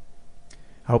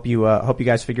hope you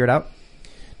guys figure it out.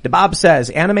 DeBob says,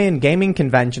 anime and gaming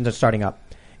conventions are starting up.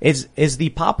 Is the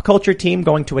pop culture team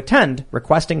going to attend?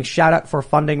 Requesting shout out for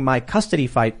funding my custody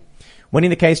fight. Winning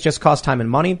the case just costs time and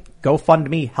money.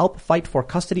 GoFundMe, help fight for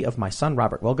custody of my son,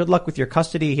 Robert. Well, good luck with your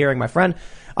custody hearing, my friend.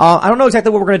 I don't know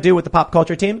exactly what we're going to do with the pop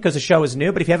culture team because the show is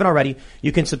new, but if you haven't already,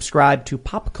 you can subscribe to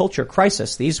Pop Culture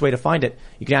Crisis. The easiest way to find it,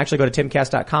 you can actually go to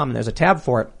timcast.com and there's a tab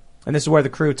for it. And this is where the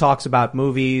crew talks about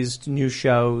movies, new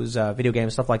shows, video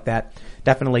games, stuff like that.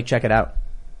 Definitely check it out.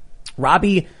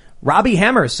 Robbie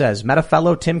Hammer says, met a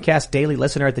fellow Timcast daily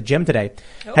listener at the gym today.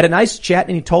 Oh. Had a nice chat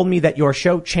and he told me that your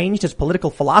show changed his political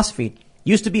philosophy.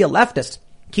 Used to be a leftist.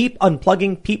 Keep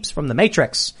unplugging peeps from the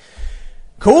Matrix.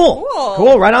 Cool.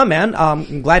 Right on, man.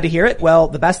 I'm glad to hear it. Well,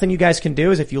 the best thing you guys can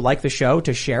do is if you like the show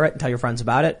to share it and tell your friends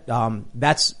about it.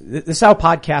 This is how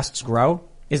podcasts grow,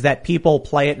 is that people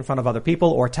play it in front of other people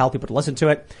or tell people to listen to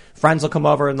it. Friends will come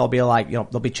over and they'll be like,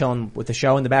 they'll be chilling with the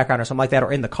show in the background or something like that,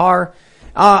 or in the car.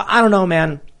 I don't know,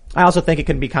 man. I also think it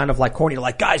can be kind of like corny,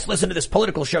 like, guys, listen to this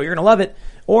political show. You're going to love it.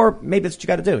 Or maybe that's what you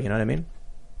got to do. You know what I mean?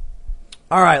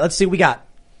 All right. Let's see what we got.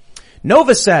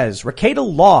 Nova says, Ricada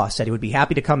Law said he would be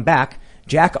happy to come back.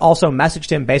 Jack also messaged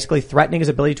him basically threatening his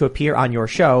ability to appear on your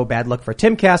show. Bad luck for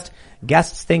Timcast.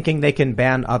 Guests thinking they can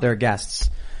ban other guests.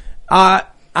 I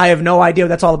have no idea what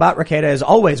that's all about. Ricada is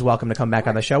always welcome to come back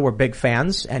on the show. We're big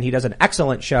fans and he does an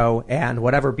excellent show, and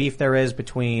whatever beef there is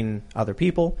between other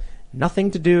people,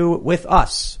 nothing to do with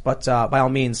us, but by all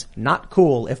means, not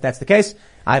cool if that's the case.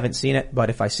 I haven't seen it, but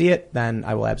if I see it, then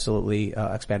I will absolutely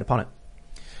expand upon it.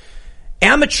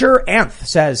 Amateur Anth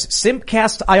says,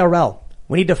 Simpcast IRL.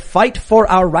 We need to fight for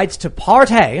our rights to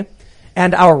party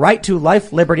and our right to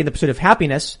life, liberty, and the pursuit of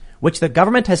happiness. which the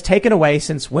government has taken away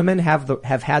since women have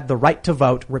had the right to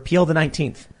vote. Repeal the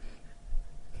 19th.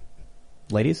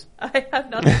 Ladies? I have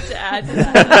nothing to add to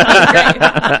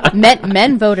that.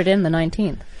 Men voted in the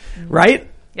 19th. Right?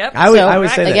 Yep. I would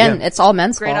say that. Again, Yeah. it's all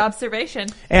men's Great fault. observation.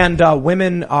 And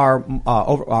women are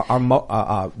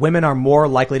more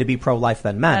likely to be pro-life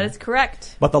than men. That is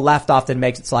correct. But the left often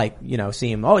makes it like,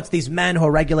 seem, it's these men who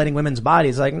are regulating women's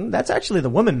bodies. Like, that's actually the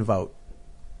women vote.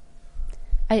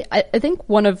 I think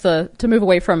to move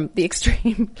away from the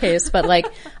extreme case, but like,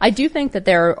 I do think that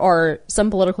there are some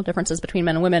political differences between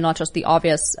men and women, not just the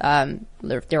obvious,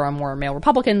 there are more male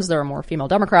Republicans, there are more female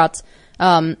Democrats,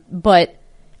 but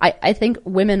I think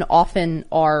women often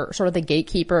are sort of the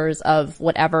gatekeepers of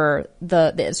whatever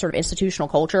the sort of institutional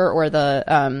culture or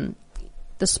the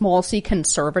small c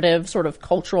conservative sort of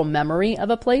cultural memory of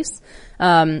a place.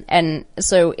 And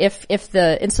so if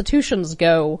the institutions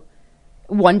go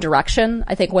one direction,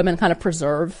 I think women kind of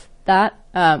preserve that,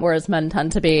 whereas men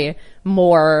tend to be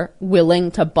more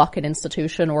willing to buck an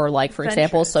institution or like, for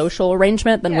example, social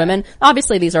arrangement than women.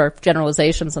 Obviously these are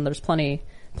generalizations and there's plenty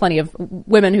of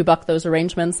women who buck those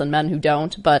arrangements and men who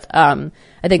don't. But, I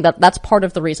think that's part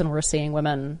of the reason we're seeing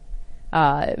women,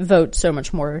 vote so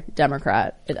much more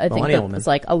Democrat. I think that it's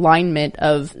like alignment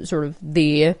of sort of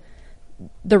the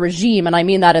regime. And I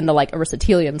mean that in the like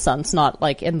Aristotelian sense, not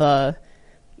like in the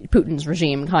Putin's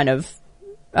regime kind of,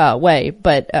 way.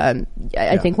 But,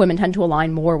 I think women tend to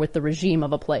align more with the regime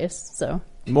of a place. So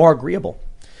more agreeable.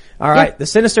 All right. The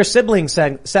sinister sibling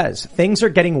says things are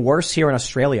getting worse here in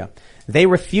Australia. They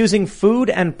refusing food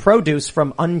and produce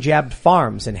from unjabbed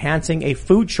farms, enhancing a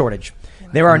food shortage.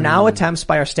 There are now attempts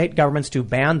by our state governments to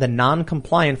ban the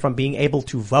non-compliant from being able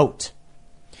to vote.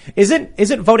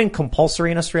 Isn't voting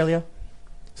compulsory in Australia?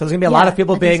 So there's going to be a lot of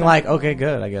people being like, okay,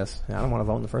 good, I guess. I don't want to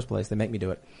vote in the first place. They make me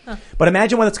do it. Huh. But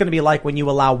imagine what it's going to be like when you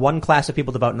allow one class of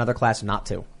people to vote, another class not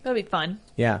to. That'll be fun.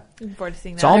 Yeah. Looking forward to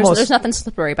seeing that. There's nothing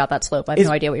slippery about that slope. I have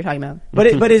no idea what you're talking about.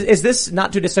 But is this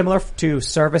not too dissimilar to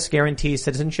service guarantee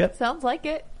citizenship? Sounds like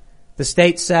it. The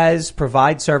state says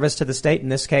provide service to the state. In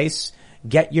this case,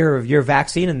 get your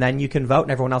vaccine and then you can vote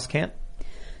and everyone else can't.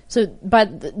 So,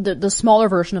 but the smaller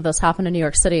version of this happened in New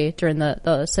York City during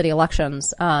the city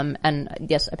elections. And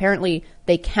yes, apparently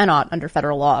they cannot, under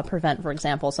federal law, prevent, for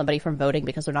example, somebody from voting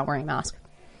because they're not wearing a mask.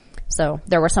 So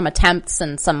there were some attempts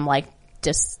and some like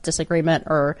disagreement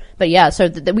but yeah, so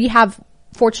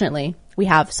fortunately, we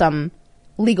have some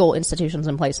legal institutions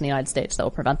in place in the United States that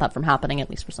will prevent that from happening at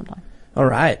least for some time. All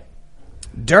right.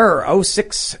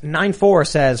 Dur0694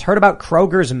 says, heard about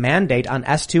Kroger's mandate on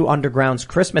S2 Underground's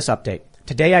Christmas update.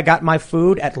 Today I got my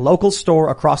food at local store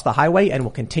across the highway and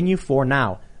will continue for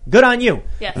now. Good on you.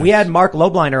 Yes. We had Mark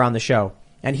Lobliner on the show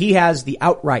and he has the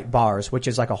Outright bars, which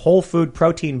is like a whole food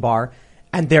protein bar,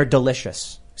 and they're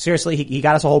delicious. Seriously, he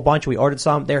got us a whole bunch. We ordered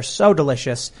some. They're so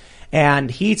delicious. And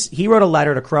he wrote a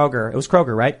letter to Kroger. It was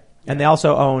Kroger, right? And they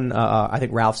also own, I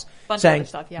think Ralph's, saying,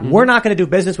 stuff, we're not going to do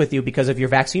business with you because of your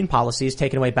vaccine policies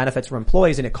taking away benefits from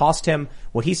employees. And it cost him,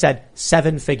 what he said,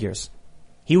 7 figures.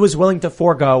 He was willing to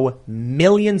forego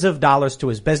millions of dollars to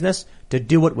his business to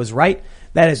do what was right.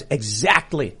 That is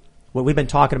exactly what we've been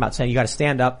talking about, saying you got to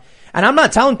stand up. And I'm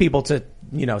not telling people to,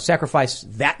 sacrifice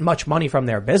that much money from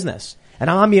their business. And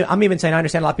I'm even saying I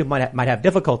understand a lot of people might have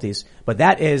difficulties, but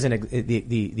that is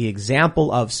the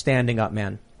example of standing up,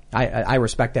 man. I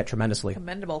respect that tremendously.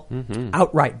 Commendable. Mm-hmm.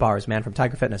 Outright bars, man, from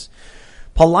Tiger Fitness.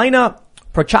 Paulina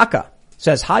Prochaka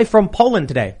says, hi from Poland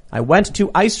today. I went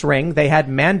to Ice Ring. They had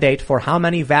mandate for how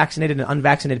many vaccinated and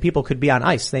unvaccinated people could be on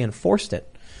ice. They enforced it.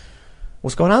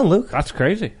 What's going on, Luke? That's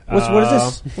crazy. What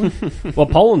is this? Well,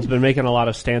 Poland's been making a lot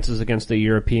of stances against the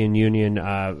European Union,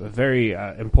 very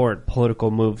important political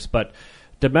moves, but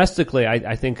domestically,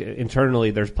 I think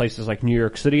internally there's places like New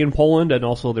York City in Poland, and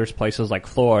also there's places like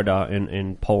Florida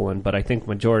in Poland, but I think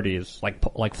majority is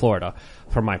like Florida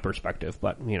from my perspective.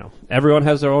 But, everyone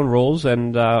has their own rules,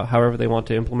 and however they want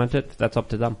to implement it, that's up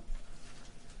to them.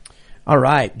 All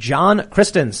right. John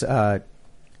Christian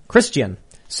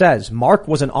says, Mark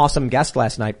was an awesome guest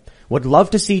last night. Would love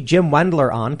to see Jim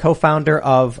Wendler on, co-founder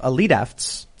of Elite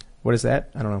Efts. What is that?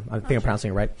 I don't know. I think I'm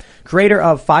pronouncing it right. Creator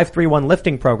of 531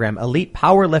 lifting program, elite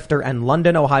power lifter, and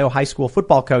London, Ohio high school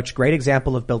football coach. Great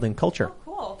example of building culture. Oh,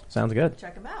 cool. Sounds good.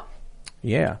 Check him out.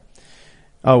 Yeah.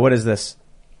 Oh, what is this?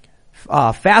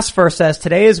 Fast First says,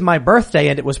 today is my birthday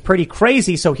and it was pretty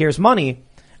crazy, so here's money.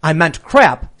 I meant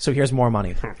crap, so here's more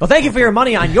money. Well, thank you for your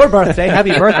money on your birthday.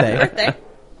 Happy birthday.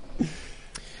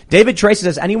 David Tracy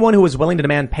says, anyone who is willing to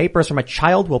demand papers from a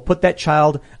child will put that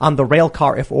child on the rail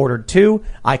car if ordered to.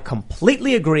 I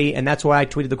completely agree, and that's why I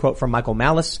tweeted the quote from Michael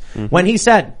Malice when he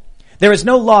said, There is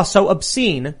no law so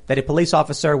obscene that a police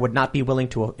officer would not be willing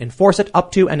to enforce it,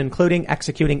 up to and including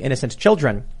executing innocent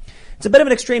children. It's a bit of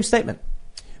an extreme statement.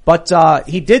 But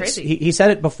he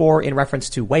said it before in reference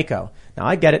to Waco. Now,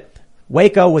 I get it.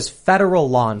 Waco was federal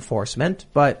law enforcement,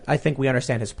 but I think we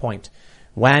understand his point.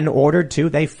 When ordered to,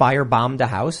 they firebombed a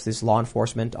house, these law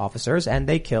enforcement officers, and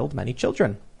they killed many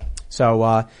children.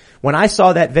 So when I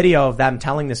saw that video of them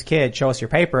telling this kid, show us your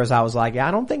papers, I was like, yeah,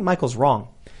 I don't think Michael's wrong.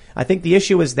 I think the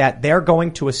issue is that they're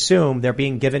going to assume they're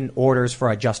being given orders for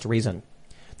a just reason.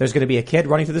 There's going to be a kid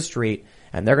running through the street,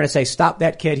 and they're going to say, stop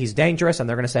that kid, he's dangerous, and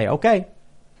they're going to say, okay.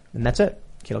 And that's it.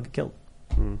 Kid will get killed.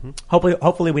 Mm-hmm.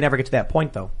 Hopefully we never get to that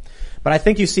point, though. But I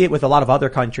think you see it with a lot of other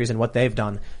countries and what they've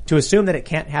done. To assume that it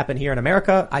can't happen here in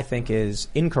America, I think is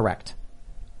incorrect.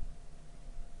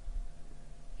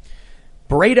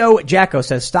 Burrito Jacko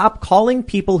says, stop calling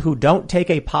people who don't take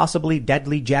a possibly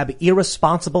deadly jab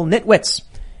irresponsible nitwits.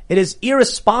 It is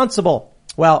irresponsible.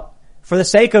 Well, for the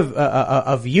sake of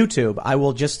YouTube, I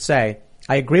will just say,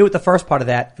 I agree with the first part of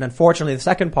that, and unfortunately the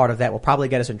second part of that will probably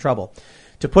get us in trouble.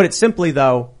 To put it simply,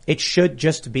 though, it should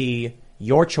just be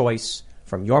your choice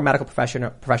from your medical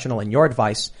professional and your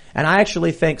advice. And I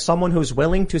actually think someone who's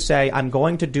willing to say, I'm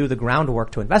going to do the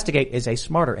groundwork to investigate is a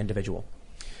smarter individual.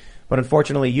 But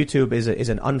unfortunately, YouTube is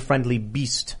an unfriendly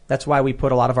beast. That's why we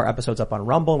put a lot of our episodes up on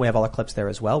Rumble, and we have all our clips there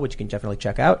as well, which you can definitely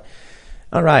check out.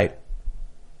 All right.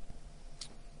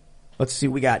 Let's see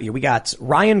what we got here. We got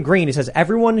Ryan Green. He says,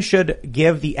 everyone should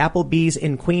give the Applebee's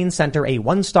in Queens Center a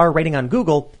 1-star rating on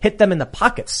Google. Hit them in the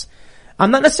pockets.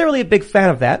 I'm not necessarily a big fan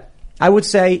of that. I would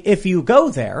say if you go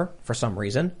there for some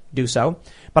reason, do so.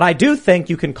 But I do think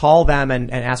you can call them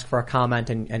and ask for a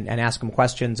comment and ask them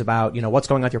questions about, what's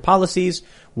going on with your policies?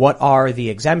 What are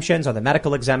the exemptions? Are the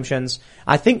medical exemptions?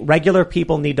 I think regular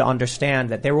people need to understand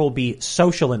that there will be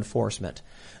social enforcement.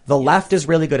 The left is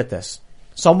really good at this.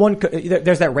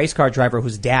 There's that race car driver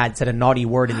whose dad said a naughty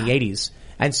word in the 80s.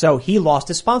 And so he lost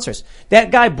his sponsors.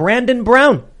 That guy, Brandon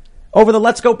Brown, over the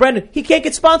Let's Go Brandon, he can't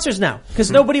get sponsors now because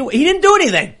he didn't do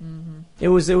anything. Mm-hmm. It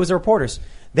was the reporters.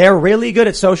 They're really good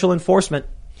at social enforcement.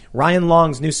 Ryan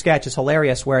Long's new sketch is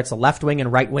hilarious where it's a left-wing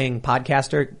and right-wing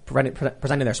podcaster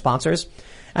presenting their sponsors.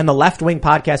 And the left-wing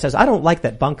podcast says, I don't like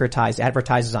that Bunker Ties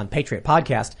advertises on Patriot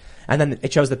Podcast. And then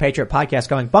it shows the Patriot Podcast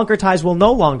going, Bunker Ties will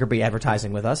no longer be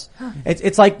advertising with us. Huh.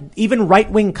 It's like even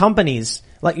right-wing companies,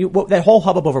 like that whole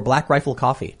hubbub over Black Rifle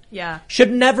Coffee. Yeah.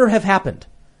 Should never have happened.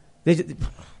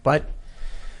 But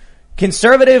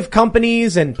conservative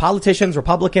companies and politicians,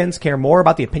 Republicans, care more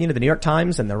about the opinion of the New York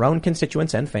Times than their own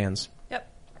constituents and fans. Yep.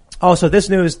 Oh, so this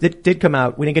news did come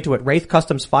out. We didn't get to it. Wraith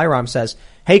Customs Firearms says,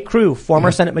 hey crew,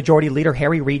 former Senate Majority Leader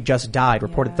Harry Reid just died,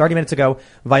 reported 30 minutes ago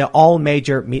via all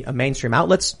major mainstream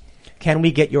outlets. Can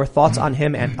we get your thoughts on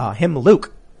him and him,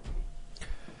 Luke?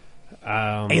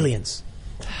 Aliens.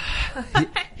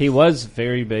 He was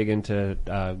very big into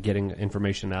getting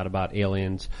information out about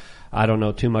aliens. I don't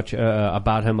know too much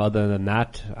about him other than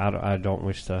that. I don't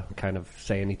wish to kind of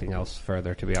say anything else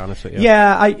further, to be honest with you.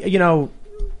 Yeah,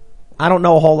 I don't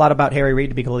know a whole lot about Harry Reid,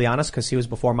 to be completely honest, because he was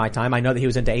before my time. I know that he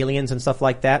was into aliens and stuff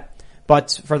like that.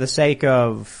 But for the sake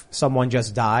of someone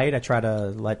just died, I try to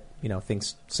let,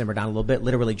 things simmer down a little bit.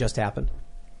 Literally just happened.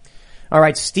 All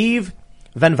right, Steve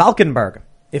Van Valkenburg.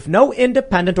 If no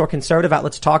independent or conservative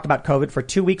outlets talked about COVID for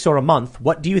 2 weeks or a month,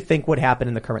 what do you think would happen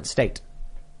in the current state?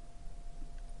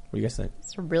 What do you guys think?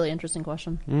 It's a really interesting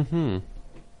question. Mm-hmm.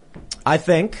 I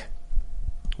think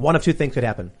one of two things could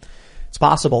happen. It's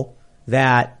possible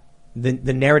that the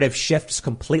narrative shifts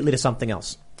completely to something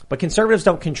else. But conservatives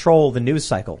don't control the news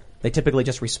cycle. They typically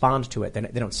just respond to it. They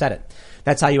don't set it.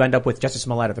 That's how you end up with Justice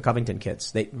Smollett or the Covington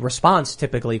kids. Response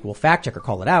typically will fact check or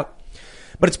call it out.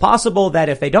 But it's possible that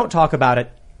if they don't talk about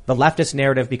it, the leftist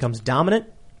narrative becomes dominant,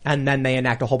 and then they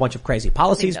enact a whole bunch of crazy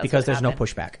policies because there's no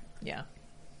pushback. Yeah.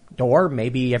 Or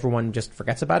maybe everyone just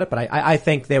forgets about it, but I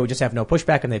think they would just have no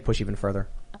pushback and they'd push even further.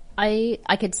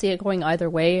 I could see it going either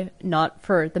way, not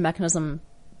for the mechanism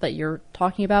that you're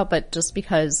talking about, but just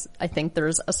because I think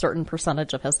there's a certain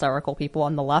percentage of hysterical people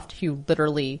on the left who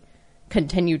literally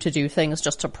continue to do things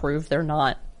just to prove they're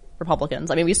not Republicans.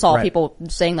 I mean, we saw people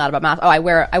saying that about masks. Oh, I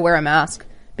wear a mask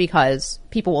because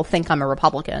people will think I'm a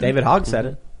Republican. David Hogg said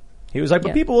it. He was like,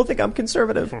 but people will think I'm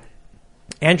conservative.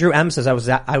 Andrew M. says,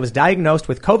 I was diagnosed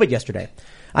with COVID yesterday.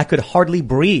 I could hardly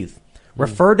breathe.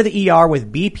 Referred to the ER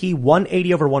with BP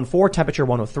 180/104, temperature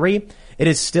 103. It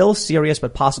is still serious,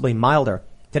 but possibly milder.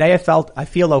 Today I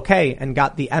feel okay and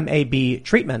got the MAB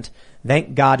treatment.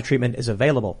 Thank God treatment is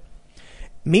available.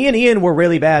 Me and Ian were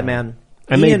really bad, man.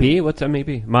 MAB? Ian, what's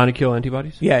MAB? Monocular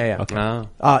antibodies? Yeah.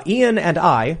 Okay. Ian and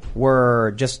I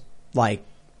were just like,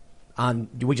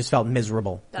 we just felt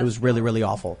miserable. It was really, really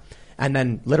awful. And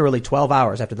then literally 12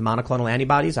 hours after the monoclonal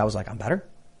antibodies, I was like, I'm better.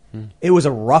 It was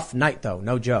a rough night though,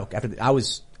 no joke. That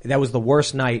was the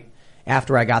worst night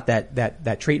after I got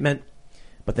that treatment.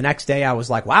 But the next day I was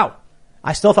like, wow,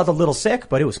 I still felt a little sick,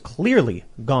 but it was clearly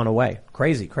gone away.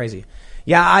 Crazy.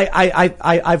 Yeah,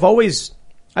 I've always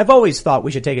thought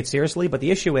we should take it seriously, but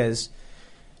the issue is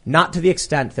not to the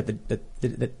extent that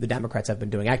the Democrats have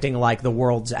been doing, acting like the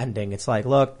world's ending. It's like,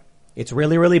 look, it's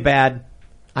really, really bad.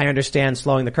 I understand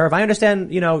slowing the curve. I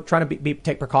understand, trying to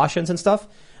take precautions and stuff.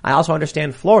 I also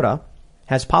understand Florida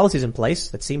has policies in place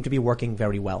that seem to be working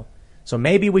very well. So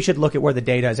maybe we should look at where the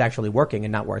data is actually working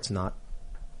and not where it's not.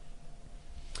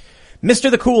 Mr.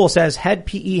 The Cool says, Head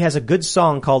PE has a good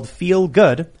song called Feel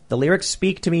Good. The lyrics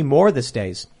speak to me more these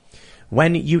days.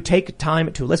 When you take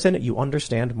time to listen, you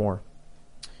understand more.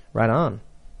 Right on.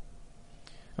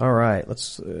 All right.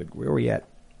 Where are we at?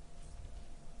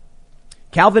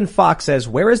 Calvin Fox says,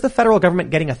 where is the federal government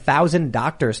getting 1,000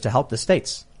 doctors to help the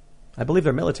states? I believe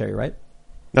they're military, right?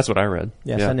 That's what I read.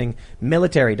 Yeah. Sending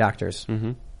military doctors.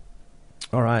 Mm-hmm.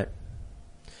 All right.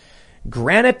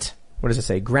 Granite. What does it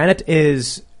say? Granite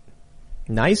is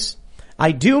nice.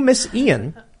 I do miss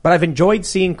Ian, but I've enjoyed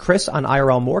seeing Chris on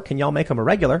IRL more. Can y'all make him a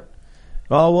regular?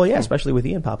 Oh, well, yeah, especially with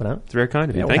Ian popping out. It's very kind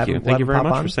of you. Yeah, Thank you. Thank you very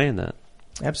much for saying that.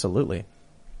 Absolutely.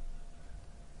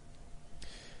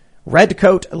 Red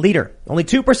Coat Leader. Only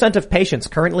 2% of patients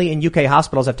currently in UK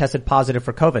hospitals have tested positive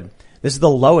for COVID. This is the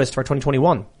lowest for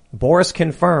 2021. Boris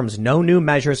confirms no new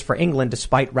measures for England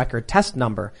despite record test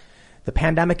number. The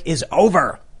pandemic is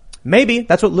over. Maybe.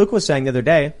 That's what Luke was saying the other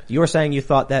day. You were saying you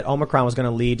thought that Omicron was going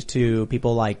to lead to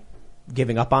people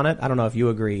giving up on it. I don't know if you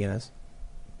agree, Inez.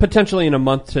 Potentially in a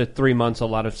month to 3 months, a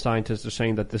lot of scientists are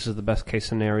saying that this is the best case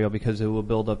scenario because it will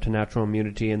build up to natural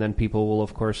immunity, and then people will,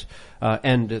 of course,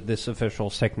 end this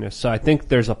official sickness. So I think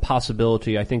there's a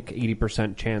possibility, I think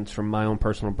 80% chance from my own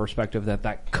personal perspective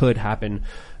that could happen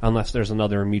unless there's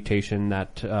another mutation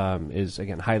that is,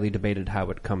 again, highly debated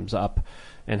how it comes up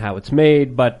and how it's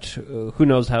made, but who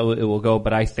knows how it will go.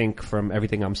 But I think from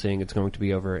everything I'm seeing, it's going to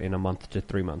be over in a month to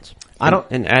 3 months.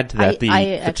 And add to that the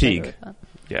fatigue.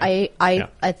 Yeah.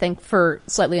 I think for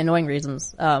slightly annoying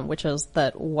reasons, which is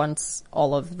that once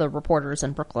all of the reporters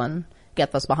in Brooklyn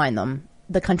get this behind them,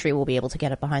 the country will be able to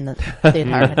get it behind the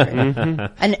entire country.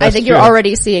 And that's I think you're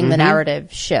already seeing the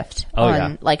narrative shift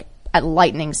at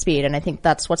lightning speed. And I think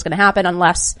that's what's going to happen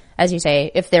unless, as you say,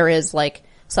 if there is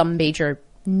some major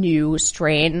new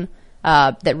strain,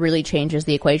 that really changes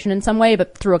the equation in some way,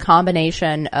 but through a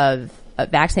combination of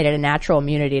vaccinated and natural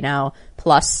immunity now,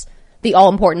 plus the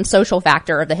all-important social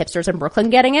factor of the hipsters in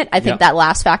Brooklyn getting it. I think that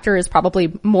last factor is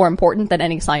probably more important than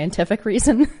any scientific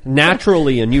reason.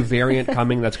 Naturally, a new variant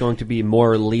coming that's going to be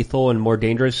more lethal and more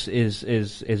dangerous is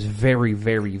very,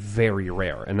 very, very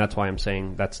rare. And that's why I'm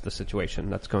saying that's the situation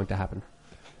that's going to happen.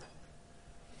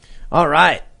 All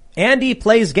right. Andy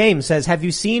Plays Games says, have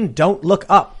you seen Don't Look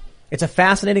Up? It's a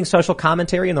fascinating social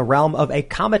commentary in the realm of a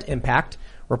comet impact.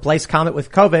 Replace comet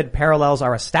with COVID. Parallels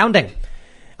are astounding.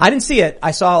 I didn't see it.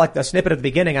 I saw a snippet at the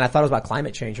beginning and I thought it was about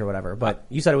climate change or whatever, but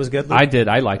you said it was good, Luke? I did.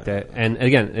 I liked it. And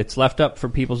again, it's left up for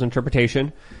people's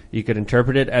interpretation. You could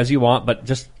interpret it as you want, but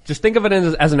just think of it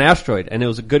as an asteroid. And it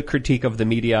was a good critique of the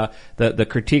media. The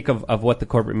critique of what the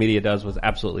corporate media does was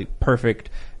absolutely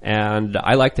perfect. And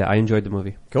I liked it. I enjoyed the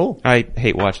movie. Cool. I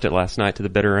watched it last night to the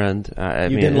bitter end.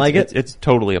 Didn't like it? It's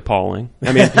totally appalling.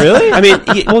 I mean, really? I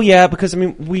mean, well, yeah, because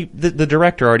the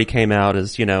director already came out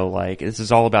as, this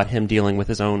is all about him dealing with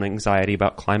his own anxiety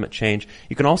about climate change.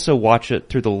 You can also watch it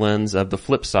through the lens of the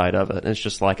flip side of it. And it's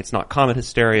just it's not comet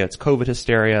hysteria, it's COVID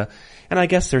hysteria. And I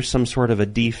guess there's some sort of a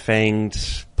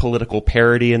defanged political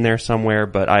parody in there somewhere,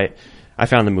 but I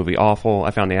found the movie awful.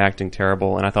 I found the acting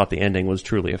terrible, and I thought the ending was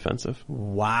truly offensive.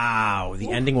 Wow, the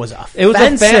ending was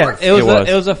offensive.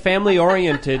 It was a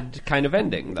family-oriented kind of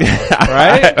ending, though,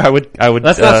 right? I would.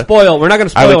 Let's not spoil. We're not going to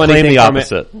spoil anything. I would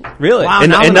claim the opposite. Really? Wow,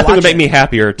 and nothing would make me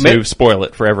happier to spoil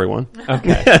it for everyone.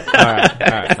 Okay. All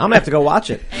right. I'm gonna have to go watch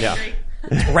it. Yeah.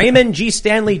 Raymond G.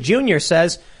 Stanley Jr.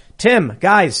 says, Tim,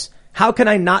 guys, how can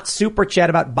I not super chat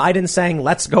about Biden saying,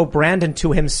 let's go Brandon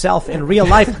to himself in real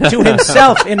life? To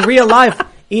himself in real life.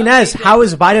 Inez, how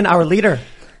is Biden our leader?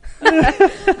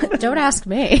 Don't ask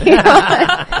me.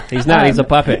 He's not. He's a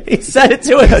puppet. He said it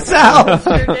to himself.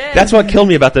 That's what killed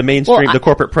me about the mainstream, the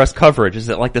corporate press coverage, is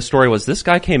that the story was this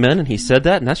guy came in and he said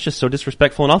that, and that's just so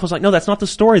disrespectful and awful. It's no, that's not the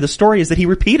story. The story is that he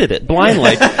repeated it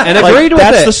blindly and agreed with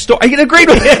that's it. The story. I agreed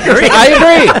with it.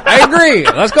 I agree.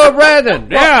 Let's go,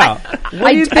 Brandon. Yeah.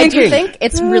 What are you thinking? I do think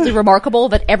it's really remarkable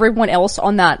that everyone else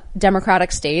on that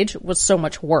Democratic stage was so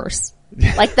much worse.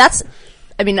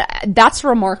 I mean, that's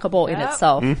remarkable in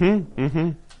itself.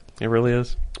 It really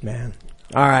is. Man.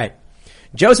 All right.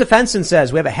 Joseph Henson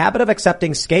says, we have a habit of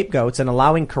accepting scapegoats and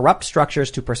allowing corrupt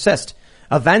structures to persist.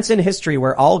 Events in history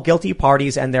where all guilty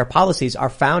parties and their policies are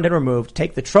found and removed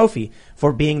take the trophy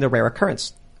for being the rare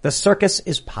occurrence. The circus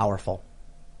is powerful.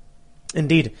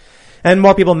 Indeed. And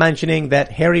more people mentioning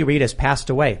that Harry Reid has passed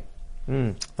away.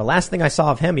 The last thing I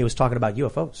saw of him, he was talking about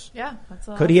UFOs. Yeah. That's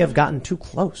all. Could he have gotten too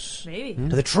close Maybe.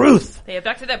 to the truth? They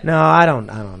abducted him. No, I don't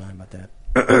know about that.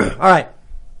 All right.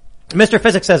 Mr.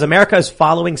 Physics says America is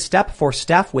following step for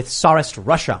step with Tsarist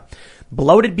Russia.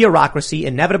 Bloated bureaucracy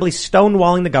inevitably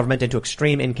stonewalling the government into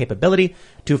extreme incapability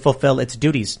to fulfill its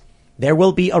duties. There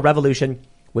will be a revolution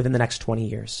within the next 20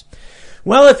 years.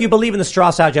 Well, if you believe in the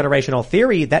Strauss-out generational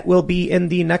theory, that will be in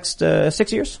the next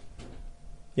 6 years.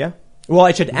 Yeah. Well,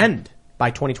 it should end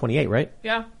by 2028, right?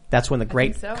 Yeah. That's when the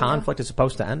great so, conflict is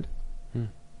supposed to end.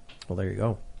 Well, there you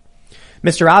go.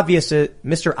 Mr.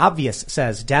 Obvious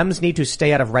says Dems need to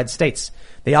stay out of red states.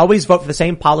 They always vote for the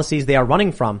same policies they are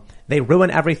running from. They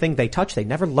ruin everything they touch. They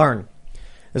never learn.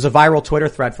 There's a viral Twitter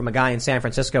thread from a guy in San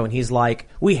Francisco, and he's like,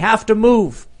 we have to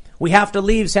move. We have to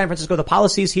leave San Francisco. The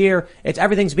policies here,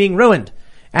 everything's being ruined.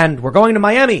 And we're going to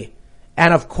Miami.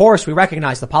 And of course, we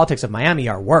recognize the politics of Miami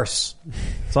are worse.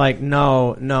 It's like,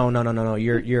 no.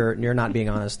 You're not being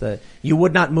honest. You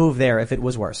would not move there if it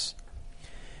was worse.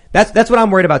 That's what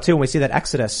I'm worried about too when we see that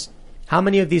exodus. How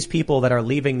many of these people that are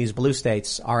leaving these blue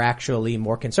states are actually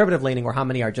more conservative leaning, or how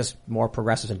many are just more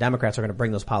progressives and Democrats are going to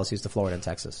bring those policies to Florida and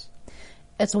Texas?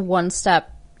 It's one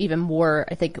step even more,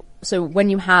 I think. So when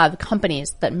you have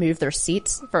companies that move their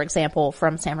seats, for example,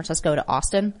 from San Francisco to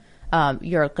Austin,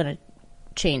 you're going to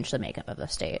change the makeup of the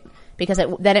state, because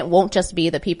then it won't just be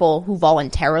the people who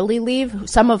voluntarily leave,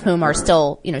 some of whom are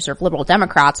still, sort of liberal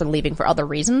Democrats and leaving for other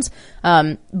reasons.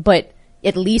 But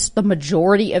at least the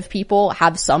majority of people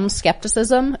have some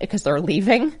skepticism because they're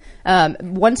leaving.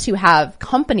 Once you have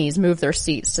companies move their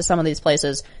seats to some of these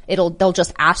places, they'll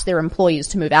just ask their employees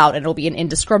to move out, and it'll be an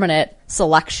indiscriminate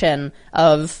selection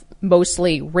of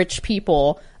mostly rich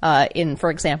people, in, for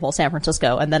example, San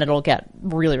Francisco, and then it'll get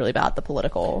really, really bad, the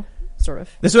political sort of.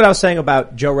 This is what I was saying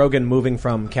about Joe Rogan moving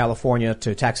from California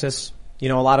to Texas. A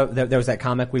lot of, there was that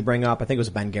comic we bring up, I think it was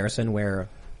Ben Garrison, where,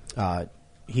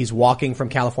 he's walking from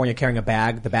California carrying a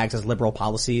bag. The bag says liberal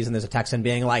policies, and there's a Texan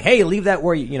being like, hey, leave that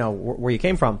where you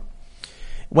came from.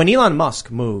 When Elon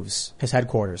Musk moves his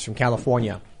headquarters from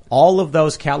California, all of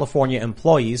those California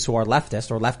employees who are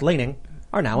leftist or left-leaning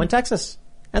are now in Texas,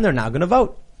 and they're now going to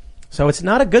vote. So it's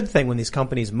not a good thing when these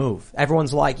companies move.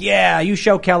 Everyone's like, yeah, you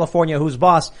show California who's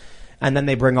boss. And then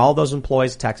they bring all those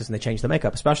employees to Texas and they change the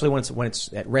makeup, especially when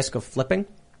it's at risk of flipping.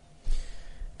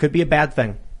 Could be a bad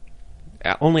thing.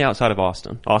 Only outside of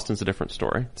Austin. Austin's a different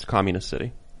story. It's a communist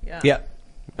city. Yeah.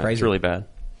 Crazy. It's really bad.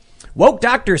 Woke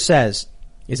Doctor says,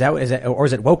 is it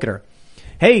Woketer?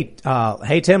 Hey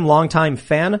Tim, longtime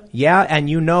fan. Yeah, and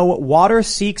water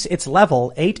seeks its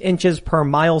level, 8 inches per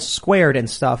mile squared and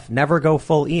stuff. Never go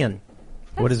full Ian.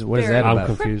 What is that about? I'm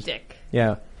confused. Cryptic.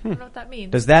 Yeah. I don't know what that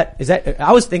means. Is that,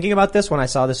 I was thinking about this when I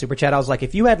saw the super chat. I was like,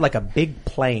 if you had like a big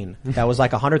plane that was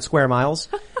like 100 square miles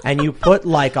and you put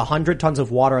like 100 tons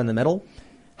of water in the middle,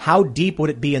 how deep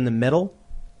would it be in the middle?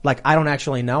 Like, I don't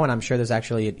actually know, and I'm sure there's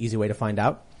actually an easy way to find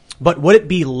out. But would it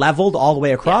be leveled all the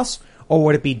way across, or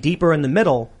would it be deeper in the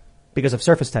middle because of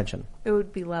surface tension? It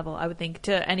would be level, I would think,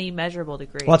 to any measurable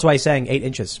degree. Well, that's why he's saying 8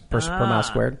 inches per mile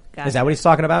squared. Gotcha. Is that what he's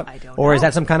talking about? I don't Or is know.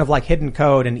 that some kind of like hidden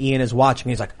code and Ian is watching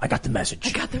and he's like, I got the message.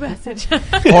 I got the message.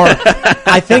 Or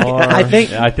I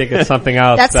think it's something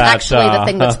else. That's actually the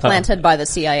thing that's planted by the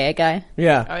CIA guy.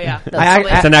 Yeah. Oh, yeah.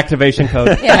 It's an activation code.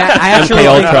 I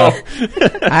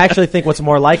actually think what's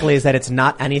more likely is that it's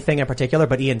not anything in particular,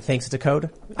 but Ian thinks it's a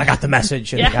code. I got the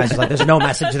message. And the guy's just like, there's no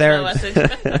message there. No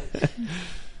message.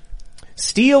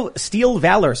 Steel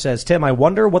Valor says, Tim, I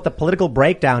wonder what the political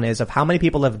breakdown is of how many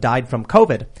people have died from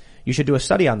COVID. You should do a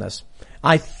study on this.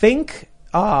 I think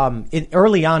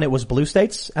early on it was blue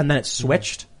states, and then it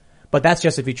switched. But that's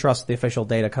just if you trust the official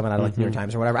data coming out of like the New York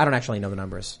Times or whatever. I don't actually know the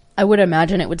numbers. I would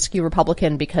imagine it would skew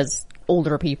Republican because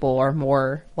older people are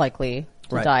more likely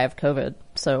to die of COVID.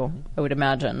 So I would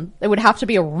imagine it would have to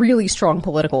be a really strong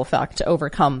political effect to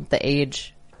overcome the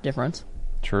age difference.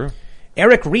 True.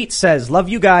 Eric Reet says, love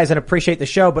you guys and appreciate the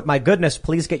show, but my goodness,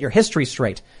 please get your history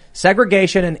straight.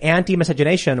 Segregation and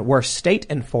anti-miscegenation were state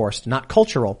enforced, not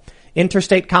cultural.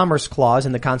 Interstate Commerce Clause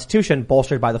in the Constitution,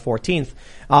 bolstered by the 14th.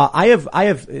 I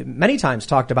have many times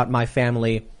talked about my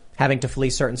family having to flee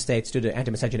certain states due to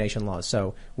anti-miscegenation laws.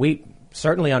 So we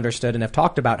certainly understood and have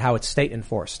talked about how it's state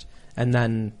enforced. And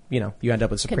then, you end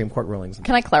up with Supreme Court rulings.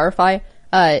 Can I clarify?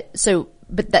 So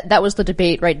but that was the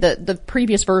debate, right? The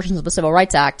previous versions of the Civil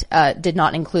Rights Act, did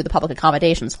not include the public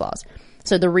accommodations clause.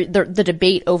 So the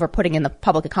debate over putting in the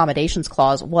public accommodations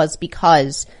clause was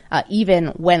because, even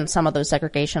when some of those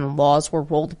segregation laws were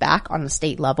rolled back on the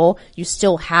state level, you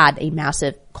still had a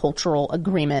massive cultural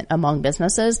agreement among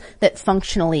businesses that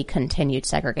functionally continued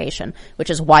segregation,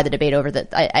 which is why the debate over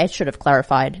that, I should have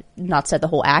clarified, not said the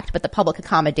whole act, but the public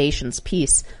accommodations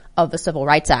piece of the Civil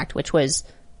Rights Act, which was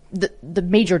the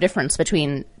major difference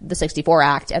between the 64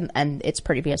 Act and its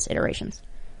previous iterations.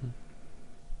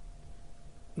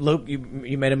 Luke,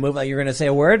 you made a move like you were going to say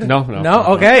a word? No.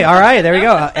 Okay. All right. There we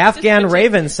go. Afghan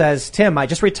Raven says, Tim, I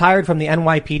just retired from the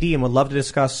NYPD and would love to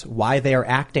discuss why they are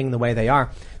acting the way they are.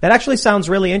 That actually sounds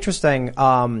really interesting.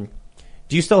 Do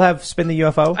you still have Spin the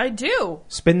UFO? I do.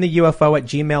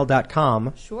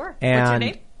 spintheufo@gmail.com. Sure. And what's your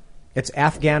name? It's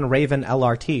Afghan Raven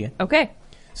LRT. Okay.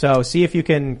 So see if you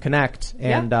can connect.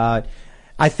 And,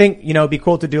 I think, it'd be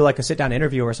cool to do like a sit down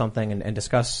interview or something and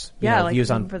discuss like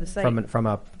views on for the site. from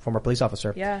a former police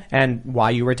officer. Yeah. And why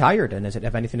you retired, and does it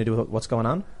have anything to do with what's going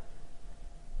on?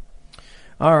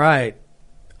 All right.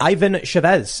 Ivan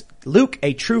Chavez. Luke,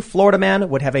 a true Florida man,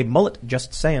 would have a mullet,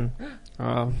 just saying.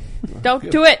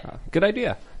 Don't do it. Good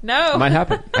idea. No. Might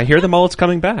happen. I hear the mullet's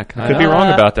coming back. I could be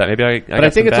wrong about that. Maybe I But I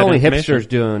think it's only hipsters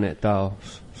doing it, though.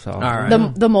 So. All right.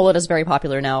 The mullet is very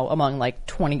popular now among like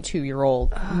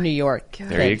 22-year-old New York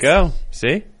kids. There you go.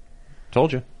 See?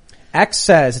 Told you. X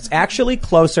says it's actually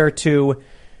closer to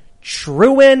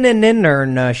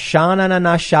Truinanina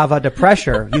Shanana Shava de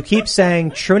pressure. You keep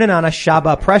saying Truinanana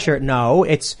Shaba pressure. No,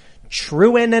 it's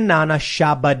Truinanana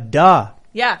Shaba da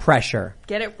pressure.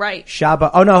 Get it right. Shaba.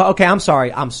 Oh no, okay, I'm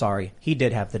sorry. He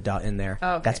did have the da in there.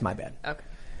 Oh, okay. That's my bad. Okay.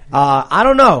 I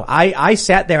don't know. I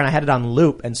sat there and I had it on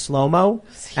loop and slow-mo,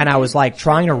 and I was like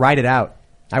trying to write it out.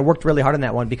 I worked really hard on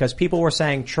that one because people were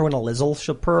saying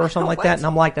Truinalizzle or something like that, and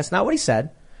I'm like, that's not what he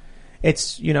said.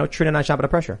 It's, Truinanana Shaba de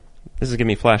pressure. This is giving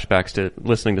me flashbacks to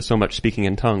listening to so much speaking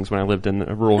in tongues when I lived in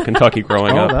rural Kentucky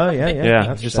growing up. Oh, yeah.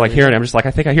 Yeah, just like hearing it. I'm just like,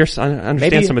 I think I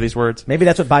understand some of these words. Maybe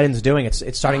that's what Biden's doing.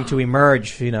 It's starting to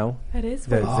emerge, That is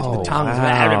the tongues.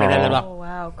 Oh,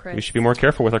 wow, Chris. We should be more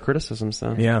careful with our criticisms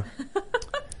then. Yeah.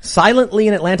 Silently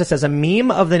in Atlanta says a meme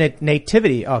of the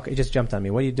nativity. Oh, it just jumped on me.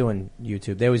 What are you doing,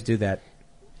 YouTube? They always do that.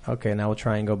 Okay, now we'll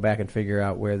try and go back and figure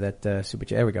out where that super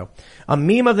chat. There we go. A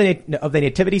meme of the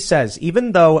nativity says,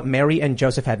 even though Mary and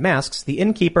Joseph had masks, the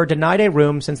innkeeper denied a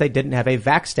room since they didn't have a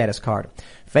vax status card.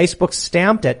 Facebook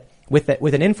stamped it with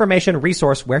an information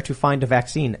resource where to find a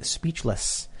vaccine.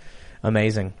 Speechless.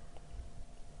 Amazing.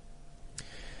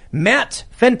 Matt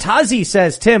Fantazi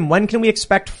says, Tim, when can we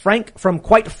expect Frank from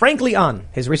Quite Frankly on?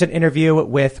 His recent interview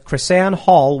with Chrisanne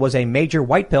Hall was a major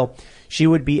white pill. She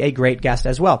would be a great guest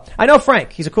as well. I know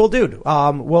Frank. He's a cool dude.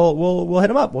 We'll hit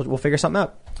him up. We'll figure something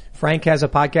out. Frank has a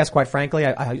podcast, Quite Frankly.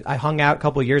 I hung out a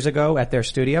couple of years ago at their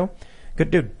studio. Good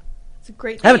dude. It's a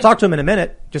great I haven't talked to him in a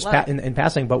minute, just in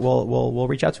passing, but we'll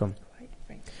reach out to him.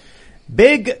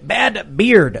 Big Bad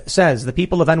Beard says the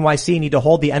people of NYC need to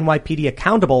hold the NYPD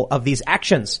accountable of these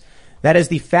actions. That is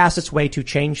the fastest way to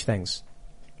change things.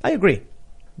 I agree.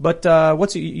 But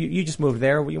you just moved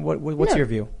there. What's your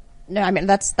view? No, I mean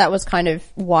that was kind of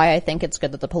why I think it's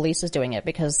good that the police is doing it,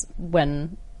 because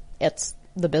when it's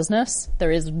the business,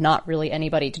 there is not really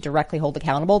anybody to directly hold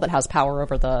accountable that has power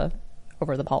over the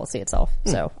policy itself.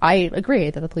 So I agree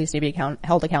that the police need to be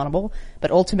held accountable,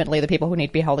 but ultimately the people who need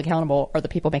to be held accountable are the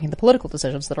people making the political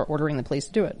decisions that are ordering the police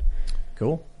to do it.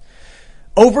 Cool.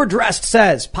 Overdressed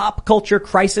says, Pop Culture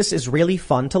Crisis is really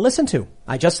fun to listen to.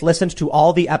 I just listened to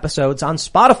all the episodes on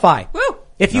Spotify. Woo!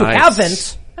 If you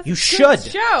haven't, you should.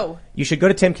 Show. You should go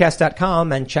to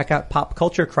timcast.com and check out Pop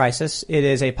Culture Crisis. It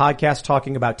is a podcast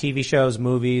talking about TV shows,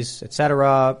 movies,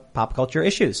 etc., pop culture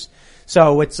issues.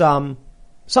 So it's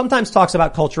sometimes talks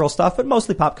about cultural stuff, but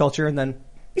mostly pop culture, and then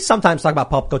we sometimes talk about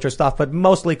pop culture stuff, but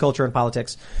mostly culture and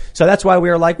politics. So that's why we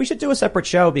were like, we should do a separate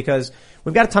show because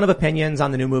we've got a ton of opinions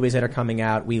on the new movies that are coming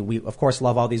out. We of course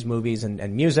love all these movies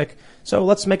and music. So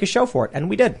let's make a show for it. And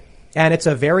we did. And it's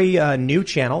a very new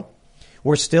channel.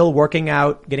 We're still working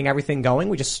out getting everything going.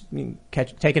 We just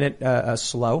taking it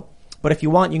slow. But if you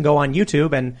want, you can go on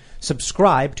YouTube and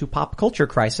subscribe to Pop Culture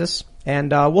Crisis,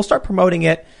 and we'll start promoting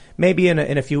it maybe in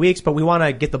a few weeks. But we want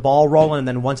to get the ball rolling, and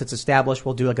then once it's established,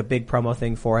 we'll do like a big promo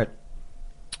thing for it,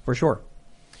 for sure.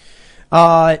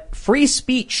 Free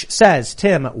Speech says,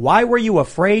 Tim, why were you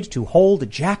afraid to hold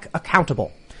Jack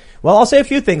accountable? Well, I'll say a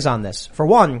few things on this. For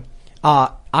one,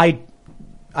 I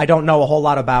don't know a whole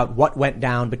lot about what went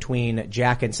down between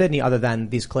Jack and Sydney other than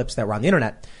these clips that were on the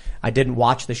internet. I didn't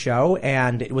watch the show,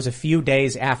 and it was a few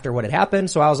days after what had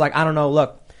happened, so I was like, I don't know,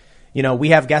 look, You know, we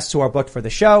have guests who are booked for the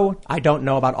show. I don't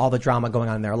know about all the drama going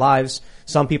on in their lives.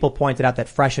 Some people pointed out that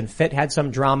Fresh and Fit had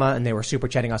some drama and they were super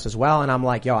chatting us as well. And I'm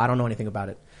like, yo, I don't know anything about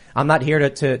it. I'm not here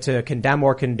to condemn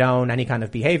or condone any kind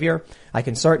of behavior. I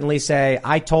can certainly say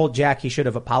I told Jack he should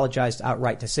have apologized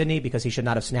outright to Sydney because he should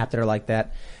not have snapped at her like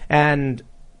that. And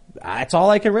that's all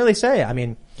I can really say. I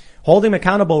mean, holding him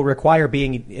accountable require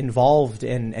being involved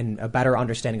in a better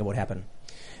understanding of what happened.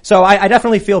 So I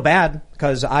definitely feel bad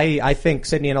because I think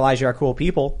Sydney and Elijah are cool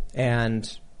people, and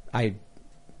I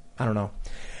don't know.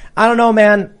 I don't know,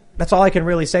 man. That's all I can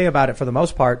really say about it for the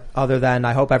most part, other than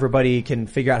I hope everybody can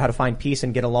figure out how to find peace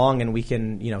and get along, and we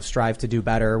can, you know, strive to do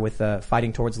better with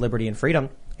fighting towards liberty and freedom.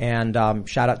 And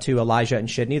shout out to Elijah and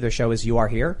Sydney. Their show is You Are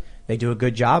Here. They do a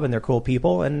good job, and they're cool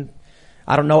people. And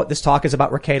I don't know what this talk is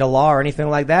about Rekieta Law or anything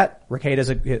like that. Rekieta is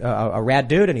a rad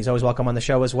dude, and he's always welcome on the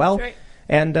show as well. That's right.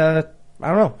 And I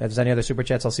don't know. If there's any other super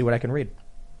chats, I'll see what I can read.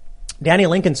 Danny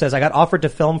Lincoln says, I got offered to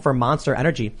film for Monster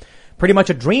Energy. Pretty much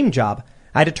a dream job.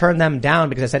 I had to turn them down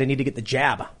because I said I need to get the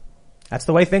jab. That's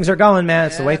the way things are going, man.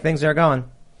 It's the way things are going.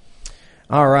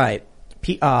 All right.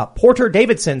 Porter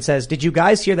Davidson says, did you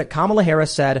guys hear that Kamala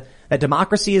Harris said that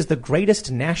democracy is the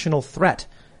greatest national threat?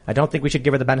 I don't think we should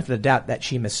give her the benefit of the doubt that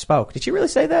she misspoke. Did she really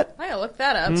say that? I gotta look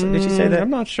that up. Did she say that?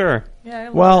 I'm not sure. Yeah.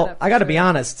 Well, I gotta be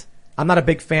honest. I'm not a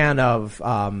big fan of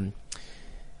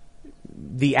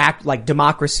the act like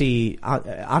democracy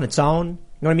on its own.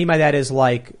 You know what I mean by that is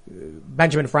like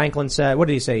Benjamin Franklin said, what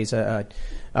did he say? He's a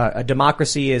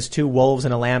democracy is two wolves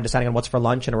and a lamb deciding on what's for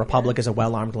lunch, and a republic is a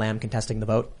well-armed lamb contesting the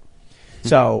vote.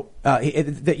 So,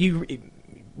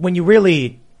 when you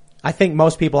really, I think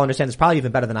most people understand this probably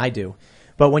even better than I do.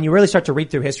 But when you really start to read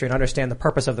through history and understand the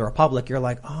purpose of the republic, you're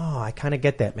like, oh, I kind of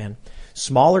get that, man.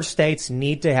 Smaller states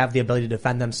need to have the ability to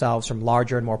defend themselves from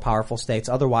larger and more powerful states.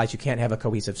 Otherwise, you can't have a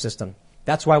cohesive system.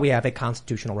 That's why we have a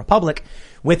constitutional republic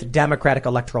with democratic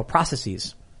electoral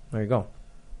processes. There you go.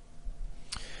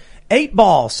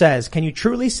 8Ball says, can you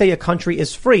truly say a country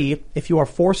is free if you are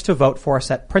forced to vote for a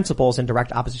set principles in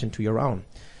direct opposition to your own?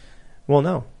 Well,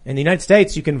 no. In the United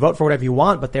States, you can vote for whatever you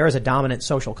want, but there is a dominant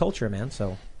social culture, man.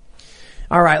 So,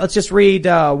 all right, let's just read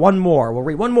one more. We'll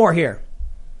read one more here.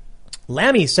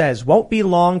 Lammy says, won't be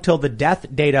long till the death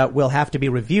data will have to be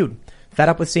reviewed. Fed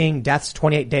up with seeing deaths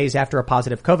 28 days after a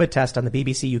positive COVID test on the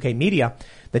BBC UK media,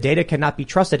 the data cannot be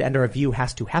trusted and a review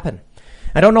has to happen.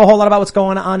 I don't know a whole lot about what's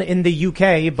going on in the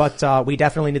UK, but we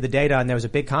definitely need the data, and there was a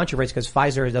big controversy because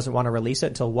Pfizer doesn't want to release it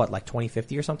until what, like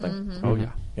 2050 or something? Mm-hmm. Oh,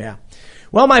 yeah. Yeah.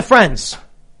 Well, my friends,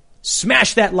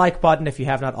 smash that like button if you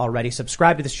have not already.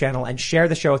 Subscribe to this channel and share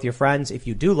the show with your friends if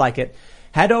you do like it.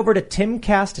 Head over to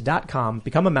timcast.com,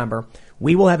 become a member.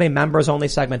 We will have a members only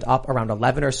segment up around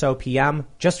 11 or so p.m.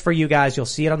 just for you guys. You'll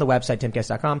see it on the website,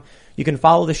 timcast.com. You can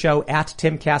follow the show at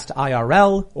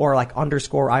timcastirl or like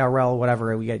 _IRL,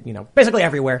 whatever we get, basically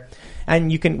everywhere. And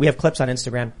we have clips on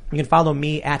Instagram. You can follow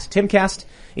me at timcast.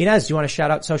 Inez, do you want to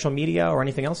shout out social media or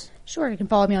anything else? Sure, you can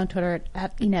follow me on Twitter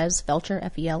at Inez Felcher,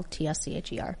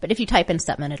 FELTSCHER. But if you type in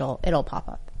Stepman, it'll pop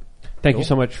up. Thank you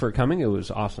so much for coming. It was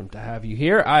awesome to have you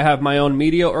here. I have my own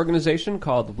media organization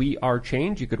called We Are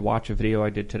Change. You could watch a video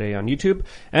I did today on YouTube.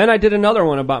 And I did another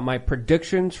one about my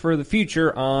predictions for the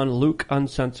future on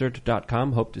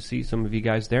LukeUncensored.com. Hope to see some of you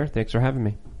guys there. Thanks for having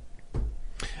me.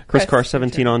 Chris Carr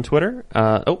 17 on Twitter.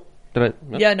 Did I?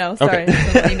 No? Yeah, no, sorry.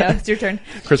 Okay. It's your turn.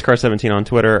 Chris Carr 17 on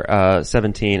Twitter.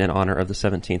 17 in honor of the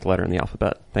 17th letter in the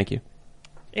alphabet. Thank you.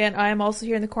 And I am also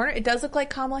here in the corner. It does look like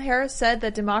Kamala Harris said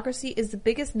that democracy is the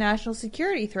biggest national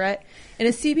security threat in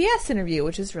a CBS interview,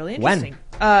 which is really interesting.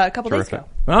 When? A couple days ago.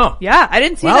 Oh. Yeah, I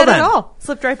didn't see that at all.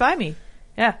 Slipped right by me.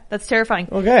 Yeah, that's terrifying.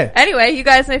 Okay. Anyway, you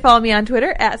guys may follow me on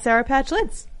Twitter at Sarah Patch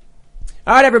Lids.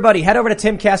 All right, everybody, head over to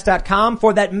timcast.com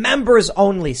for that members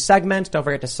only segment. Don't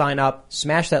forget to sign up,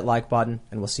 smash that like button,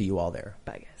 and we'll see you all there.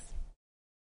 Bye, guys.